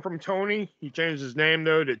questions come from Tony. He changed his name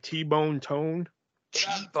though to T-Bone Tone.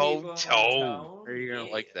 T-Bone Tone. There you go.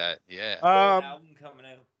 I like that. Yeah. Album coming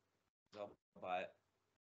out. I'll buy it.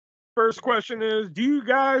 First question is, do you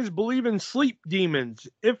guys believe in sleep demons?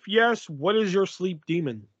 If yes, what is your sleep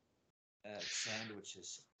demon?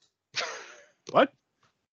 Sandwiches. What?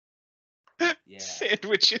 Yeah.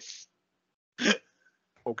 Sandwiches.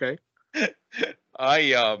 Okay.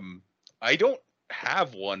 I don't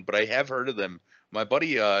have one, but I have heard of them. My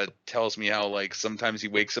buddy tells me how like sometimes he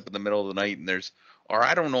wakes up in the middle of the night and or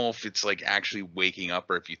I don't know if it's like actually waking up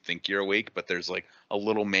or if you think you're awake, but there's like a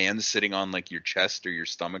little man sitting on like your chest or your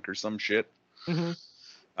stomach or some shit. Mm-hmm.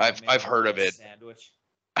 I've heard of it. Sandwich.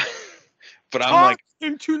 But I'm Talk like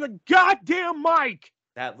into the goddamn mic.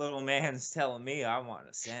 That little man's telling me I want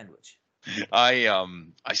a sandwich. I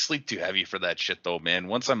sleep too heavy for that shit though, man.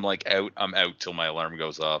 Once I'm like out, I'm out till my alarm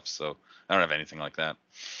goes off. So I don't have anything like that.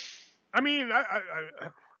 I mean,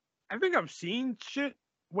 I think I've seen shit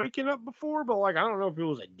waking up before, but like I don't know if it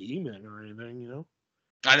was a demon or anything, you know.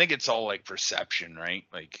 I think it's all like perception, right?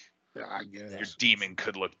 Like Yeah, I guess your demon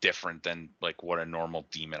could look different than like what a normal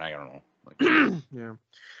demon. I don't know. Like, yeah.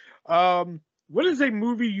 What is a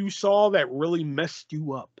movie you saw that really messed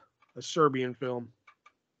you up? A Serbian film.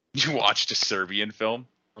 you watched a Serbian film?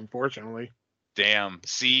 Unfortunately. Damn.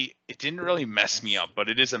 See, it didn't really mess me up, but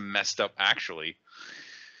it is a messed up actually.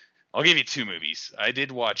 I'll give you two movies. I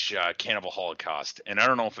did watch Cannibal Holocaust, and I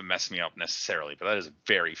don't know if it messed me up necessarily, but that is a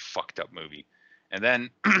very fucked up movie. And then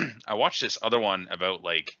I watched this other one about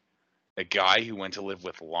like a guy who went to live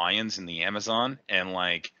with lions in the Amazon, and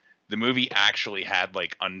like the movie actually had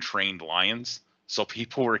like untrained lions. So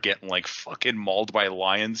people were getting like fucking mauled by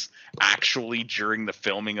lions actually during the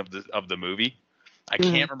filming of the movie. I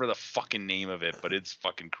can't remember the fucking name of it, but it's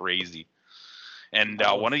fucking crazy. And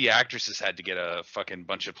one of the actresses had to get a fucking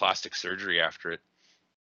bunch of plastic surgery after it.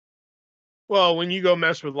 Well, when you go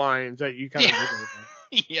mess with lions, that you kind of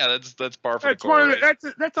yeah, that's par for that's the one of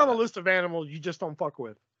course. that's on a list of animals you just don't fuck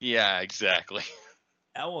with. Yeah, exactly.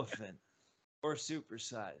 Elephant or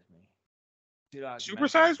supersize me.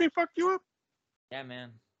 Supersize me fucked you up? Yeah,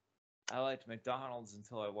 man. I liked McDonald's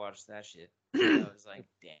until I watched that shit. I was like,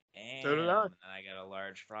 damn. So did I. And I got a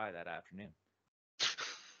large fry that afternoon.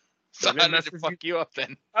 So how did it fuck you up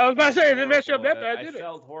then? I was about to say, it didn't mess you up that bad, did I it?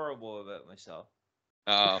 felt horrible about myself.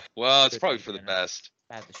 Well, it's probably for the best.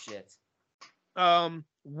 I had the shits.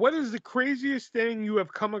 What is the craziest thing you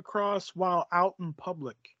have come across while out in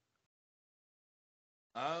public?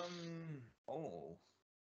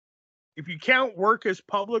 If you count work as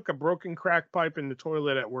public, a broken crack pipe in the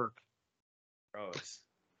toilet at work. Gross.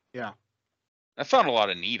 Yeah. I found a lot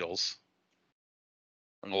of needles.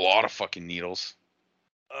 A lot of fucking needles.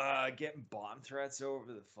 Getting bomb threats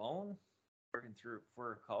over the phone? Working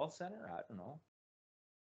for a call center? I don't know.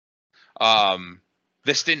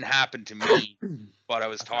 This didn't happen to me, but I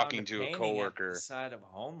was I talking found a to a painting coworker. at the side of a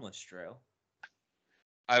homeless trail.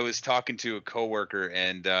 I was talking to a coworker,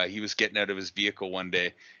 and he was getting out of his vehicle one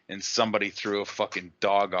day, and somebody threw a fucking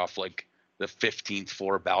dog off like the 15th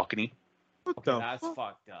floor balcony. What the That's fuck?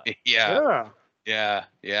 fucked up. Yeah.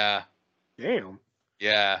 Damn.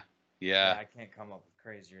 Yeah. I can't come up with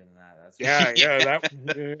crazier than that. That's Yeah,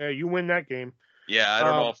 you win that game. Yeah, I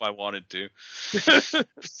don't know if I wanted to.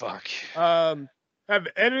 Fuck. Have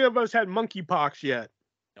any of us had monkeypox yet?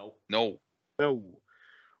 Nope. No. No.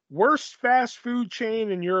 Worst fast food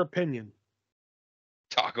chain in your opinion?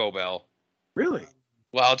 Taco Bell. Really?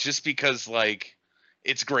 Well, just because like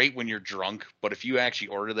it's great when you're drunk, but if you actually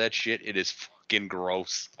order that shit, it is fucking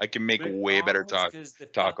gross. I can make way better Because they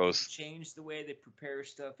fucking tacos. changed the way they prepare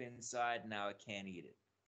stuff inside. Now I can't eat it.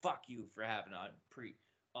 Fuck you for having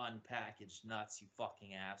unpackaged nuts, you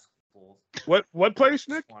fucking assholes. What place,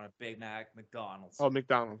 Nick? Just want a Big Mac, McDonald's. Oh,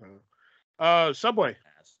 McDonald's. Subway.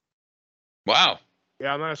 Wow.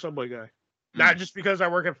 Yeah, I'm not a Subway guy. Not just because I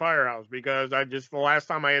work at Firehouse, because the last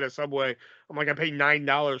time I ate a Subway, I'm like, I paid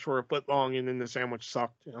 $9 for a foot long, and then the sandwich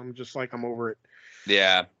sucked. I'm just like, I'm over it.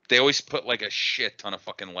 Yeah, they always put like a shit ton of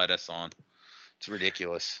fucking lettuce on. It's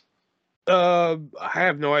ridiculous. I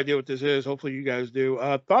have no idea what this is. Hopefully you guys do.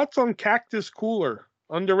 Thoughts on Cactus Cooler?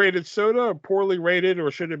 Underrated soda, or poorly rated,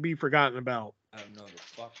 or should it be forgotten about? I don't know the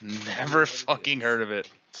fuck. Never fucking heard of it.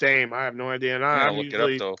 Same. I have no idea. And I'm I'm gonna look it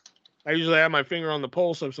up though. I usually have my finger on the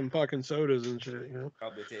pulse of some fucking sodas and shit, you know.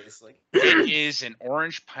 Probably tastes like. It is an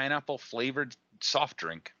orange pineapple flavored soft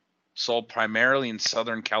drink sold primarily in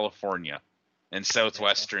Southern California and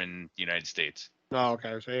southwestern United States. Oh,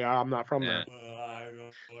 okay. So yeah, I'm not from Yeah.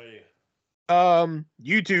 there.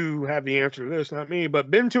 You two have the answer to this, not me. But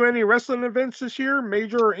been to any wrestling events this year,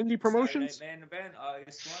 major or indie promotions? Saturday night main event,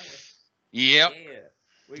 August 20th. Yep. Yeah.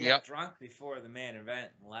 We got drunk before the main event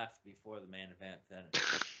and left before the main event. Then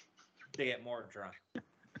to get more drunk.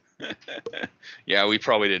 Yeah, we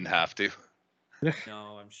probably didn't have to.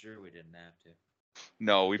 No, I'm sure we didn't have to.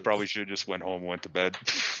 No, we probably should have just went home and went to bed.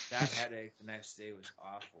 That headache the next day was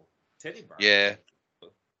awful. Titty bar. Yeah.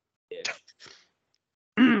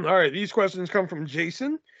 All right, these questions come from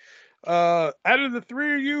Jason. Out of the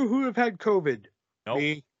three of you, who have had COVID? Nope.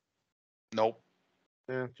 Me. Nope.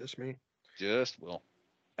 Yeah, just me. Just Will.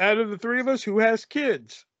 Out of the three of us, who has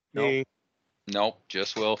kids? Me. Nope.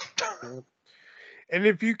 Just Will. And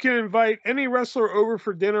if you can invite any wrestler over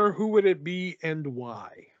for dinner, who would it be and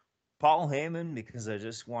why? Paul Heyman, because I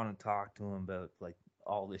just want to talk to him about like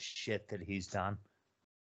all this shit that he's done.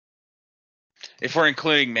 If we're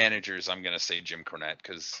including managers, I'm gonna say Jim Cornette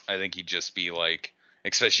because I think he'd just be like,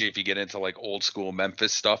 especially if you get into like old school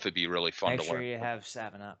Memphis stuff, it'd be really fun Make to sure learn. you have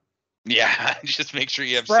 7-Up. Yeah, just make sure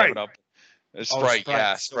you have Sprite. 7-Up. Sprite,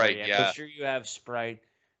 yeah, Sprite, yeah. Make sure you have Sprite.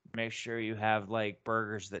 Make sure you have like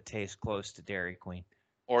burgers that taste close to Dairy Queen.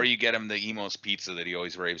 Or you get him the Emo's pizza that he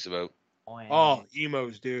always raves about. Oh,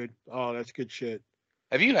 Emos, dude. Oh, that's good shit.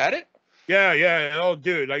 Have you had it? Yeah. Oh,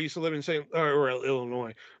 dude, I used to live in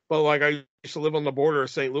Illinois, but like I used to live on the border of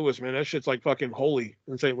St. Louis, man. That shit's like fucking holy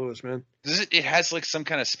in St. Louis, man. It has like some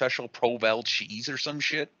kind of special Provel cheese or some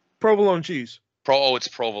shit. Provolone cheese. It's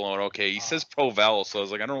provolone. Okay, he says Provel, so I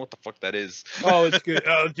was like, I don't know what the fuck that is. Oh, it's good.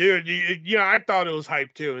 Oh, dude, I thought it was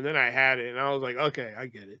hype too, and then I had it, and I was like, okay, I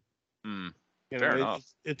get it. Fair enough.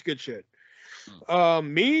 It's good shit.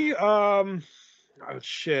 Me, oh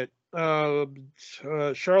shit.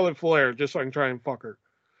 Charlotte Flair, just so I can try and fuck her.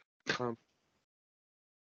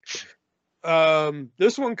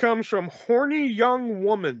 This one comes from Horny Young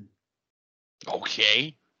Woman.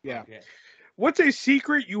 Okay. Yeah. Okay. What's a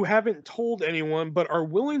secret you haven't told anyone but are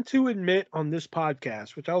willing to admit on this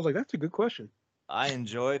podcast? Which I was like, that's a good question. I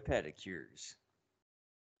enjoy pedicures.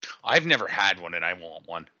 I've never had one, and I want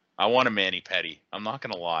one. I want a mani-pedi. I'm not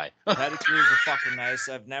gonna lie. Pedicures are fucking nice.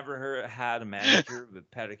 I've never had a manicure,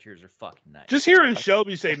 but pedicures are fucking nice. Just hearing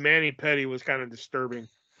Shelby say Manny Petty was kind of disturbing.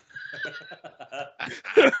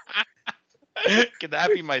 Can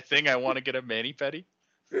that be my thing? I want to get a mani-pedi.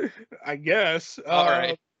 I guess. All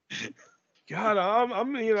right. God,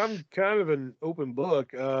 I'm kind of an open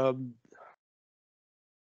book. I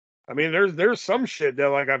mean, there's some shit that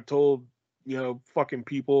like I've told, fucking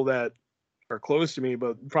people that are close to me,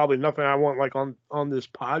 but probably nothing I want like on this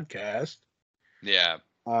podcast. Yeah.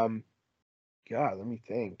 God, let me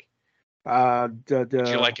think. Do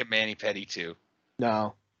you like a mani-pedi too?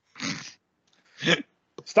 No.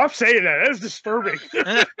 Stop saying that. That is disturbing.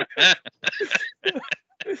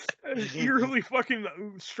 That is eerily fucking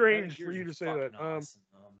strange for you to say that. Awesome,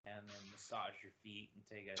 and then massage your feet and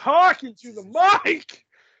take a Talking to the mic.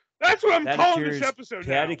 That's what I'm calling this episode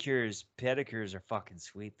now. Pedicures are fucking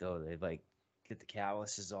sweet though. They like get the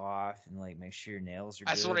calluses off and like make sure your nails are.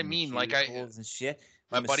 That's good what I and mean. your Like cuticles and shit.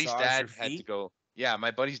 My buddy's dad had to go. Yeah,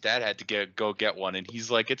 my buddy's dad had to go get one, and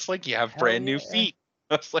he's like, "It's like you have brand new feet."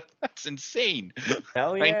 I was like, "That's insane."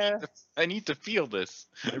 Hell yeah! I need to feel this.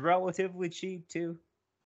 They're relatively cheap too.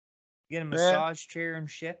 You get a massage chair and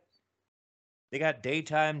shit. They got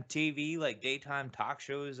daytime TV, like daytime talk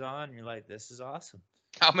shows on. You're like, this is awesome.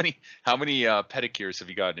 How many pedicures have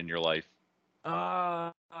you gotten in your life?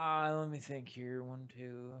 Let me think here. 1,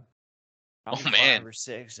 2. Probably man. 5 or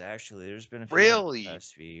 6 actually. There's been a few Really? in the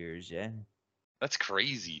past few years. Yeah. That's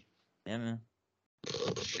crazy. Yeah, man.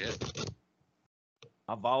 Shit.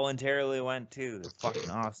 I voluntarily went too. They're fucking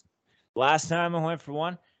awesome. Last time I went for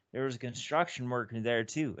one, there was a construction worker there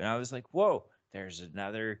too, and I was like, "Whoa, there's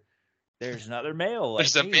another male like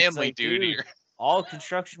There's a me." It's manly like, dude here. all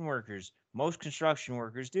construction workers, most construction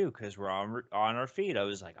workers do because we're on our feet. I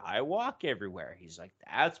was like, "I walk everywhere." He's like,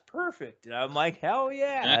 "That's perfect," and I'm like, "Hell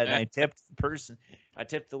yeah!" And I tipped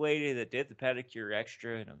the lady that did the pedicure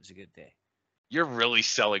extra, and it was a good day. You're really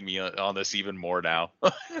selling me on this even more now.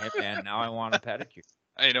 Hey man, now I want a pedicure.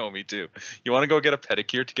 I know, me too. You want to go get a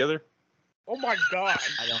pedicure together? Oh my God!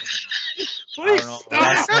 I don't know. Please I don't know. stop.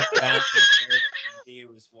 Wrestling fans and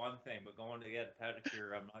Airbnb was one thing, but going to get a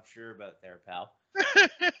pedicure, I'm not sure about there, pal.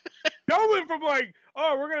 Going from like,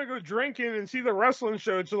 oh, we're gonna go drinking and see the wrestling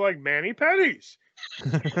show to like mani pedis.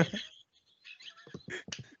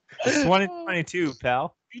 It's 2022,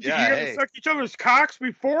 pal. You Yeah, gonna hey. suck each other's cocks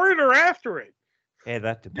before it or after it? Hey,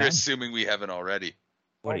 that You're depends. assuming we haven't already.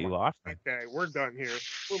 What Oh are you my- offering? Okay, we're done here.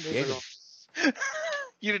 We're moving Yeah. on.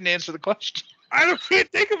 You didn't answer the question. Can't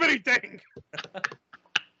think of anything.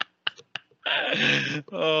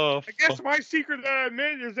 Oh, I guess my secret that I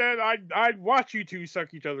admit is that I'd watch you two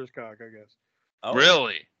suck each other's cock. I guess. Oh,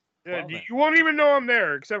 really? Yeah, Well, then. you won't even know I'm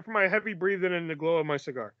there except for my heavy breathing and the glow of my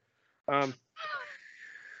cigar.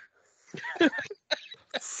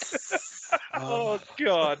 Oh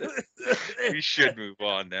God. We should move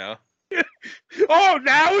on now. Oh,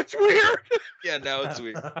 now it's weird. Yeah, now it's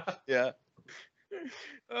weird. Yeah,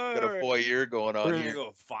 got a Alright. voyeur going We're on gonna here.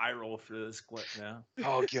 go viral for this clip now.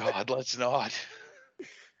 Oh God, let's not.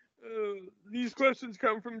 These questions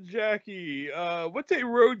come from Jackie. What's a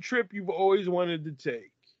road trip you've always wanted to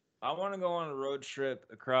take? I want to go on a road trip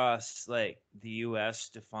across like the U.S.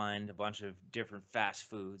 to find a bunch of different fast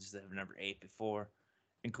foods that I've never ate before,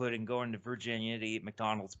 including going to Virginia to eat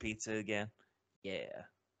McDonald's pizza again. Yeah.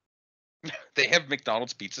 They have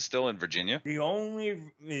McDonald's pizza still in Virginia. The only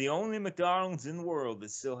McDonald's in the world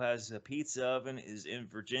that still has a pizza oven is in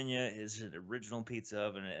Virginia. Is an original pizza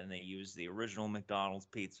oven, and they use the original McDonald's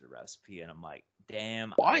pizza recipe. And I'm like,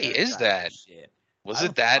 damn. Why I gotta is try that? this shit. Was I it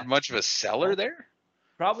don't that fucking much of a seller know. there?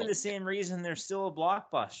 Probably the same reason there's still a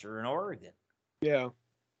Blockbuster in Oregon. Yeah.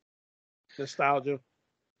 Nostalgia.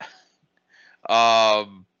 I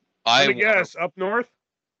Let me wanna- guess. Up north?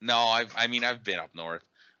 No, I mean I've been up north.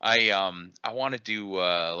 I want to do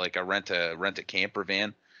like a rent a camper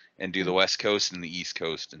van and do the West Coast and the East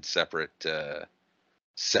Coast in separate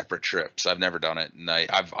trips. I've never done it, and I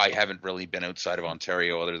haven't really been outside of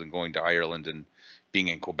Ontario other than going to Ireland and being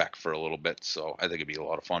in Quebec for a little bit. So I think it'd be a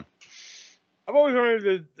lot of fun. I've always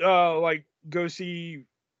wanted to like go see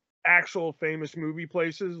actual famous movie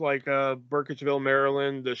places like Burkittsville,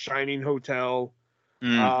 Maryland, the Shining Hotel,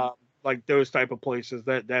 like those type of places.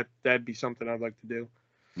 That'd be something I'd like to do.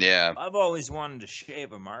 Yeah. I've always wanted to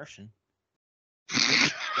shave a Martian.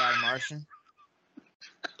 Got a Martian?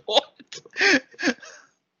 What?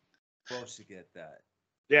 Supposed to get that.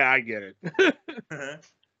 Yeah, I get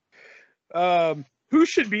it. Who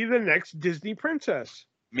should be the next Disney princess?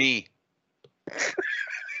 Me.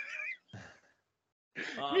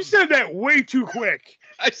 You said that way too quick.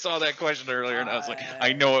 I saw that question earlier and I was like,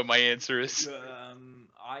 I know what my answer is.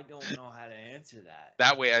 I don't know how to answer that.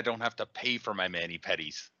 That way I don't have to pay for my mani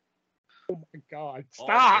pedis. Oh my God! Oh,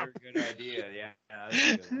 Stop. very good idea. Yeah,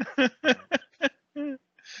 that's a good one.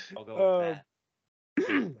 I'll go with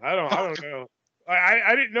that. I don't know.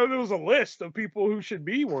 I didn't know there was a list of people who should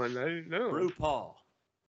be one. I didn't know. RuPaul.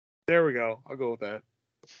 There we go. I'll go with that.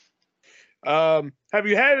 Have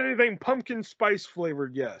you had anything pumpkin spice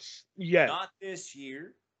flavored? Yes. Yes. Not this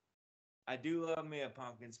year. I do love me a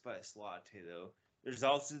pumpkin spice latte though. There's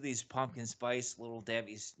also these pumpkin spice little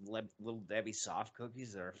Debbie soft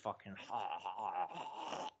cookies that are fucking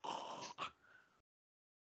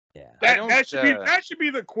yeah. That should be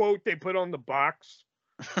the quote they put on the box.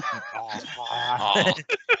 These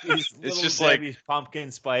It's little just like- Debbie's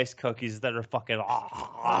pumpkin spice cookies that are fucking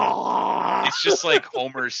It's just like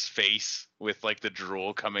Homer's face with like the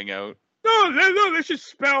drool coming out. No, they should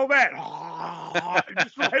spell that.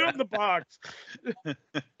 Just right on the box.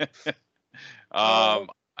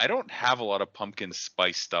 I don't have a lot of pumpkin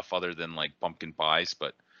spice stuff other than like pumpkin pies,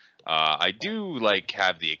 but I do like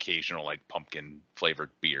have the occasional like pumpkin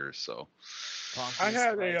flavored beers. So pumpkin I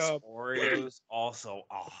had spice a Oreos also.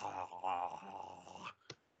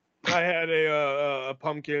 I had a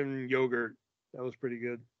pumpkin yogurt. That was pretty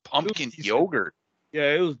good. pumpkin decent. yogurt.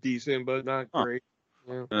 Yeah, it was decent, but not Huh. great.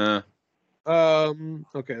 Yeah.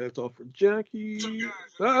 Okay, that's all for Jackie.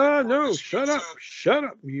 No, shut up,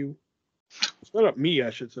 you. It's not me, I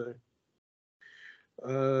should say.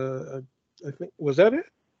 I think, was that it?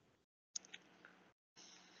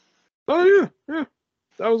 Oh yeah.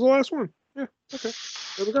 That was the last one. Yeah. Okay.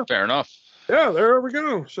 There we go. Fair enough. Yeah, there we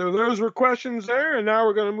go. So those were questions there, and now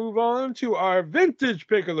we're going to move on to our vintage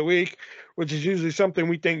pick of the week, which is usually something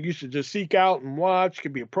we think you should just seek out and watch.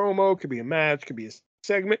 Could be a promo, could be a match, could be a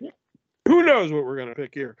segment. Who knows what we're going to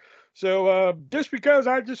pick here? So just because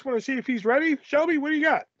I just want to see if he's ready, Shelby, what do you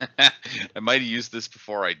got? I might have used this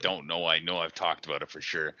before. I don't know. I know I've talked about it for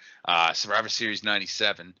sure. Survivor Series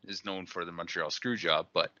 97 is known for the Montreal Screwjob,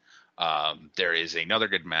 but there is another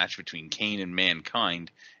good match between Kane and Mankind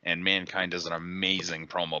does an amazing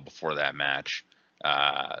promo before that match.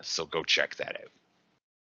 So go check that out.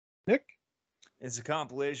 Nick? It's a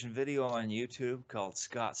compilation video on YouTube called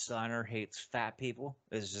Scott Steiner Hates Fat People.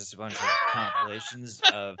 It's just a bunch of compilations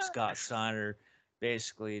of Scott Steiner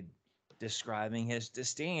basically describing his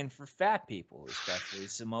disdain for fat people, especially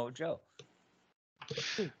Samoa Joe.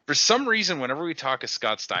 For some reason, whenever we talk of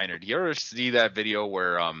Scott Steiner, do you ever see that video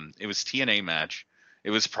where it was TNA match? It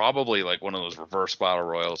was probably like one of those reverse battle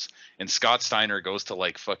royals, and Scott Steiner goes to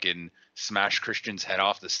like fucking smash Christian's head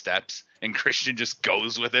off the steps, and Christian just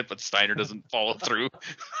goes with it, but Steiner doesn't follow through.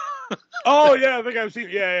 Oh yeah, I think I've seen.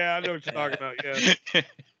 Yeah, I know what you're talking about.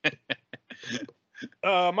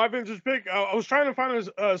 Yeah. My vintage pick. I was trying to find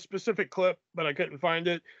a specific clip, but I couldn't find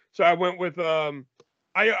it, so I went with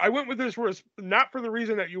I went with this for not for the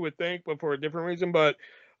reason that you would think, but for a different reason. But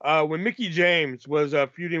when Mickie James was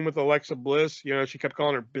feuding with Alexa Bliss, you know, she kept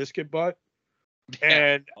calling her Biscuit Butt.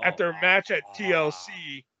 And at their match at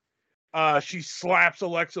TLC, she slaps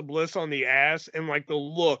Alexa Bliss on the ass, and like the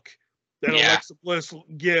look that Alexa Bliss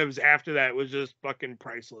gives after that was just fucking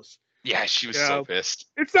priceless. Yeah, she was so pissed.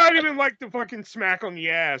 It's not even like the fucking smack on the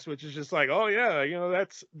ass, which is just like, oh yeah, you know,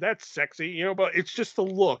 that's sexy, you know, but it's just the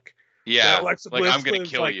look. Yeah, Alexa like Bliss I'm gonna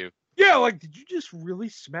kill you. Yeah, like, did you just really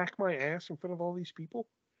smack my ass in front of all these people?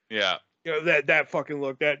 Yeah. You know, that fucking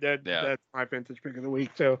look, that's my vintage pick of the week.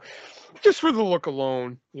 So just for the look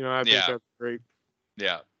alone, you know, I think that's great.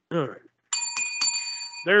 Yeah. All right.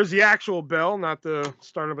 There's the actual bell, not the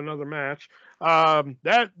start of another match.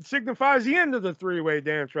 That signifies the end of the Three-Way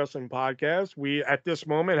Dance Wrestling Podcast. We, at this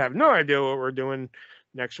moment, have no idea what we're doing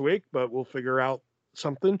next week, but we'll figure out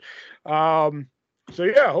something. So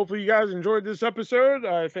yeah, hopefully you guys enjoyed this episode.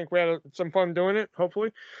 I think we had some fun doing it,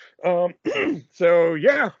 hopefully. So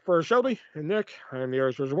yeah, for Shelby and Nick, I'm the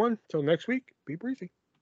Irish One. Till next week, be breezy.